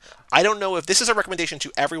way, I don't know if this is a recommendation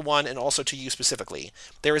to everyone and also to you specifically.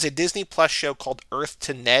 There is a Disney Plus show called Earth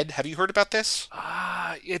to Ned. Have you heard about this?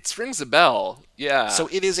 It rings a bell. Yeah. So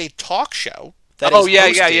it is a talk show that is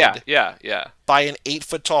hosted by an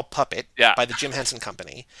 8-foot-tall puppet by the Jim Henson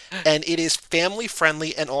Company. And it is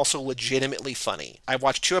family-friendly and also legitimately funny. I've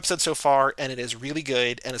watched 2 episodes so far, and it is really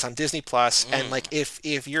good, and it's on Disney Plus. And, like,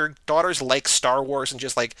 if your daughters like Star Wars and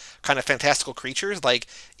just, like, kind of fantastical creatures, like,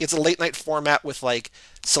 it's a late-night format with, like,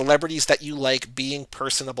 celebrities that you like being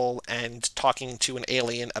personable and talking to an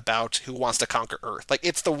alien about who wants to conquer Earth. Like,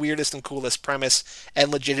 it's the weirdest and coolest premise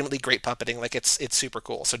and legitimately great puppeting. Like, it's super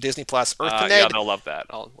cool. So Disney Plus, Earth to Ned. Yeah, they'll love that.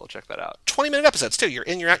 We'll check that out. 20-minute episodes, too. You're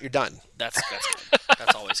in, you're out, you're done. That's good.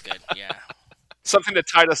 That's always good, yeah. Something that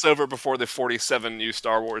tied us over before the 47 new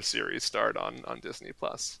Star Wars series start on Disney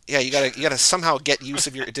Plus. Yeah, you gotta somehow get use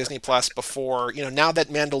of your Disney Plus before, now that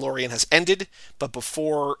Mandalorian has ended, but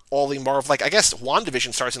before all the Marvel, like I guess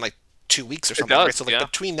WandaVision starts in like 2 weeks or something, does, right? So like yeah.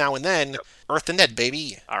 between now and then, Earth and Ned,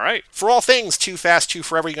 baby. All right. For all things Too Fast, Too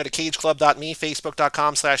Forever, you go to cageclub.me,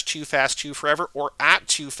 facebook.com/TooFastTooForever, or at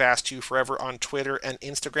TooFastTooForever on Twitter and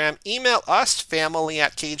Instagram. Email us,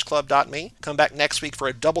 family@cageclub.me. Come back next week for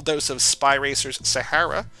a double dose of Spy Racers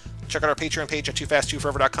Sahara. Check out our Patreon page at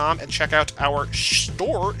TooFastTooForever.com and check out our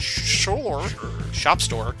shop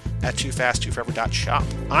store at TooFastTooForever.shop.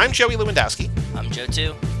 I'm Joey Lewandowski. I'm Joe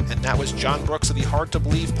too. And that was John Brooks of the Hard to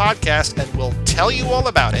Believe podcast, and we'll tell you all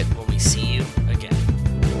about it When we see you